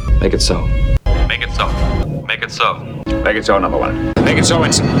so. Make it so. Make it so. Make it so. Make it so, number one. Make it so,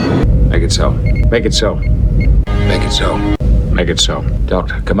 Ensign. Make it so. Make it so. Make it so. Make it so.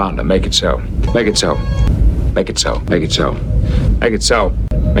 Doctor, Commander, make it so. Make it so. Make it so. Make it so. Make it so.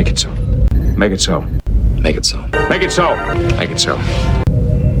 Make it so. Make it so. Make it so. Make it so. Make it so.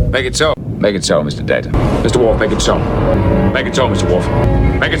 Make it so. Make it so, Mr. Data. Mr. Wolf, make it so. Make it so, Mr. Wolf.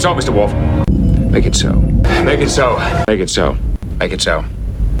 Make it so, Mr. Wolf. Make it so. Make it so. Make it so. Make it so.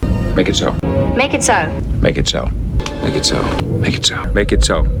 Make it so. Make it so. Make it so. Make it so. Make it so. Make it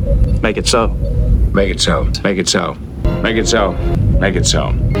so. Make it so. Make it so. Make it so. Make it so. Make it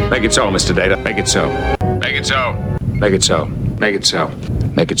so. Make it so, Mr. Data. Make it so. Make it so. Make it so. Make it so.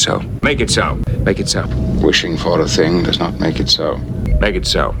 Make it so. Make it so. Make it so. Wishing for a thing does not make it so. Make it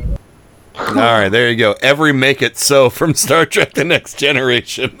so. All right, there you go. Every make it so from Star Trek The Next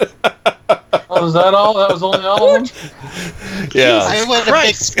Generation. Oh, was that all? That was only all of them? Yeah. I would have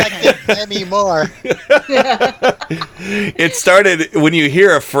expected any more. It started, when you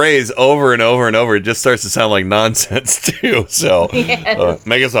hear a phrase over and over and over, it just starts to sound like nonsense, too. So, Yes.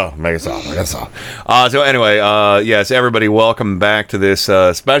 make it so, make it so, make it so. So anyway, yes, everybody, welcome back to this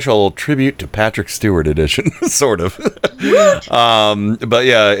special tribute to Patrick Stewart edition, sort of. But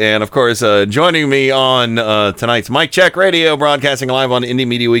yeah, and of course, joining me on tonight's Mike Check Radio, broadcasting live on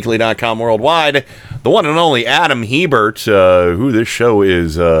IndieMediaWeekly.com worldwide, the one and only Adam Hebert, who this show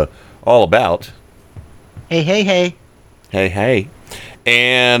is all about. Hey, hey, hey. Hey, hey.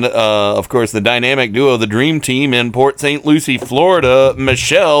 And, of course, the dynamic duo, the Dream Team in Port St. Lucie, Florida,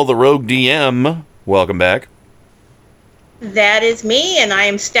 Michelle, the Rogue DM. Welcome back. That is me, and I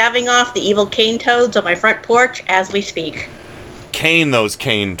am stabbing off the evil cane toads on my front porch as we speak. Cane those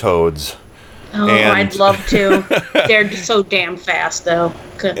cane toads. Oh, And- I'd love to. They're just so damn fast, though.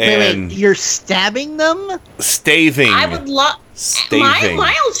 And- You're stabbing them? Staving. I would love. Staving.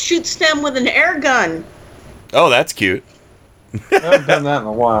 Miles shoots them with an air gun, Oh, that's cute. I haven't done that in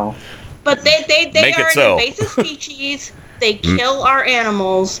a while. but they Make it are so. an invasive species. They kill our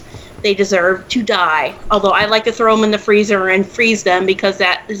animals. They deserve to die. Although I like to throw them in the freezer and freeze them because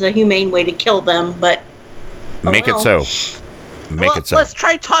that is a humane way to kill them. But Make it so. Make it so. Let's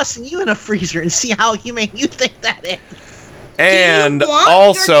try tossing you in a freezer and see how humane you think that is. And Do you want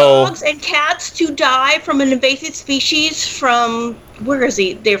also, your dogs and cats to die from an invasive species from where is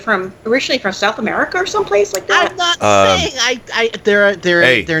he? They're from originally from South America or someplace like that. I'm not saying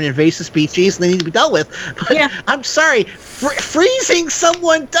they're an invasive species and they need to be dealt with. But Yeah. I'm sorry, freezing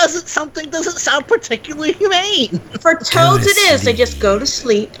someone doesn't sound particularly humane. For toads, it is. They just go to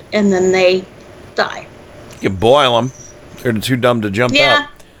sleep and then they die. you boil them. They're too dumb to jump Yeah. up.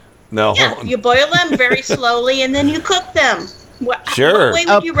 No. Yeah, you boil them very slowly and then you cook them. Sure. What way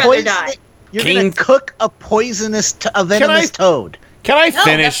would you rather die? You're going to cook a poisonous, a venomous toad. Can I No,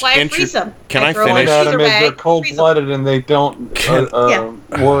 finish? that's why I freeze them. Can I throw them finish? in a freezer Adam is bag, they're cold-blooded and they don't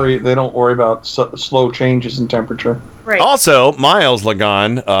worry. They don't worry about slow changes in temperature. Right. Also, Miles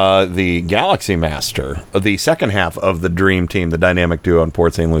Lagan, the Galaxy Master, the second half of the Dream Team, the dynamic duo in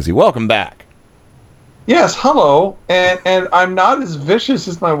Port St. Lucie. Welcome back. Yes, hello. And I'm not as vicious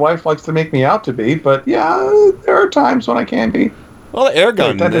as my wife likes to make me out to be, but yeah, there are times when I can be. Well, the air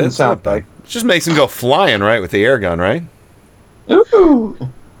gun. That didn't sound right. It just makes him go flying, right, with the air gun, right? Ooh.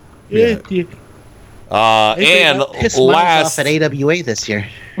 Yeah. And last off at AWA this year.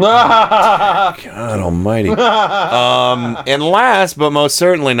 God almighty. And last, but most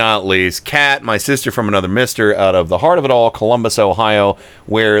certainly not least, Kat, my sister from another mister, out of the heart of it all, Columbus, Ohio,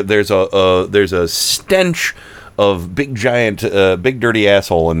 where there's a stench of big giant, big dirty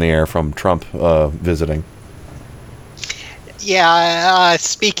asshole in the air from Trump visiting. Yeah,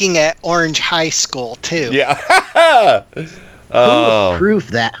 speaking at Orange High School too. Yeah. Who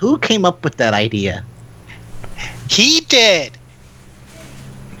approved that? Who came up with that idea? He did.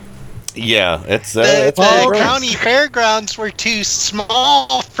 Yeah, it's the county fairgrounds were too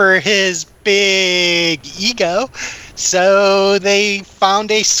small for his big ego, so they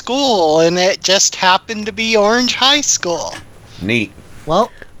found a school, and it just happened to be Orange High School. Neat. Well,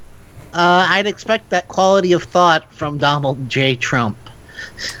 I'd expect that quality of thought from Donald J. Trump.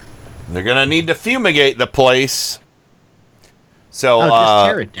 They're gonna need to fumigate the place. So just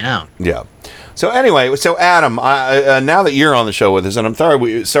tear it down. Yeah. So anyway, so Adam, now that you're on the show with us, and I'm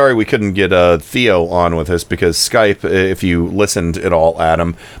sorry we couldn't get Theo on with us because Skype, if you listened at all,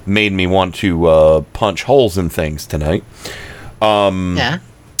 Adam, made me want to punch holes in things tonight. Yeah.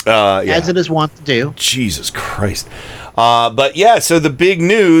 As it is wont to do. Jesus Christ. But yeah, so the big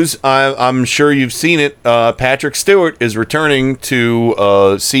news, I'm sure you've seen it. Patrick Stewart is returning to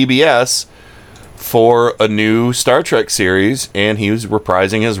CBS for a new Star Trek series, and he was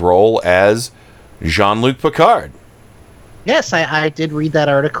reprising his role as Jean-Luc Picard. Yes, I did read that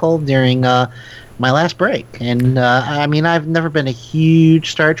article during my last break. And, I mean, I've never been a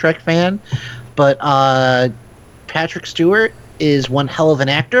huge Star Trek fan, but Patrick Stewart is one hell of an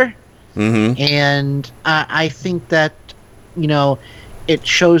actor. Mm-hmm. And I think that, you know, it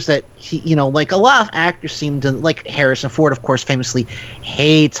shows that he, you know, like a lot of actors seem to, like Harrison Ford, of course, famously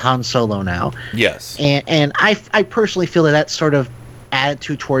hates Han Solo now. Yes. And I personally feel that sort of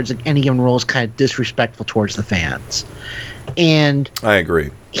attitude towards any given role is kind of disrespectful towards the fans. And I agree.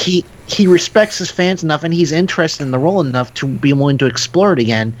 He respects his fans enough, and he's interested in the role enough to be willing to explore it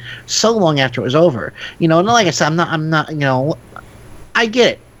again so long after it was over. You know, and like I said, I'm not, you know, I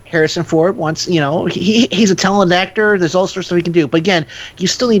get it. Harrison Ford wants, you know, he's a talented actor. There's all sorts of stuff he can do. But again, you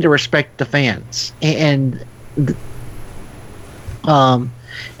still need to respect the fans. And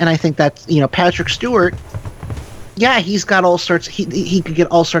I think that, you know, Patrick Stewart, yeah, he's got all sorts, he could get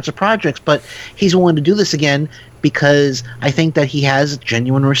all sorts of projects, but he's willing to do this again because I think that he has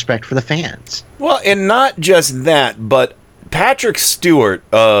genuine respect for the fans. Well, and not just that, but Patrick Stewart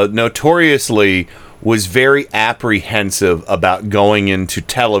notoriously was very apprehensive about going into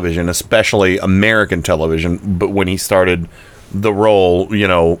television, especially American television, but when he started the role, you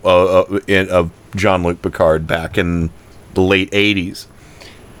know, of Jean-Luc Picard back in the late 80s.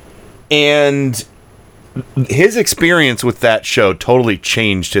 And his experience with that show totally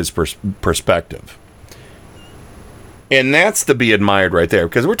changed his perspective. And that's to be admired right there,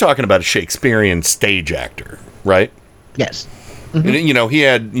 because we're talking about a Shakespearean stage actor, right? Yes. Mm-hmm. You know, he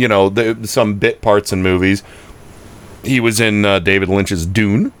had, you know, some bit parts in movies. He was in David Lynch's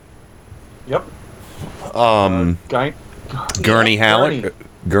Dune. Yep. Gurney Halleck.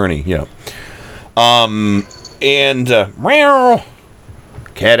 Gurney, yeah. And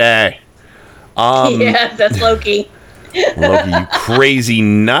Kitty. Yes, that's Loki. Loki, you crazy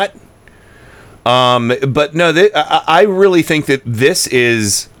nut. But no, I really think that this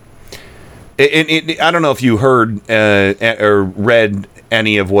is. I don't know if you heard or read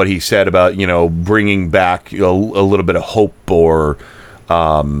any of what he said about, you know, bringing back a little bit of hope or,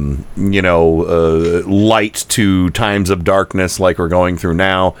 you know, light to times of darkness like we're going through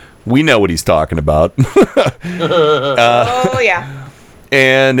now. We know what he's talking about. Oh, yeah.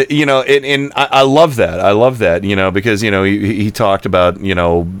 And, you know, and I love that. I love that, you know, because, you know, he talked about, you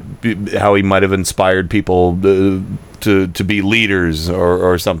know, how he might have inspired people to be leaders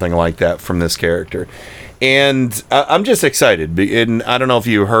or something like that from this character. And I'm just excited. And I don't know if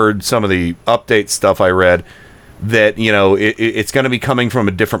you heard some of the update stuff I read that, you know, it's going to be coming from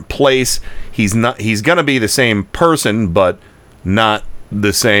a different place. He's going to be the same person, but not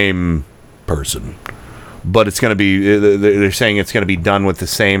the same person. But it's going to be, they're saying it's going to be done with the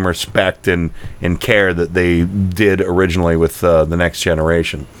same respect and care that they did originally with the Next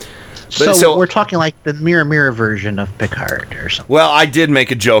Generation. So we're talking like the mirror version of Picard or something. Well, I did make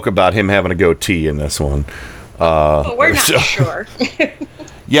a joke about him having a goatee in this one. Well, we're not sure.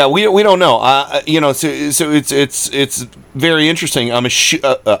 Yeah, we don't know. So it's very interesting. I'm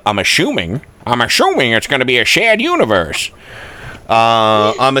assuming it's going to be a shared universe.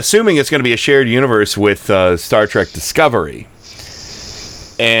 I'm assuming it's going to be a shared universe with Star Trek Discovery,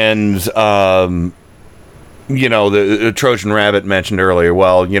 and the Trojan Rabbit mentioned earlier.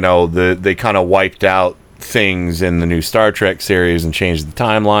 Well, they kind of wiped out things in the new Star Trek series and changed the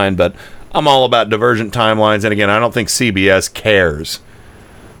timeline, but I'm all about divergent timelines, and again, I don't think CBS cares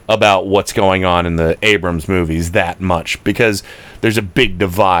about what's going on in the Abrams movies that much, because there's a big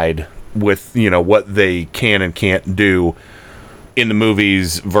divide with what they can and can't do in the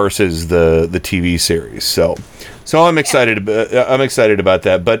movies versus the TV series. So I'm excited about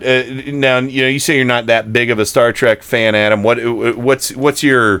that. But now you say you're not that big of a Star Trek fan, Adam. What's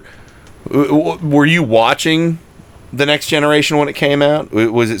your were you watching The Next Generation when it came out?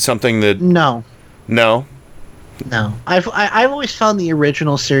 Was it something that No. I've always found the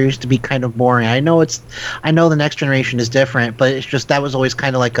original series to be kind of boring. I know The Next Generation is different, but it's just that was always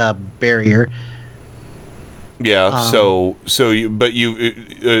kind of like a barrier. Yeah. So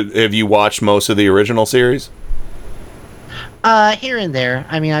have you watched most of the original series? Here and there.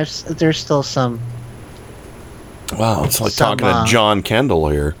 I mean, there's still some. Wow, it's like talking to John Kendall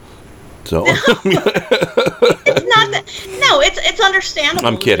here. So it's not that. No, it's understandable.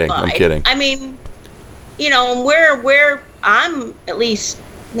 I'm kidding. I mean, where I'm at least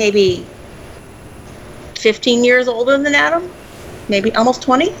maybe 15 years older than Adam, maybe almost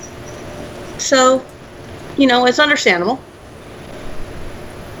 20. So, it's understandable.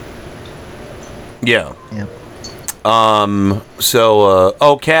 Yeah.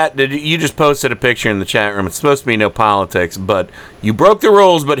 Kat, you just posted a picture in the chat room. It's supposed to be no politics, but you broke the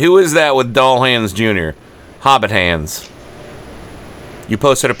rules. But who is that with doll hands, Jr.? Hobbit hands. You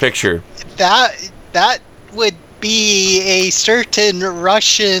posted a picture. That would be a certain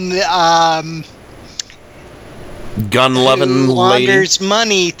Russian gun-loving who lady. launders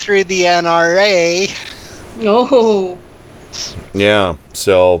money through the NRA. Oh. Yeah.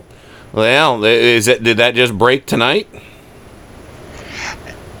 So, well, did that just break tonight?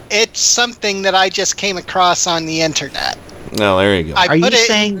 It's something that I just came across on the internet. No, there you go. I put it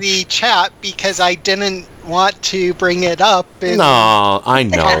in the chat because I didn't want to bring it up. No, I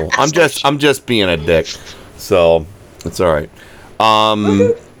know. I'm just being a dick. So it's all right.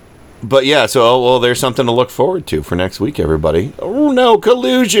 But yeah, so there's something to look forward to for next week, everybody. Oh no,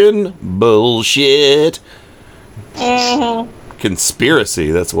 collusion bullshit.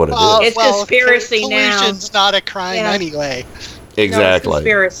 Conspiracy. That's what it is. It's conspiracy now. Collusion's not a crime anyway. Exactly. No,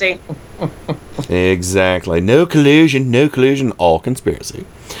 conspiracy. Exactly. No collusion, all conspiracy.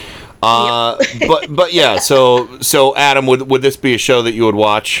 But yeah, so Adam, would this be a show that you would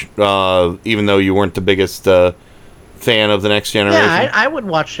watch, even though you weren't the biggest fan of The Next Generation? Yeah, I would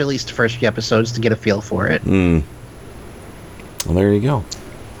watch at least the first few episodes to get a feel for it. Well, there you go.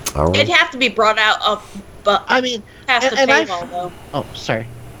 All right. It'd have to be brought out of, but I mean, past the paywall though. Oh, sorry.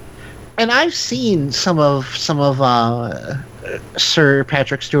 And I've seen some of Sir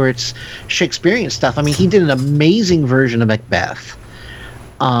Patrick Stewart's Shakespearean stuff. I mean, he did an amazing version of Macbeth.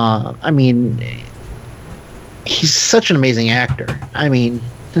 I mean, he's such an amazing actor. I mean,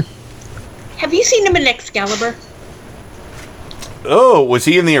 have you seen him in Excalibur? Oh, was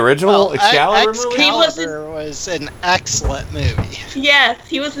he in the original Excalibur movie? Excalibur was an excellent movie. Yes,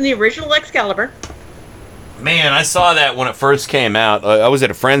 he was in the original Excalibur. Man, I saw that when it first came out. I was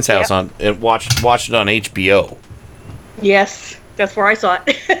at a friend's house and watched it on HBO. Yes, that's where I saw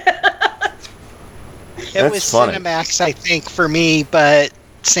it. It was funny. Cinemax, I think, for me, but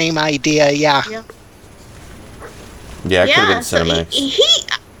same idea, yeah. Yeah, it could have been Cinemax.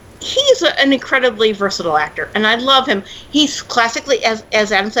 He's an incredibly versatile actor, and I love him. He's classically, as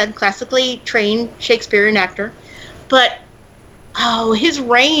Adam said, classically trained Shakespearean actor, but his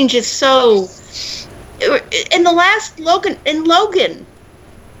range is so. In the last Logan,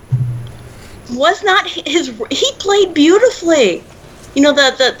 was not his. He played beautifully.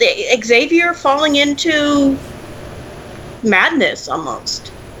 The Xavier falling into madness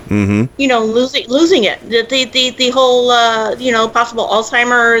almost. Mm-hmm. Losing it. The whole possible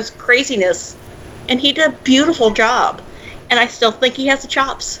Alzheimer's craziness, and he did a beautiful job. And I still think he has the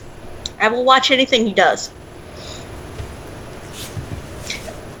chops. I will watch anything he does.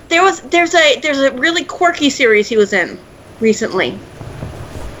 There's a really quirky series he was in recently.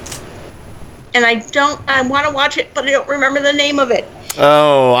 And I want to watch it, but I don't remember the name of it.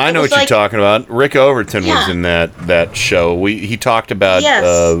 Oh, I know what you're talking about. Rick Overton was in that show. He talked about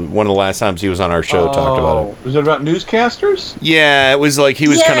one of the last times he was on our show. Talked about it. Was it about newscasters? Yeah, it was like he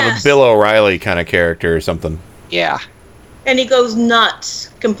was kind of a Bill O'Reilly kind of character or something. Yeah. And he goes nuts,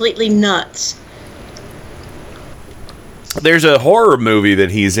 completely nuts. There's a horror movie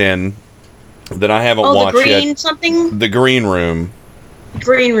that he's in that I haven't watched the Green yet. something? The Green Room.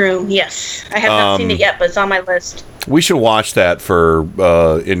 Green Room, yes. I have not seen it yet, but it's on my list. We should watch that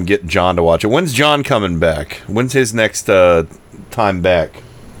and get John to watch it. When's John coming back? When's his next time back?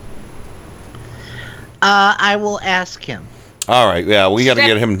 I will ask him. All right, yeah, we got to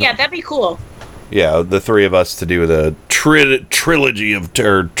get him. Yeah, that'd be cool. Yeah, the three of us to do the trilogy of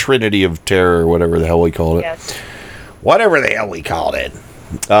terror, Trinity of Terror, whatever the hell we called it. Yes. Whatever the hell we called it.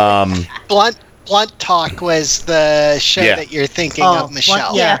 Blunt Talk was the show that you're thinking of,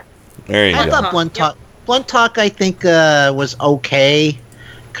 Michelle. There you I go. thought Blunt Talk. Blunt Talk, I think, was okay.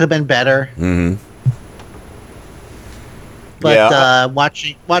 Could have been better. Mm-hmm. But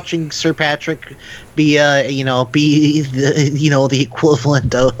watching Sir Patrick be the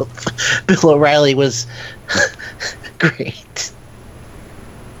equivalent of Bill O'Reilly was great.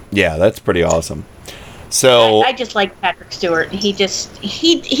 Yeah, that's pretty awesome. So I just like Patrick Stewart. He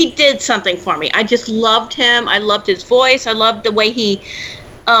did something for me. I just loved him. I loved his voice. I loved the way he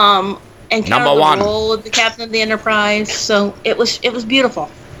encountered the role of the captain of the Enterprise. So it was beautiful.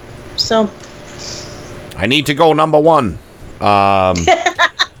 So I need to go number one. I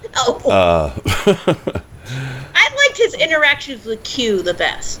liked his interactions with Q the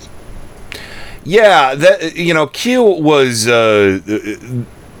best. Yeah, Q was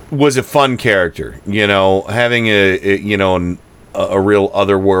a fun character. Having a real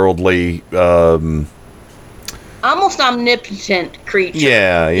otherworldly, almost omnipotent creature.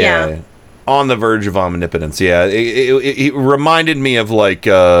 Yeah. On the verge of omnipotence. Yeah, it reminded me of like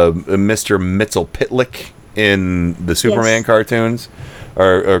Mr. Mxyzptlk in the Superman cartoons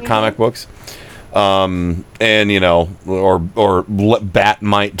or comic books. And or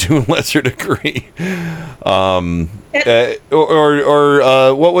Batmite to a lesser degree, or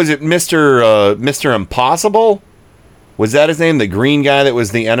what was it, Mr. Impossible? Was that his name? The green guy that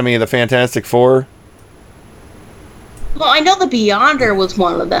was the enemy of the Fantastic Four? Well, I know the Beyonder was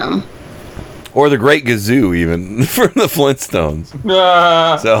one of them. Or the Great Gazoo, even from the Flintstones.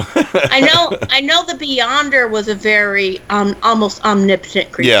 So I know the Beyonder was a very almost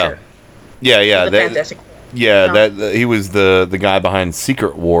omnipotent creature. Yeah. Fantastic. That he was the guy behind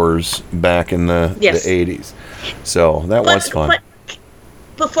Secret Wars back in the 80s. So that was fun. But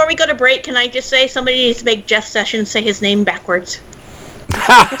before we go to break, can I just say somebody needs to make Jeff Sessions say his name backwards? So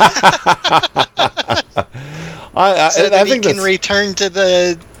that he can return to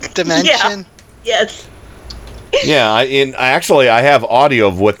the dimension. Yes. Yeah, I have audio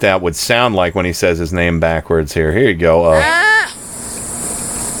of what that would sound like when he says his name backwards. Here you go.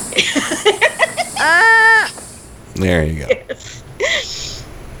 There you go. Yes.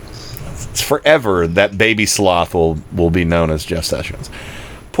 It's forever that baby sloth will be known as Jeff Sessions.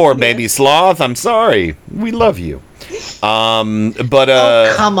 Poor baby sloth. I'm sorry. We love you. Oh,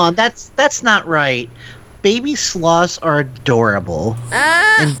 come on. That's not right. Baby sloths are adorable,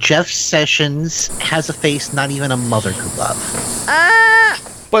 and Jeff Sessions has a face not even a mother could love.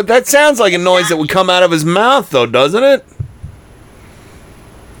 But that sounds like a noise that would come out of his mouth, though, doesn't it?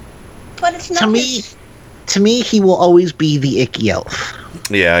 But it's not. To me, he will always be the icky elf.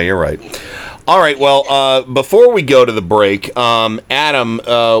 Yeah, you're right. All right, well, before we go to the break, Adam,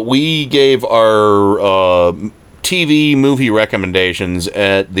 we gave our TV movie recommendations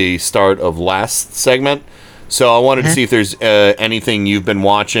at the start of last segment. So I wanted to see if there's anything you've been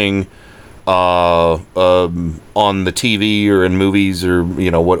watching on the TV or in movies or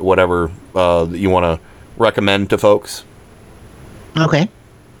whatever you want to recommend to folks. Okay.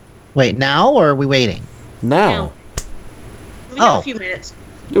 Wait, now or are we waiting? Now. We got a few minutes.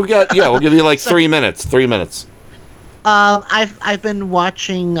 We'll give you like 3 minutes. 3 minutes. I've been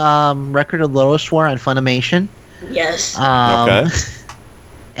watching Record of Lodoss War on Funimation. Yes. Okay.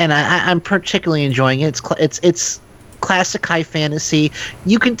 And I'm particularly enjoying it. It's classic high fantasy.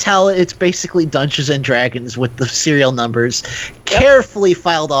 You can tell it's basically Dungeons and Dragons with the serial numbers carefully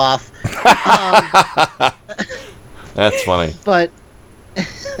filed off. That's funny. But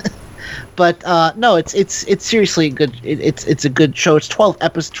no, it's seriously good. It's a good show. It's 12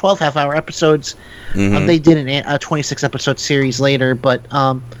 half-hour episodes. Mm-hmm. They did a 26 episode series later, but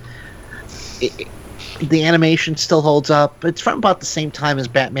the animation still holds up. It's from about the same time as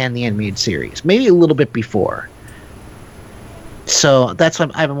Batman the Animated Series, maybe a little bit before. So that's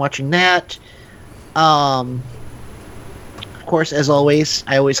what I've been watching that. Of course, as always,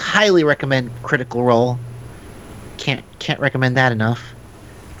 I always highly recommend Critical Role. Can't recommend that enough.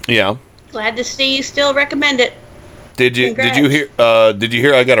 Yeah. Glad to see you still recommend it. Did you hear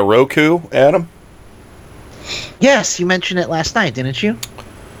I got a Roku, Adam? Yes, you mentioned it last night, didn't you?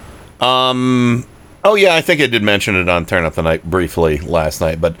 Oh yeah, I think I did mention it on Turn Up the Night briefly last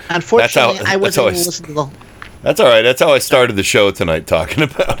night, but unfortunately, I wasn't able to listen to the. That's all right. That's how I started the show tonight, talking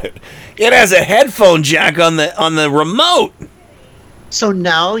about it. It has a headphone jack on the remote. So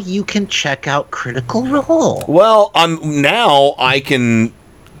now you can check out Critical Role. Well, now I can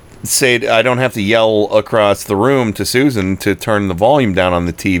say I don't have to yell across the room to Susan to turn the volume down on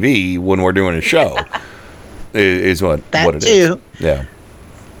the TV when we're doing a show. is what it is. Yeah.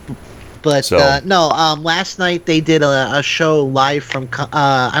 But last night they did a show live from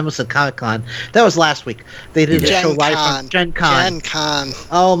I almost said Comic-Con. That was last week. They did a show live from Gen Con.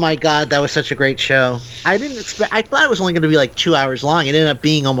 Oh my God, that was such a great show. I thought it was only going to be like 2 hours long. It ended up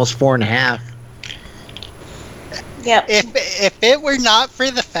being almost 4.5. Yeah. If it were not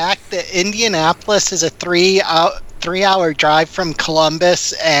for the fact that Indianapolis is a 3-hour drive from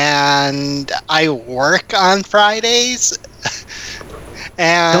Columbus, and I work on Fridays.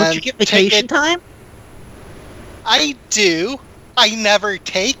 And don't you get vacation time? I do. I never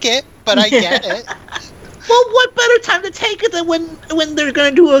take it, but I get it. Well, what better time to take it than when they're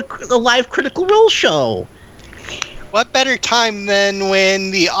going to do a live Critical Role show? What better time than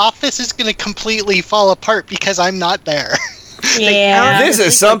when the office is going to completely fall apart because I'm not there? Yeah. This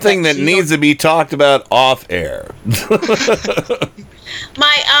is something that needs to be talked about off air.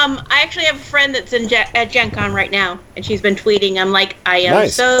 I actually have a friend that's at Gen Con right now, and she's been tweeting. I'm like, I am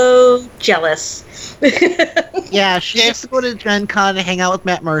Nice. so jealous. Yeah, she gets to go to Gen Con and hang out with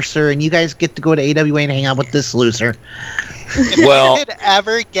Matt Mercer, and you guys get to go to AWA and hang out with this loser. If I could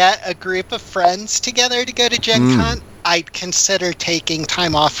ever get a group of friends together to go to Gen Con, I'd consider taking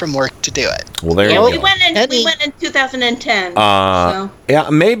time off from work to do it. Well, there you we go. went in 2010. Yeah,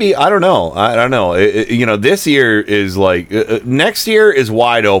 maybe. I don't know. This year is like next year is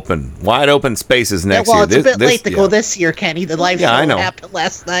wide open spaces next year. It's a bit late to go this year, Kenny. The live show happened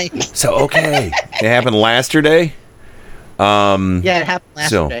last night. So okay, it happened yesterday. Yeah, it happened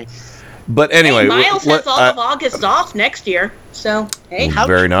yesterday. But anyway, Miles has all of August off next year, so hey,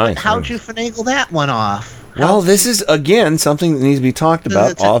 very nice. How'd you finagle that one off? Well, this is again something that needs to be talked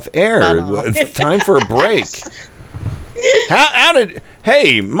about off air. It's time for a break.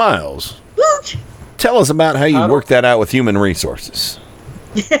 Hey, Miles, tell us about how you worked that out with human resources.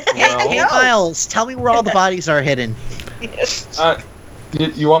 Hey, Miles, tell me where all the bodies are hidden.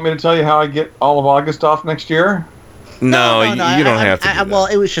 You want me to tell you how I get all of August off next year? No, you don't have to. Well,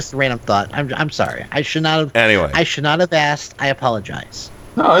 it was just a random thought. I'm sorry. I should not have. Anyway, I should not have asked. I apologize.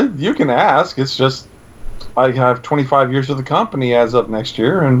 No, you can ask. It's just I have 25 years with the company as of next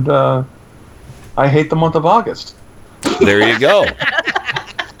year, and I hate the month of August. There you go.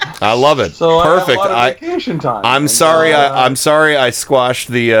 I love it. So perfect. I have a lot of vacation time. I'm sorry. I'm sorry. I squashed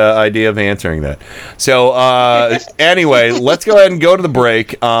the idea of answering that. So anyway, let's go ahead and go to the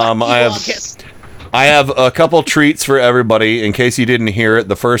break. I have a couple treats for everybody in case you didn't hear it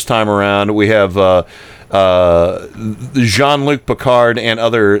the first time around. We have Jean-Luc Picard and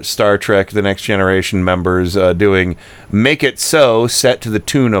other Star Trek The Next Generation members doing Make It So, set to the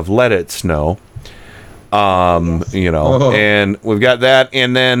tune of Let It Snow. And we've got that,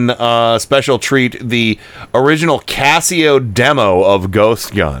 and then special treat, the original Casio demo of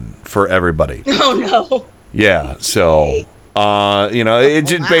Ghost Gun for everybody. Oh no. Yeah, so it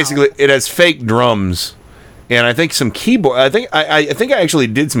just basically it has fake drums, and I think some keyboard. I think I actually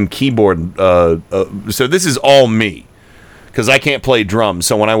did some keyboard. So this is all me, because I can't play drums.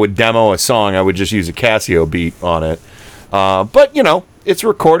 So when I would demo a song, I would just use a Casio beat on it. But it's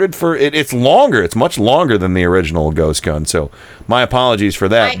recorded for it. It's longer. It's much longer than the original Ghost Gun. So my apologies for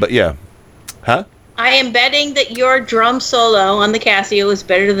that. But yeah, huh? I am betting that your drum solo on the Casio is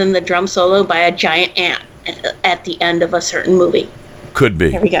better than the drum solo by a giant ant at the end of a certain movie. Could be.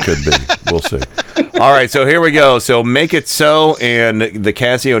 There we go. Could be. We'll see. All right, so here we go. So Make It So and the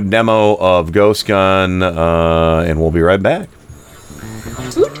Casio demo of Ghost Gun, and we'll be right back.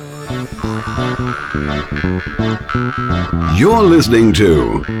 You're listening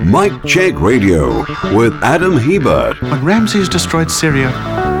to Mike Check Radio with Adam Hebert. When Ramses destroyed Syria,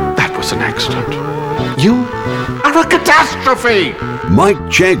 that was an accident. You are a catastrophe! Mike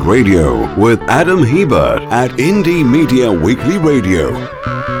Check Radio with Adam Hebert at Indie Media Weekly Radio.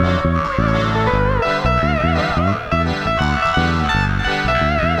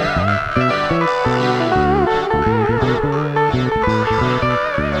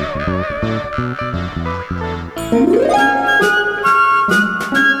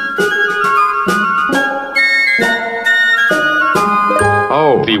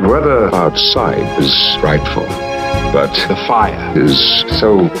 Oh, the weather outside is frightful, but the fire is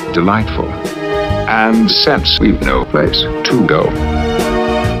so delightful. and sense we've no place to go.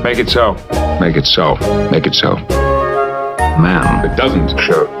 Make it so. Make it so. Make it so. Man, it doesn't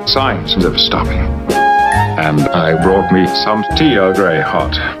show signs of stopping. And I brought me some tea Earl Grey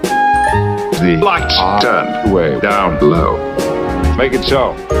hot. The lights turned way down low. Make it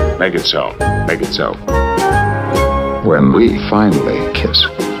so. Make it so. Make it so. When we finally kiss.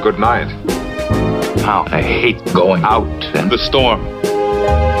 Good night. How I hate going out in the storm.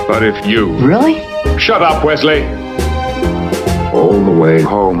 But if you... Really? Shut up, Wesley. All the way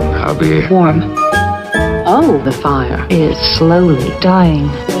home, I'll be Warm. Oh, the fire is slowly dying.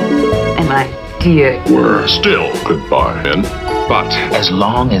 And my dear... We're still goodbye, then. But as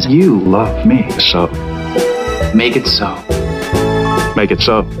long as you love me so, make it so. make it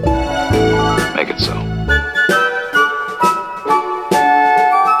so. Make it so.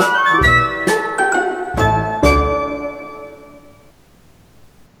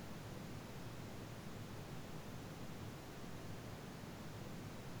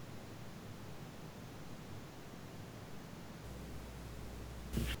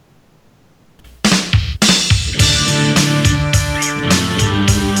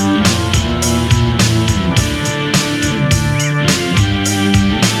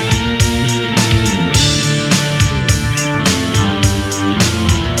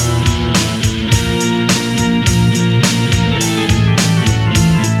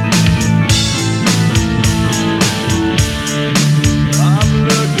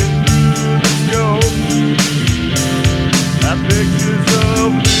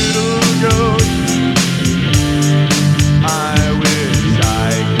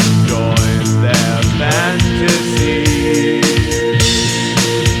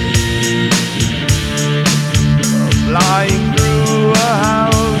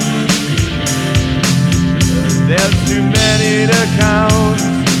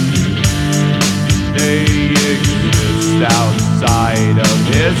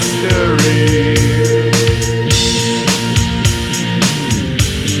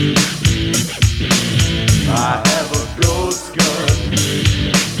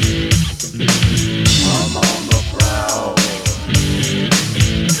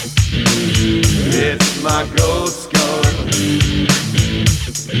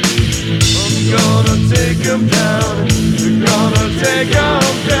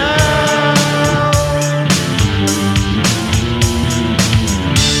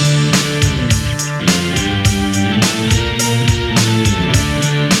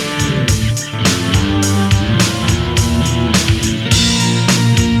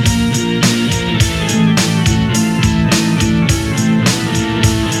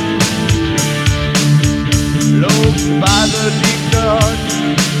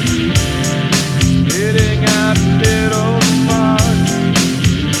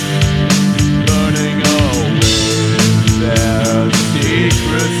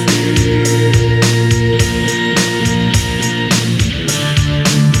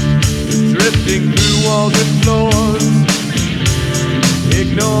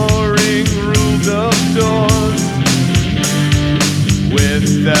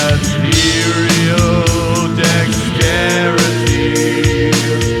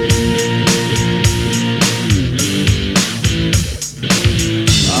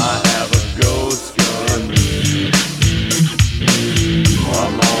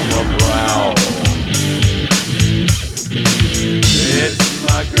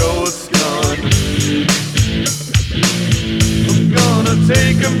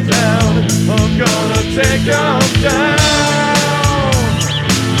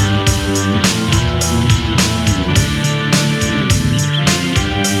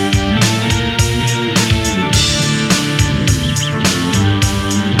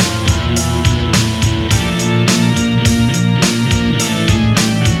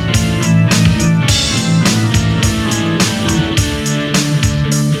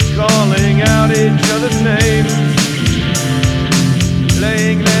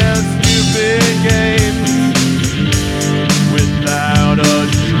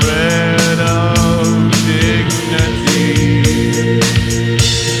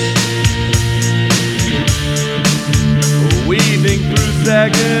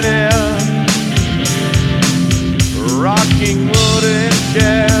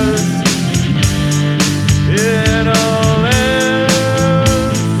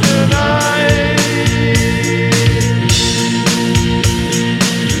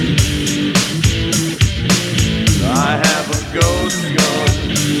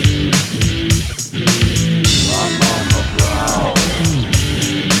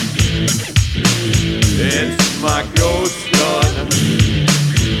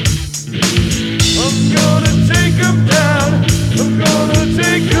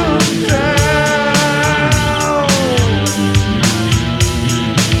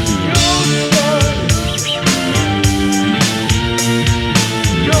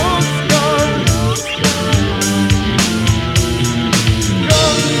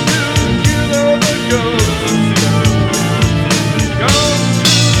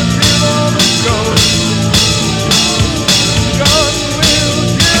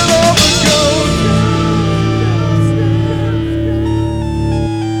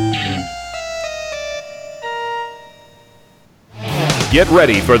 Get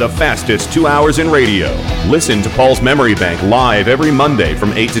ready for the fastest 2 hours in radio. Listen to Paul's Memory Bank live every Monday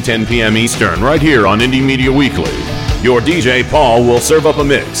from 8 to 10 p.m. Eastern, right here on Indie Media Weekly. Your DJ, Paul, will serve up a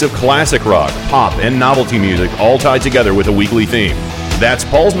mix of classic rock, pop, and novelty music, all tied together with a weekly theme. That's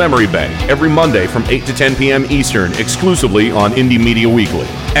Paul's Memory Bank, every Monday from 8 to 10 p.m. Eastern, exclusively on Indie Media Weekly.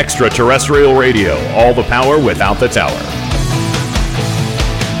 Extraterrestrial radio, all the power without the tower.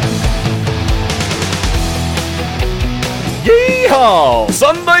 Yeehaw!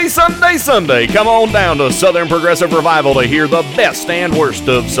 Sunday, Sunday, Sunday. Come on down to Southern Progressive Revival to hear the best and worst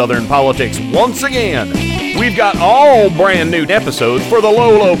of Southern politics once again. We've got all brand new episodes for the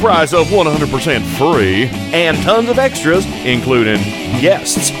low, low price of 100% free and tons of extras, including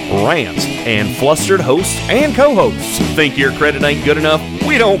guests, rants, and flustered hosts and co-hosts. Think your credit ain't good enough?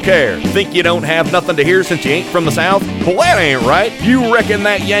 We don't care. Think you don't have nothing to hear since you ain't from the South? Well, that ain't right. You reckon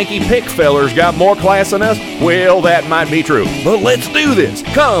that Yankee pick feller's got more class than us? Well, that might be true. But let's do this.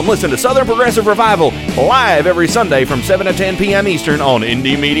 Come listen to Southern Progressive Revival live every Sunday from 7 to 10 p.m. Eastern on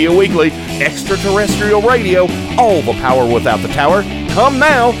Indie Media Weekly, Extraterrestrial Radio, all the power without the tower. Come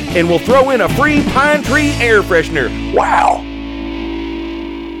now, and we'll throw in a free Pine Tree air freshener. Wow!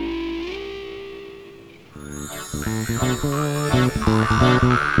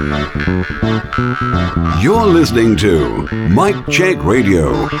 You're listening to Mike Check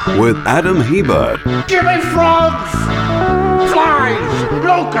Radio with Adam Hebert. Give me frogs, flies,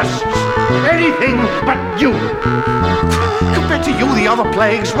 locusts, anything but you. Compared to you, the other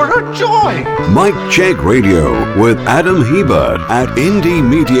plagues were a joy. Mike Check Radio with Adam Hebert at Indie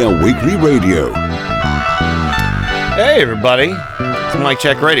Media Weekly Radio. Hey, everybody. It's Mike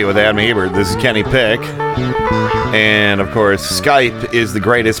Check Radio with Adam Hebert. This is Kenny Pick. And, of course, Skype is the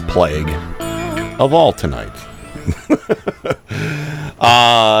greatest plague of all tonight.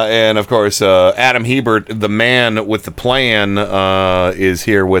 And, of course, Adam Hebert, the man with the plan, is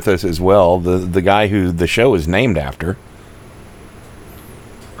here with us as well. The guy who the show is named after.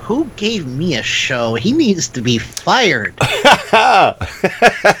 Who gave me a show? He needs to be fired.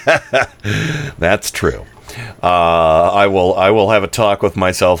 That's true. I will have a talk with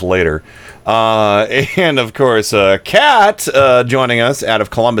myself later. And of course, Kat joining us out of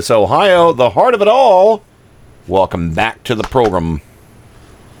Columbus, Ohio, the heart of it all. Welcome back to the program.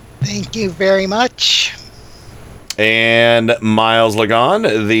 Thank you very much. And Miles Lagon,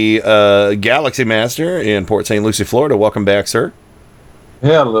 the Galaxy Master in Port St. Lucie, Florida. Welcome back, sir.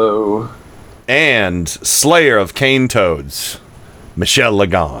 Hello. And Slayer of Cane Toads, Michelle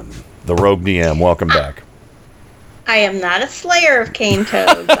Lagon, the Rogue DM. Welcome back. I am not a slayer of cane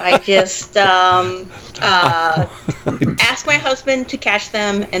toads. I just ask my husband to catch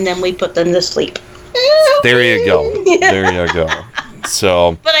them, and then we put them to sleep. There you go. There you go.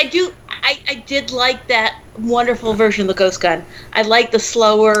 So. But I did like that wonderful version of the Ghost Gun. I like the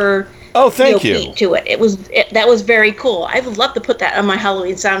slower. Oh, thank you. Beat to it. That was very cool. I would love to put that on my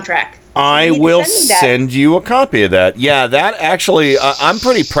Halloween soundtrack. I will send you a copy of that. Yeah, that actually, I'm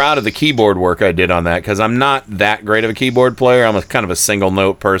pretty proud of the keyboard work I did on that because I'm not that great of a keyboard player. I'm kind of a single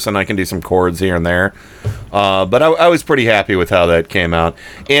note person. I can do some chords here and there. But I was pretty happy with how that came out.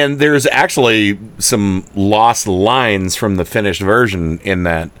 And there's actually some lost lines from the finished version in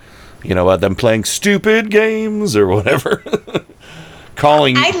that, you know, them playing stupid games or whatever.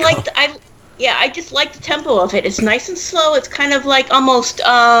 I just like the tempo of it. It's nice and slow. It's kind of like almost,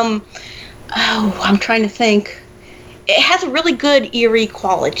 I'm trying to think. It has a really good eerie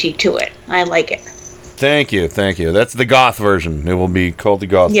quality to it. I like it. Thank you. That's the goth version. It will be called the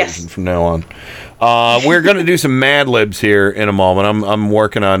goth version from now on. We're going to do some Mad Libs here in a moment. I'm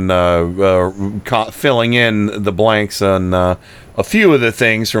working on filling in the blanks on a few of the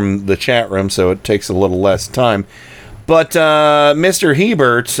things from the chat room, so it takes a little less time. But, Mr.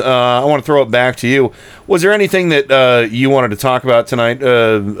 Hebert, I want to throw it back to you. Was there anything that you wanted to talk about tonight,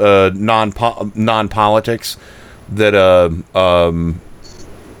 non-politics, that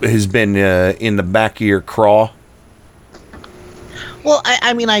has been in the back of your craw? Well,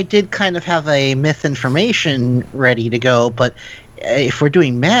 I mean, I did kind of have a myth information ready to go, but if we're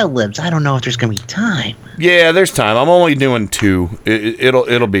doing Mad Libs, I don't know if there's going to be time. Yeah, there's time. I'm only doing 2.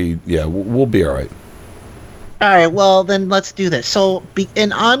 It'll be, we'll be all right. All right, well, then let's do this. So,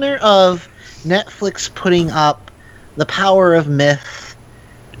 in honor of Netflix putting up The Power of Myth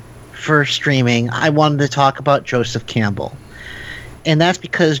for streaming, I wanted to talk about Joseph Campbell. And that's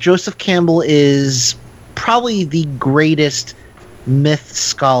because Joseph Campbell is probably the greatest myth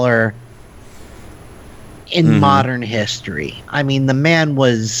scholar in modern history. I mean, the man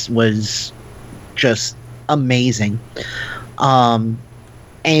was just amazing.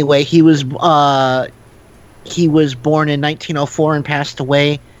 Anyway, he was he was born in 1904 and passed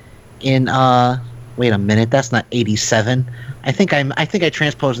away in wait a minute, that's not 87. I think I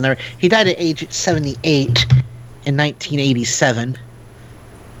transposed in there. He died at age 78 in 1987.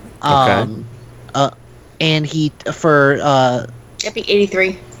 Okay. And he for It'd be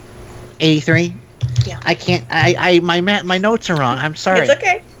 83. 83. Yeah. I can't. My notes are wrong. I'm sorry. It's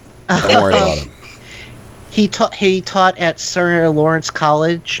okay. Don't worry about it. He taught at Sir Lawrence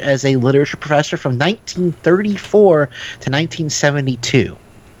College as a literature professor from 1934 to 1972.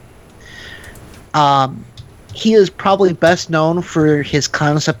 He is probably best known for his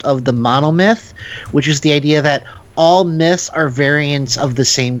concept of the monomyth, which is the idea that all myths are variants of the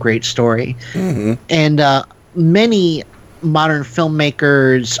same great story. Mm-hmm. And many modern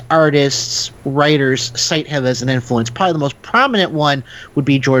filmmakers, artists, writers cite him as an influence. Probably the most prominent one would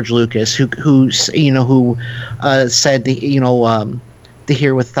be George Lucas, who said the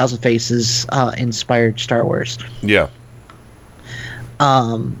Hero with a Thousand Faces inspired Star Wars. Yeah.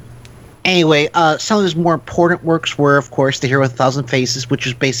 Anyway, some of his more important works were, of course, The Hero with a Thousand Faces, which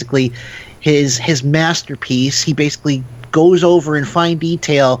is basically his masterpiece. He basically goes over in fine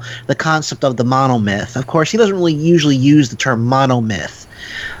detail the concept of the monomyth. Of course, he doesn't really usually use the term monomyth,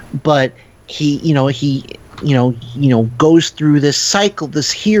 but he goes through this cycle,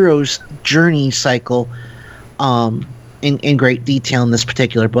 this hero's journey cycle, in great detail in this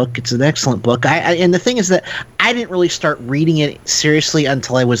particular book. It's an excellent book. And the thing is that I didn't really start reading it seriously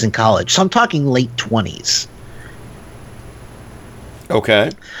until I was in college. So I'm talking late 20s.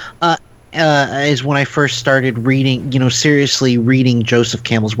 Okay. Is when I first started reading, seriously reading Joseph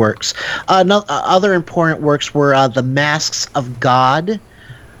Campbell's works. Other important works were The Masks of God,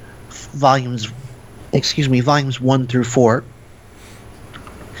 volumes 1 through 4.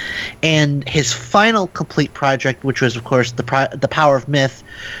 And his final complete project, which was, of course, The Power of Myth,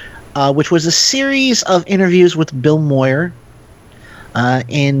 which was a series of interviews with Bill Moyer.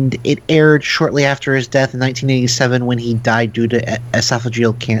 And it aired shortly after his death in 1987 when he died due to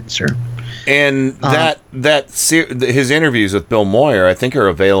esophageal cancer. And his interviews with Bill Moyer, I think, are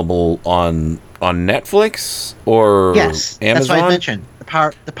available on Netflix or yes, Amazon. That's what I mentioned. The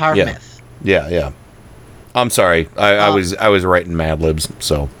Power of Myth. Yeah. I'm sorry. I was writing Mad Libs,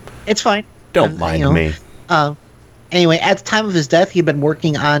 so it's fine. Don't mind me. Anyway, at the time of his death, he had been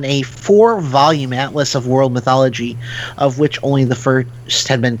working on a 4-volume atlas of world mythology, of which only the first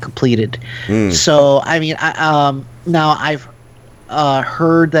had been completed. So, I mean, now I've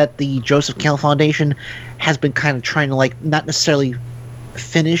heard that the Joseph Campbell Foundation has been kind of trying to, not necessarily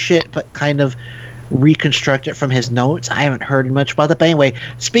finish it, but kind of reconstruct it from his notes. I haven't heard much about that. But anyway,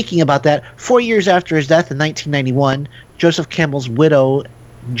 speaking about that, 4 years after his death in 1991, Joseph Campbell's widow,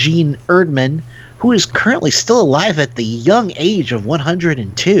 Jean Erdman, who is currently still alive at the young age of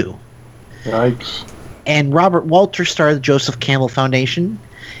 102. Yikes. And Robert Walter started the Joseph Campbell Foundation.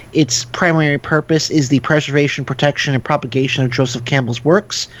 Its primary purpose is the preservation, protection, and propagation of Joseph Campbell's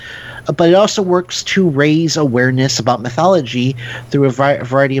works, but it also works to raise awareness about mythology through a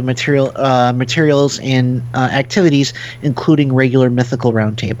variety of materials and activities, including regular mythical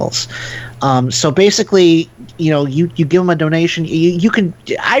roundtables. So basically, you give them a donation. You can.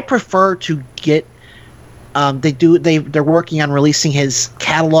 I prefer to get. They're working on releasing his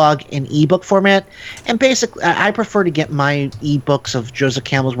catalog in ebook format, and basically I prefer to get my ebooks of Joseph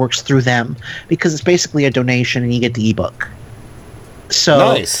Campbell's works through them because it's basically a donation and you get the ebook. So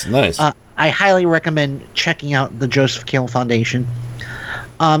nice. I highly recommend checking out the Joseph Campbell Foundation.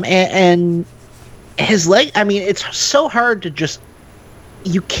 And his it's so hard to just.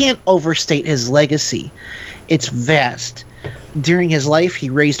 You can't overstate his legacy. It's vast. During his life, he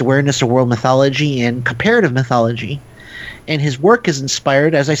raised awareness of world mythology and comparative mythology, and his work has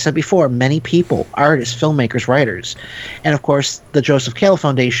inspired, as I said before, many people, artists, filmmakers, writers. And of course, the Joseph Campbell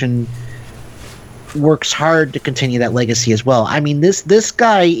Foundation works hard to continue that legacy as well. I mean, this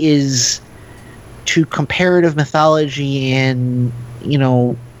guy is to comparative mythology and,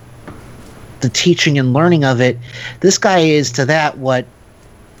 the teaching and learning of it. This guy is to that what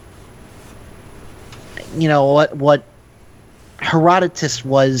Herodotus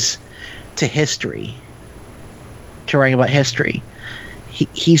was to history, to writing about history.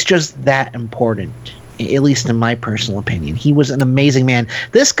 He's just that important, at least in my personal opinion. He was an amazing man.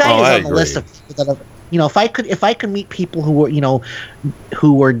 This guy is on the list of people that if I could meet people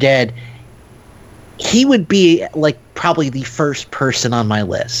who were dead, he would be probably the first person on my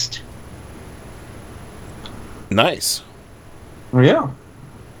list. Nice. Yeah.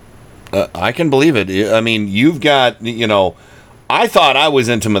 I can believe it. I mean, you've got, I thought I was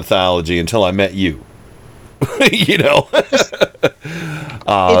into mythology until I met you. It's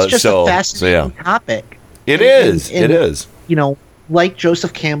just a fascinating topic. It is. It is. You know, like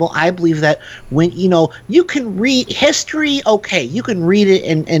Joseph Campbell, I believe that when, you can read history, okay, you can read it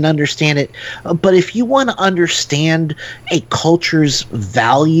and understand it. But if you want to understand a culture's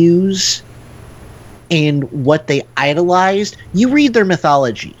values and what they idolized, you read their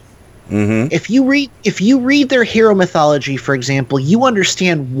mythology. Mm-hmm. If you read their hero mythology, for example, you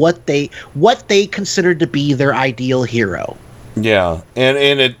understand what they considered to be their ideal hero. Yeah, and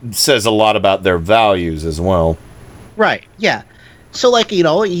it says a lot about their values as well. Right. Yeah. So, like,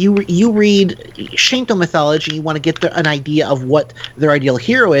 you read Shinto mythology, you want to get an idea of what their ideal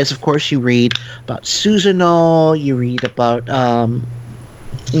hero is. Of course, you read about Susanoo, you read about,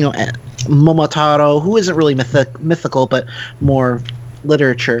 Momotaro, who isn't really mythical, but more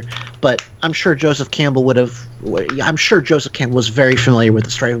literature. But I'm sure Joseph Campbell was very familiar with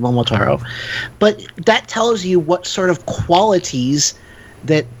the story of Momotaro. But that tells you what sort of qualities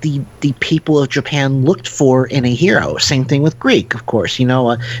that the people of Japan looked for in a hero. Same thing with Greek, of course.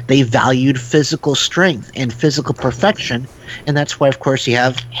 They valued physical strength and physical perfection, and that's why, of course, you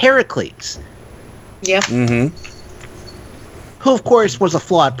have Heracles. Yeah. Mm-hmm. Who, of course, was a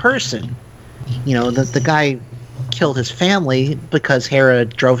flawed person. The guy killed his family because Hera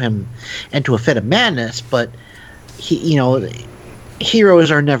drove him into a fit of madness, but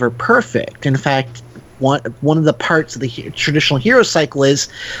heroes are never perfect. In fact, one of the parts of the traditional hero cycle is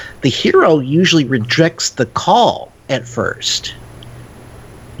the hero usually rejects the call at first.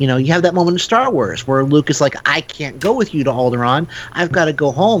 You have that moment in Star Wars where Luke is like, I can't go with you to Alderaan. I've got to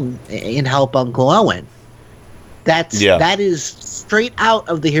go home and help Uncle Owen. That is straight out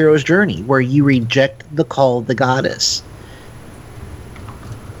of the hero's journey, where you reject the call of the goddess.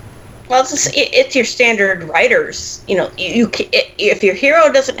 Well, it's your standard writers. If your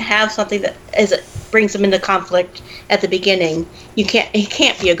hero doesn't have something that brings them into conflict at the beginning, he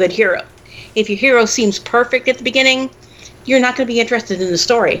can't be a good hero. If your hero seems perfect at the beginning, you're not going to be interested in the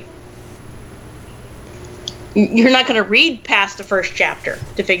story. You're not going to read past the first chapter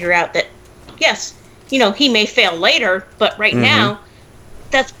to figure out that, yes, he may fail later, but right now,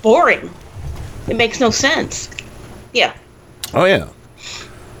 that's boring. It makes no sense. Yeah. Oh, yeah.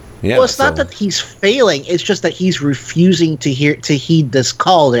 Yeah, well, it's not that he's failing; it's just that he's refusing to heed this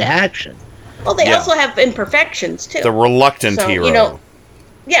call to action. Well, they also have imperfections too. The reluctant hero.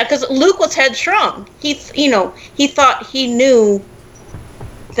 Yeah, because Luke was headstrong. He thought he knew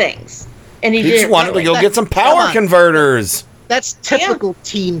things, and he just wanted to go get some power converters. That's typical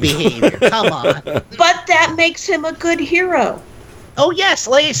teen behavior. Come on. But that makes him a good hero. Oh yes,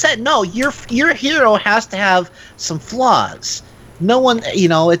 like I said, no, your hero has to have some flaws. No one,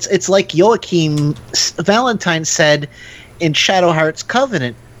 it's like Joachim Valentine said in Shadowheart's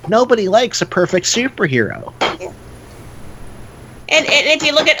Covenant, nobody likes a perfect superhero. And if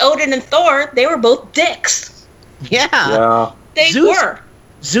you look at Odin and Thor, they were both dicks. Yeah. They were.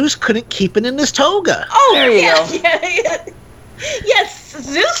 Zeus couldn't keep it in his toga. Oh, there you go. Yeah. Yes,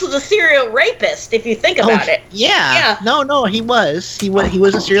 Zeus was a serial rapist, if you think about it. Yeah. No, he was. He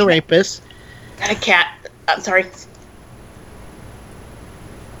was a serial rapist. A cat. I'm sorry.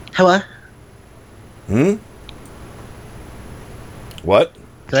 What? What?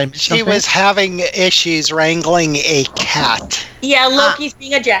 Did I miss She something? was having issues wrangling a cat. Yeah, Loki's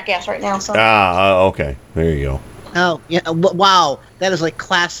being a jackass right now. So. Okay. There you go. Oh, yeah. Wow. That is like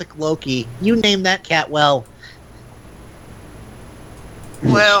classic Loki. You named that cat well.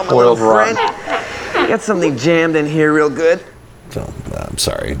 Well, my little friend, got something jammed in here real good. So, I'm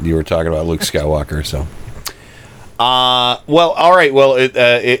sorry. You were talking about Luke Skywalker, so. Well, all right. Well,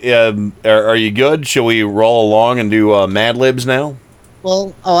 are you good? Shall we roll along and do Mad Libs now?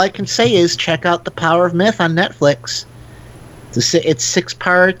 Well, all I can say is check out The Power of Myth on Netflix. It's 6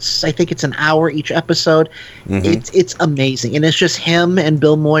 parts. I think it's an hour each episode. Mm-hmm. It's amazing, and it's just him and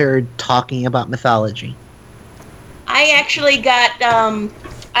Bill Moyer talking about mythology. I actually got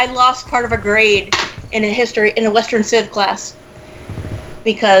I lost part of a grade in a Western Civ class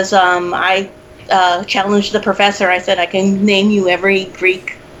because I challenged the professor. I said, I can name you every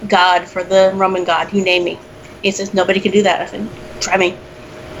Greek god for the Roman god. You name me. He says, nobody can do that. I said, try me.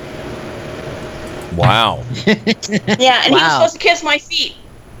 Wow. Yeah, and he was supposed to kiss my feet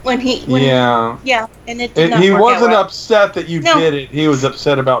when yeah, and it did not he work wasn't out well. upset that you did it. He was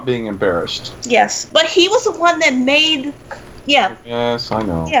upset about being embarrassed. Yes, but he was the one that made. Yeah. Yes, I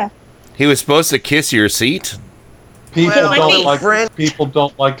know. Yeah. He was supposed to kiss your seat? People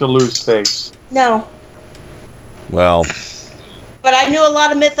don't like to lose face. No. Well. But I knew a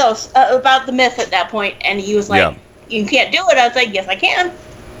lot of mythos about the myth at that point, and he was like, "You can't do it." I was like, "Yes, I can."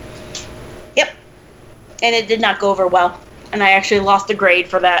 Yep. And it did not go over well, and I actually lost a grade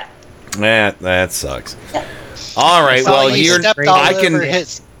for that. That sucks. All right. Well, He was the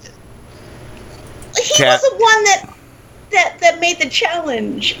one that made the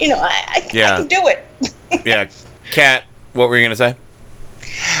challenge. You know, I can do it. Yeah. Kat, what were you going to say?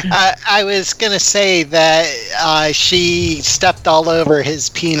 I was going to say that she stepped all over his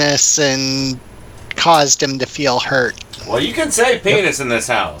penis and caused him to feel hurt. Well, you can say penis in this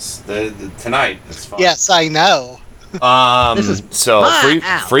house. Tonight, it's fine. Yes, I know. This is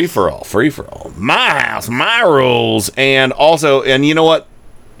free for all. My house, my rules, and also, and you know what?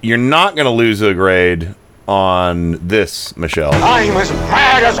 You're not going to lose a grade on this, Michelle. I'm as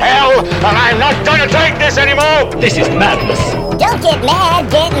mad as hell, and I'm not gonna take this anymore! This is madness. Don't get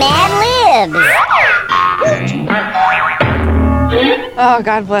mad, get Mad Libs. Oh,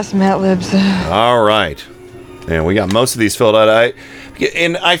 God bless Mad Libs. All right. And we got most of these filled out.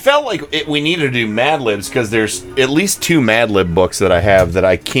 I felt like we needed to do Mad Libs because there's at least 2 Mad Lib books that I have that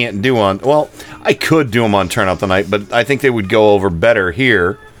I can't do on. Well, I could do them on Turn Up the Night, but I think they would go over better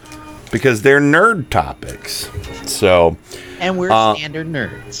here because they're nerd topics. So. And we're standard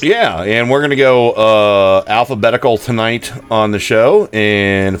nerds. Yeah, and we're going to go alphabetical tonight on the show.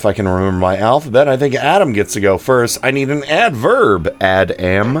 And if I can remember my alphabet, I think Adam gets to go first. I need an adverb,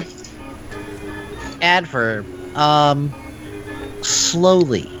 Adam. Adverb.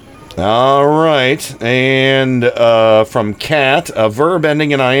 Slowly. All right. And from Kat, a verb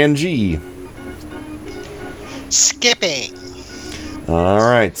ending in ing. Skipping. All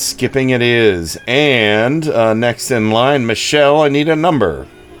right. Skipping it is. And next in line, Michelle, I need a number.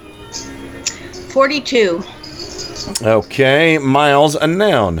 42. Okay. Miles, a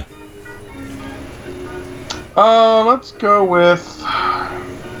noun. Let's go with...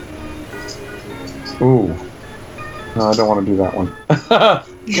 Ooh. No, I don't want to do that one.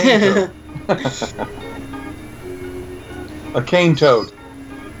 A cane toad.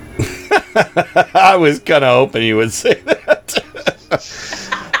 I was kind of hoping you would say that.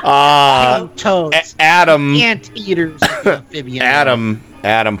 Cane toads. Adam. Anteaters. Amphibian.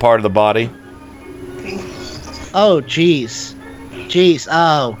 Adam, part of the body. Oh, jeez.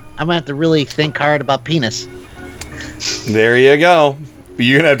 Oh, I'm going to have to really think hard about penis. There you go.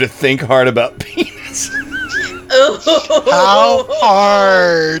 You're going to have to think hard about penis. How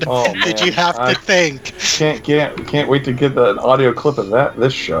hard did you have to think? Can't wait to get an audio clip of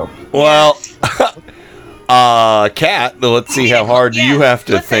this show. Well, Kat, let's see how hard do you have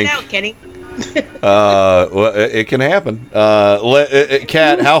to think. That out, Kenny. Well, it can happen.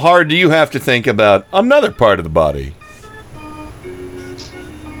 Kat, how hard do you have to think about another part of the body?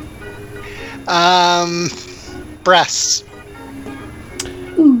 Breasts.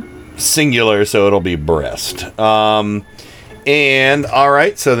 Singular, so it'll be breast. And all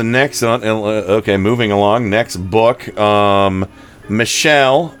right, so the next one. Okay, moving along. Next book.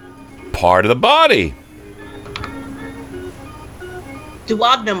 Michelle, part of the body.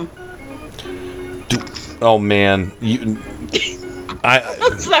 Duodenum. Oh man,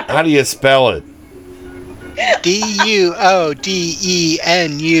 how do you spell it? Duodenum.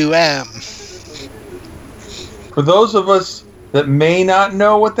 For those of us that may not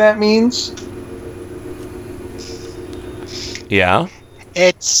know what that means. Yeah.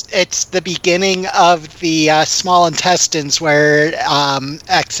 It's the beginning of the small intestines where it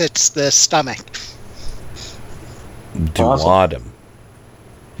exits the stomach. Duodenum.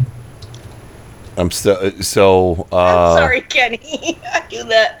 I'm I'm sorry, Kenny.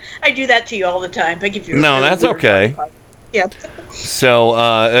 I do that to you all the time. I give you. No, that's okay. Yeah. So,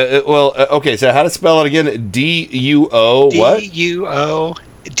 okay. So, how to spell it again? D-U-O what? D-U-O-D-E-N-U-M.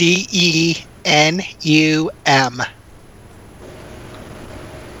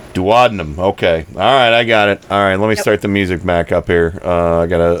 Duodenum. Okay. All right, I got it. All right, let me start the music back up here. I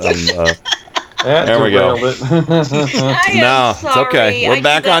gotta. There we go. No, it's okay. We're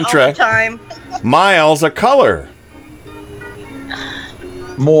back on track. Miles, a color.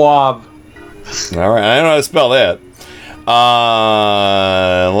 Mauve. All right, I don't know how to spell that.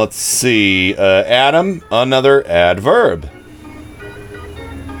 Let's see. Adam, another adverb.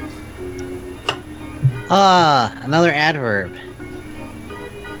 Another adverb.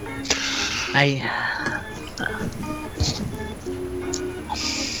 You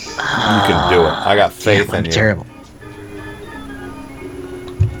can do it. I got faith in you. Terrible.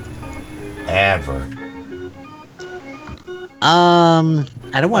 Adverb. I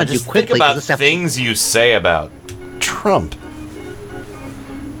don't want to do quickly. Think about things you say about Trump.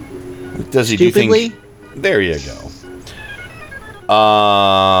 Does he do things? There you go.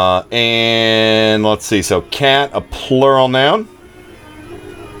 And let's see. So, cat, a plural noun.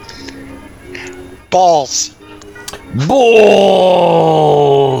 Balls. Balls.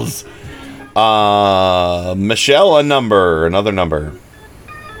 Michelle, another number.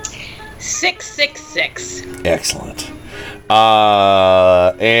 666. Excellent.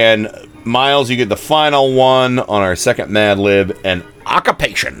 And Miles, you get the final one on our second Mad Lib, an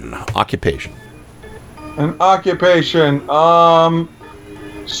occupation. An occupation.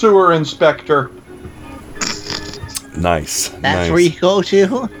 Sewer inspector. Nice. That's where you go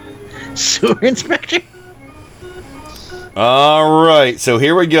to? Sewer inspector? All right, so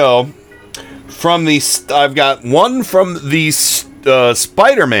here we go. I've got one from the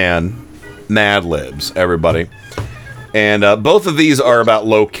Spider-Man Mad Libs, everybody. And both of these are about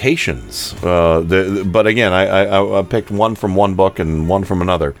locations. But again, I picked one from one book and one from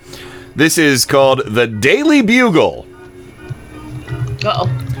another. This is called The Daily Bugle. Uh-oh.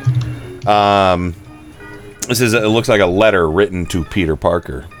 It looks like a letter written to Peter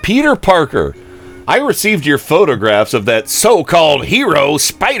Parker. Peter Parker, I received your photographs of that so-called hero,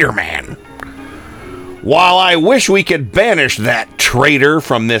 Spider-Man. While I wish we could banish that traitor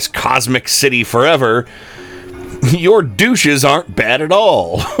from this cosmic city forever, your douches aren't bad at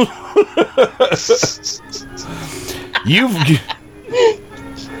all.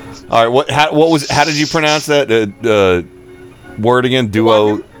 All right, how did you pronounce that word again?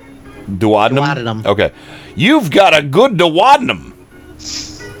 Duodenum? Duodenum. Okay. You've got a good duodenum.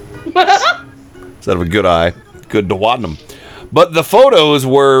 Instead of a good eye, good duodenum. But the photos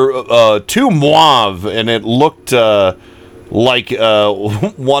were too mauve, and it looked like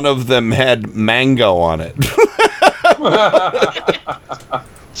one of them had mango on it.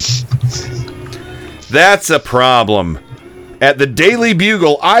 That's a problem. At the Daily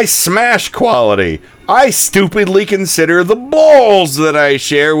Bugle, I smash quality. I stupidly consider the balls that I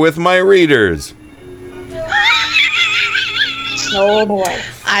share with my readers. Oh boy.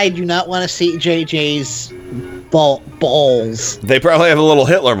 I do not want to see JJ's balls. They probably have a little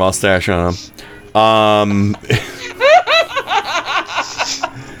Hitler mustache on them.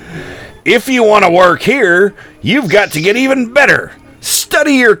 If you want to work here, you've got to get even better.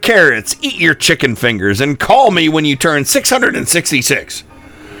 Study your carrots, eat your chicken fingers, and call me when you turn 666.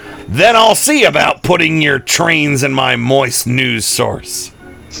 Then I'll see about putting your trains in my moist news source.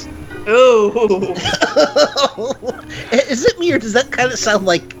 Ooh. Is it me, or does that kind of sound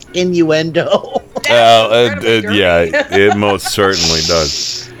like innuendo? Yeah, it most certainly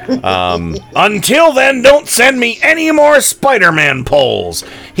does. Until then, don't send me any more Spider-Man polls.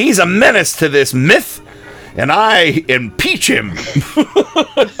 He's a menace to this myth, and I impeach him.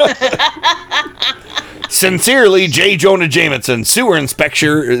 Sincerely, J. Jonah Jameson, sewer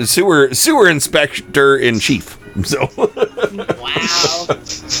inspector in chief. So, wow.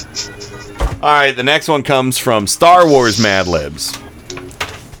 All right, the next one comes from Star Wars Mad Libs.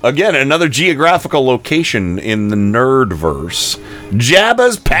 Again, another geographical location in the Nerdverse.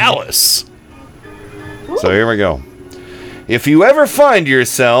 Jabba's Palace. So here we go. If you ever find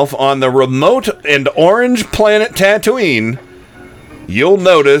yourself on the remote and orange planet Tatooine, you'll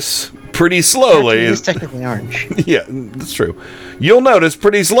notice pretty slowly... Tatooine is technically orange. Yeah, that's true. You'll notice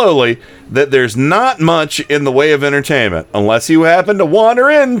pretty slowly that there's not much in the way of entertainment, unless you happen to wander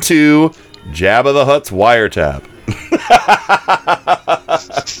into Jabba the Hutt's wiretap.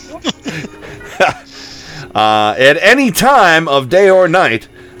 At any time of day or night,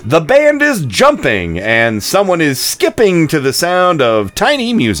 the band is jumping and someone is skipping to the sound of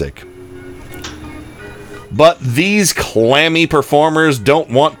tiny music. But these clammy performers don't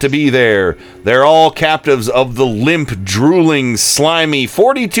want to be there. They're all captives of the limp, drooling, slimy,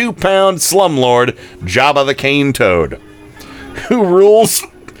 42-pound slumlord Jabba the Cane Toad, who rules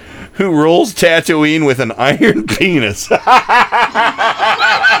Tatooine with an iron penis.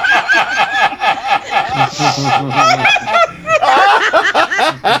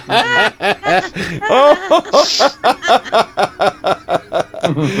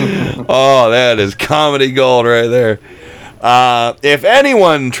 Oh, that is comedy gold right there. If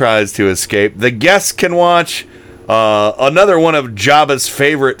anyone tries to escape, the guests can watch another one of Jabba's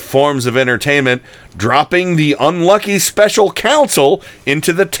favorite forms of entertainment, dropping the unlucky special counsel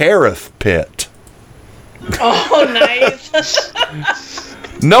into the tariff pit. Oh, nice.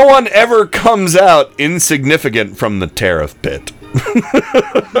 No one ever comes out insignificant from the tariff pit.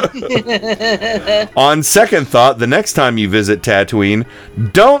 On second thought, the next time you visit Tatooine,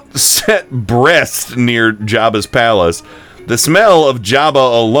 don't set breast near Jabba's palace. The smell of Jabba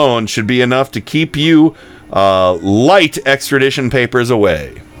alone should be enough to keep you light extradition papers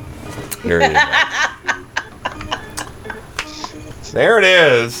away. There it is. There it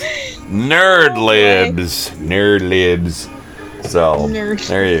is. Nerd Libs. So Nerds.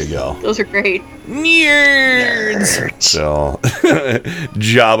 there you go. Those are great. Nerds. So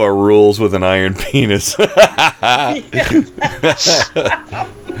Jabba rules with an iron penis.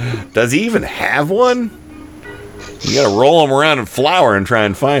 Does he even have one? You gotta roll him around in flour and try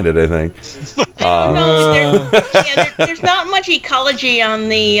and find it, I think. There's not much ecology on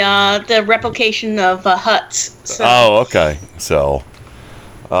the replication of huts. So. Oh, okay. So,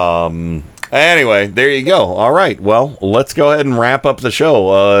 anyway, there you go. All right. Well, let's go ahead and wrap up the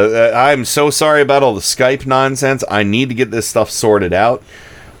show. I'm so sorry about all the Skype nonsense. I need to get this stuff sorted out.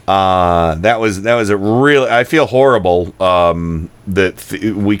 That was a really. I feel horrible that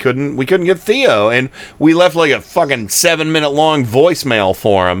we couldn't get Theo, and we left like a fucking 7-minute long voicemail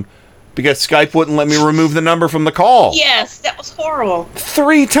for him because Skype wouldn't let me remove the number from the call. Yes, that was horrible.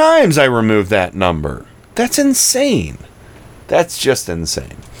 3 times I removed that number. That's insane. That's just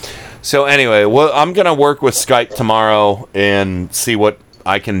insane. So anyway, well, I'm gonna work with Skype tomorrow and see what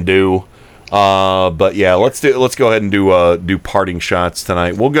I can do. But yeah, let's go ahead and do parting shots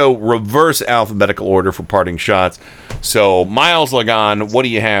tonight. We'll go reverse alphabetical order for parting shots. So Miles Lagan, what do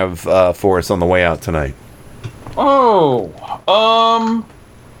you have for us on the way out tonight? Well,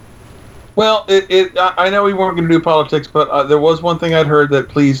 I know we weren't going to do politics, but there was one thing I'd heard that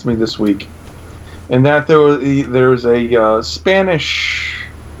pleased me this week, and that there was a Spanish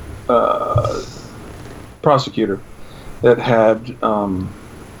prosecutor that had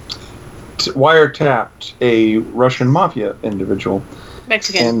wiretapped a Russian mafia individual.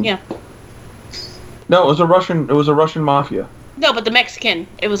 Mexican, yeah. No, it was a Russian mafia. No, but the Mexican.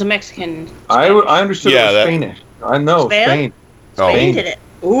 It was a Mexican. I understood it was Spanish. I know, Spain. Spain did it.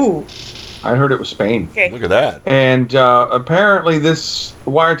 Ooh. I heard it was Spain. Okay. Look at that. And apparently this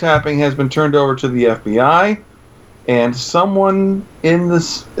wiretapping has been turned over to the FBI, and someone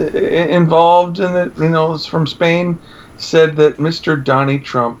involved in it, is from Spain, said that Mr. Donnie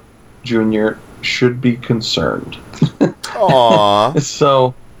Trump Jr. should be concerned. Aww.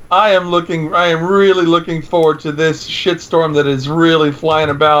 So I am really looking forward to this shitstorm that is really flying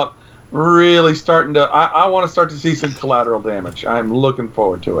about, really starting to, I want to start to see some collateral damage. I'm looking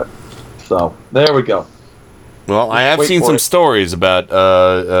forward to it. So there we go. Well, I have seen some stories about,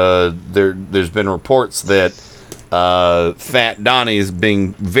 there's been reports that Fat Donnie is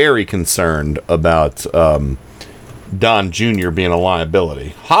being very concerned about, Don Jr. being a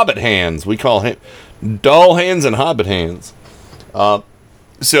liability. Hobbit hands, we call him doll hands and hobbit hands. Yeah,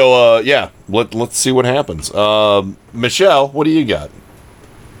 let's see what happens. Michelle, what do you got?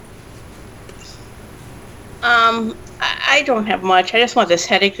 I don't have much. I just want this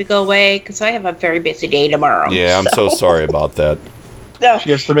headache to go away because I have a very busy day tomorrow. Yeah, I'm so sorry about that. No,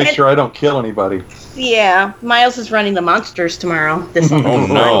 she has to make sure I don't kill anybody. Yeah, Miles is running the monsters tomorrow. Oh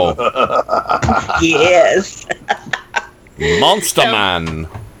no! Yes. Monster Man.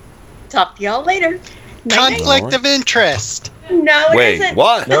 Talk to y'all later. Conflict of interest. No, it Wait, isn't.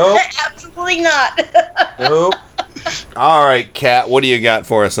 what? Nope. Absolutely not. Nope. All right, Kat, what do you got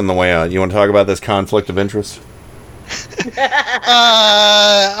for us on the way out? You want to talk about this conflict of interest?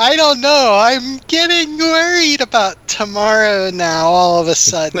 I don't know. I'm getting worried about tomorrow now, all of a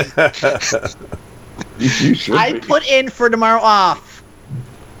sudden. You should I be. put in for tomorrow off.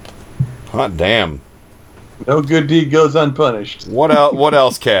 Hot damn. No good deed goes unpunished. What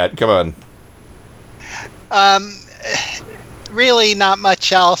else, Kat? Come on. Really not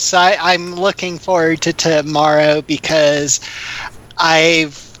much else. I'm looking forward to tomorrow because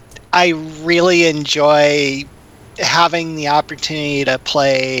I really enjoy having the opportunity to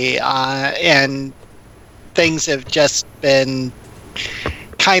play, and things have just been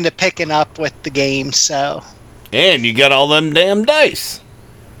kind of picking up with the game, so. And you got all them damn dice.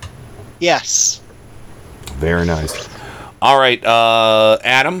 Yes. Very nice. All right,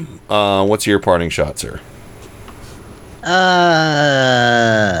 Adam, what's your parting shot, sir?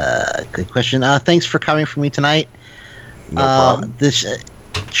 Good question. Thanks for coming for me tonight. No problem. This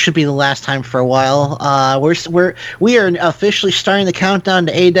should be the last time for a while. We are officially starting the countdown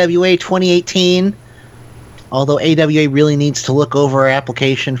to AWA 2018. Although AWA really needs to look over our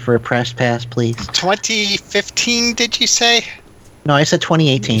application for a press pass, please. 2015, did you say? No, I said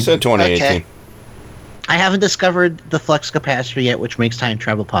 2018. You said 2018. Okay. I haven't discovered the flux capacitor yet, which makes time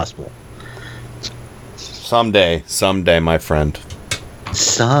travel possible. Someday, my friend.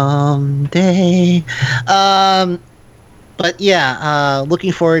 Someday. But yeah,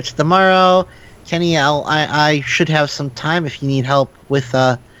 looking forward to tomorrow. Kenny, I should have some time if you need help with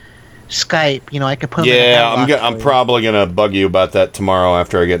Skype. I could put. Yeah, I'm probably gonna bug you about that tomorrow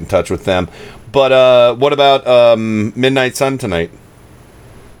after I get in touch with them. But what about Midnight Sun tonight?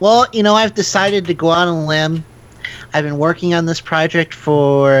 Well, I've decided to go out on a limb I've been working on this project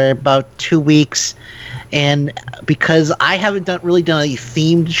for about 2 weeks, and because I haven't really done a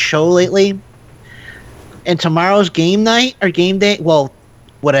themed show lately, and tomorrow's game night or game day, well,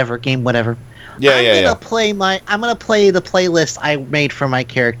 whatever. I'm gonna play the playlist I made for my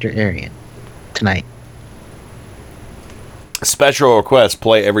character Arian tonight. Special request: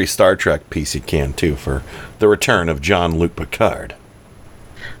 play every Star Trek piece you can too for the return of Jean-Luc Picard.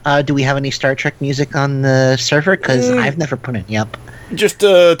 Do we have any Star Trek music on the server? Because I've never put any up. Just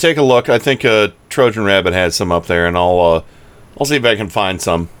take a look. I think Trojan Rabbit has some up there, and I'll see if I can find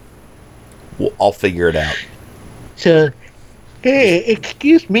some. I'll figure it out. So, hey,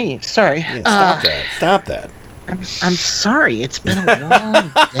 excuse me. Sorry. Yeah, stop that. I'm sorry. It's been a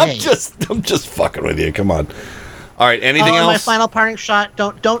long day. I'm just fucking with you. Come on. All right. Anything else? My final parting shot.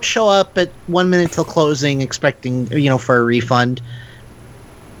 Don't show up at 1 minute till closing, expecting for a refund.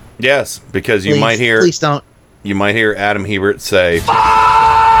 Yes, because you might hear. Please don't. You might hear Adam Hebert say. Fuck!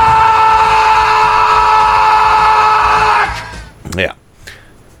 Yeah.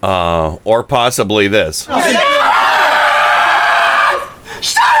 Or possibly this. Shut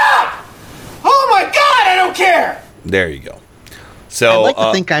up! Oh my God! I don't care. There you go. So I'd like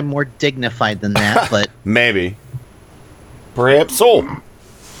to think I'm more dignified than that, but maybe, perhaps so.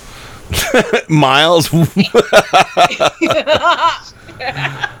 Miles.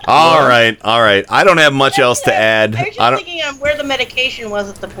 All right. I don't have much else to add. I was just thinking on where the medication was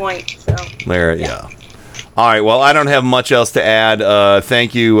at the point. So. There, yeah. All right. Well, I don't have much else to add.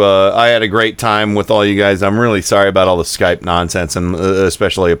 Thank you. I had a great time with all you guys. I'm really sorry about all the Skype nonsense, and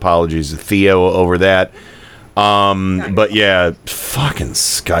especially apologies to Theo over that. But yeah, fucking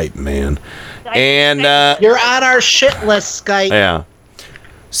Skype, man. And you're on our shit list, Skype. Yeah.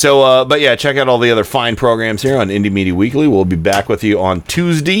 So, but yeah, check out all the other fine programs here on Indie Media Weekly. We'll be back with you on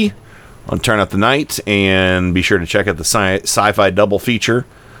Tuesday on Turn Up the Night, and be sure to check out the Sci-Fi Double Feature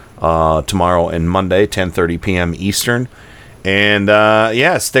tomorrow and Monday, 10:30 p.m. Eastern. And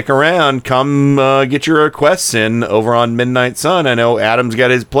yeah, stick around. Come get your requests in over on Midnight Sun. I know Adam's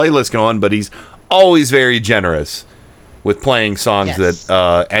got his playlist going, but he's always very generous with playing songs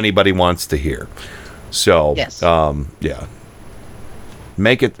that anybody wants to hear. So, yeah.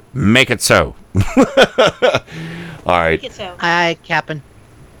 Make it so. All right. Make it so. Hi, Captain.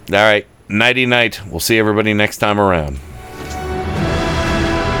 All right. Nighty night. We'll see everybody next time around.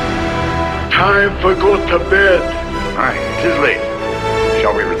 Time for go to bed. Aye, 'tis late.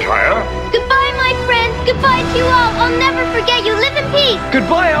 Shall we retire? Goodbye, my friends. Goodbye to you all. I'll never forget you. Live in peace.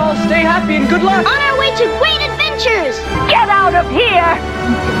 Goodbye, all. Stay happy and good luck. On our way to great adventures. Get out of here!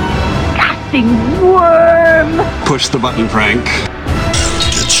 Disgusting worm! Push the button, Frank.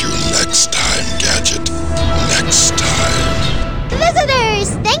 Get you next time, Gadget. Next time. Visitors,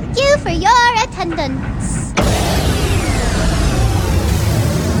 thank you for your attendance.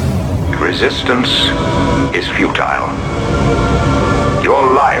 Resistance is futile.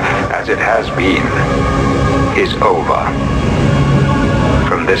 Your life, as it has been, is over.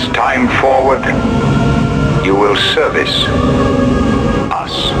 From this time forward, you will service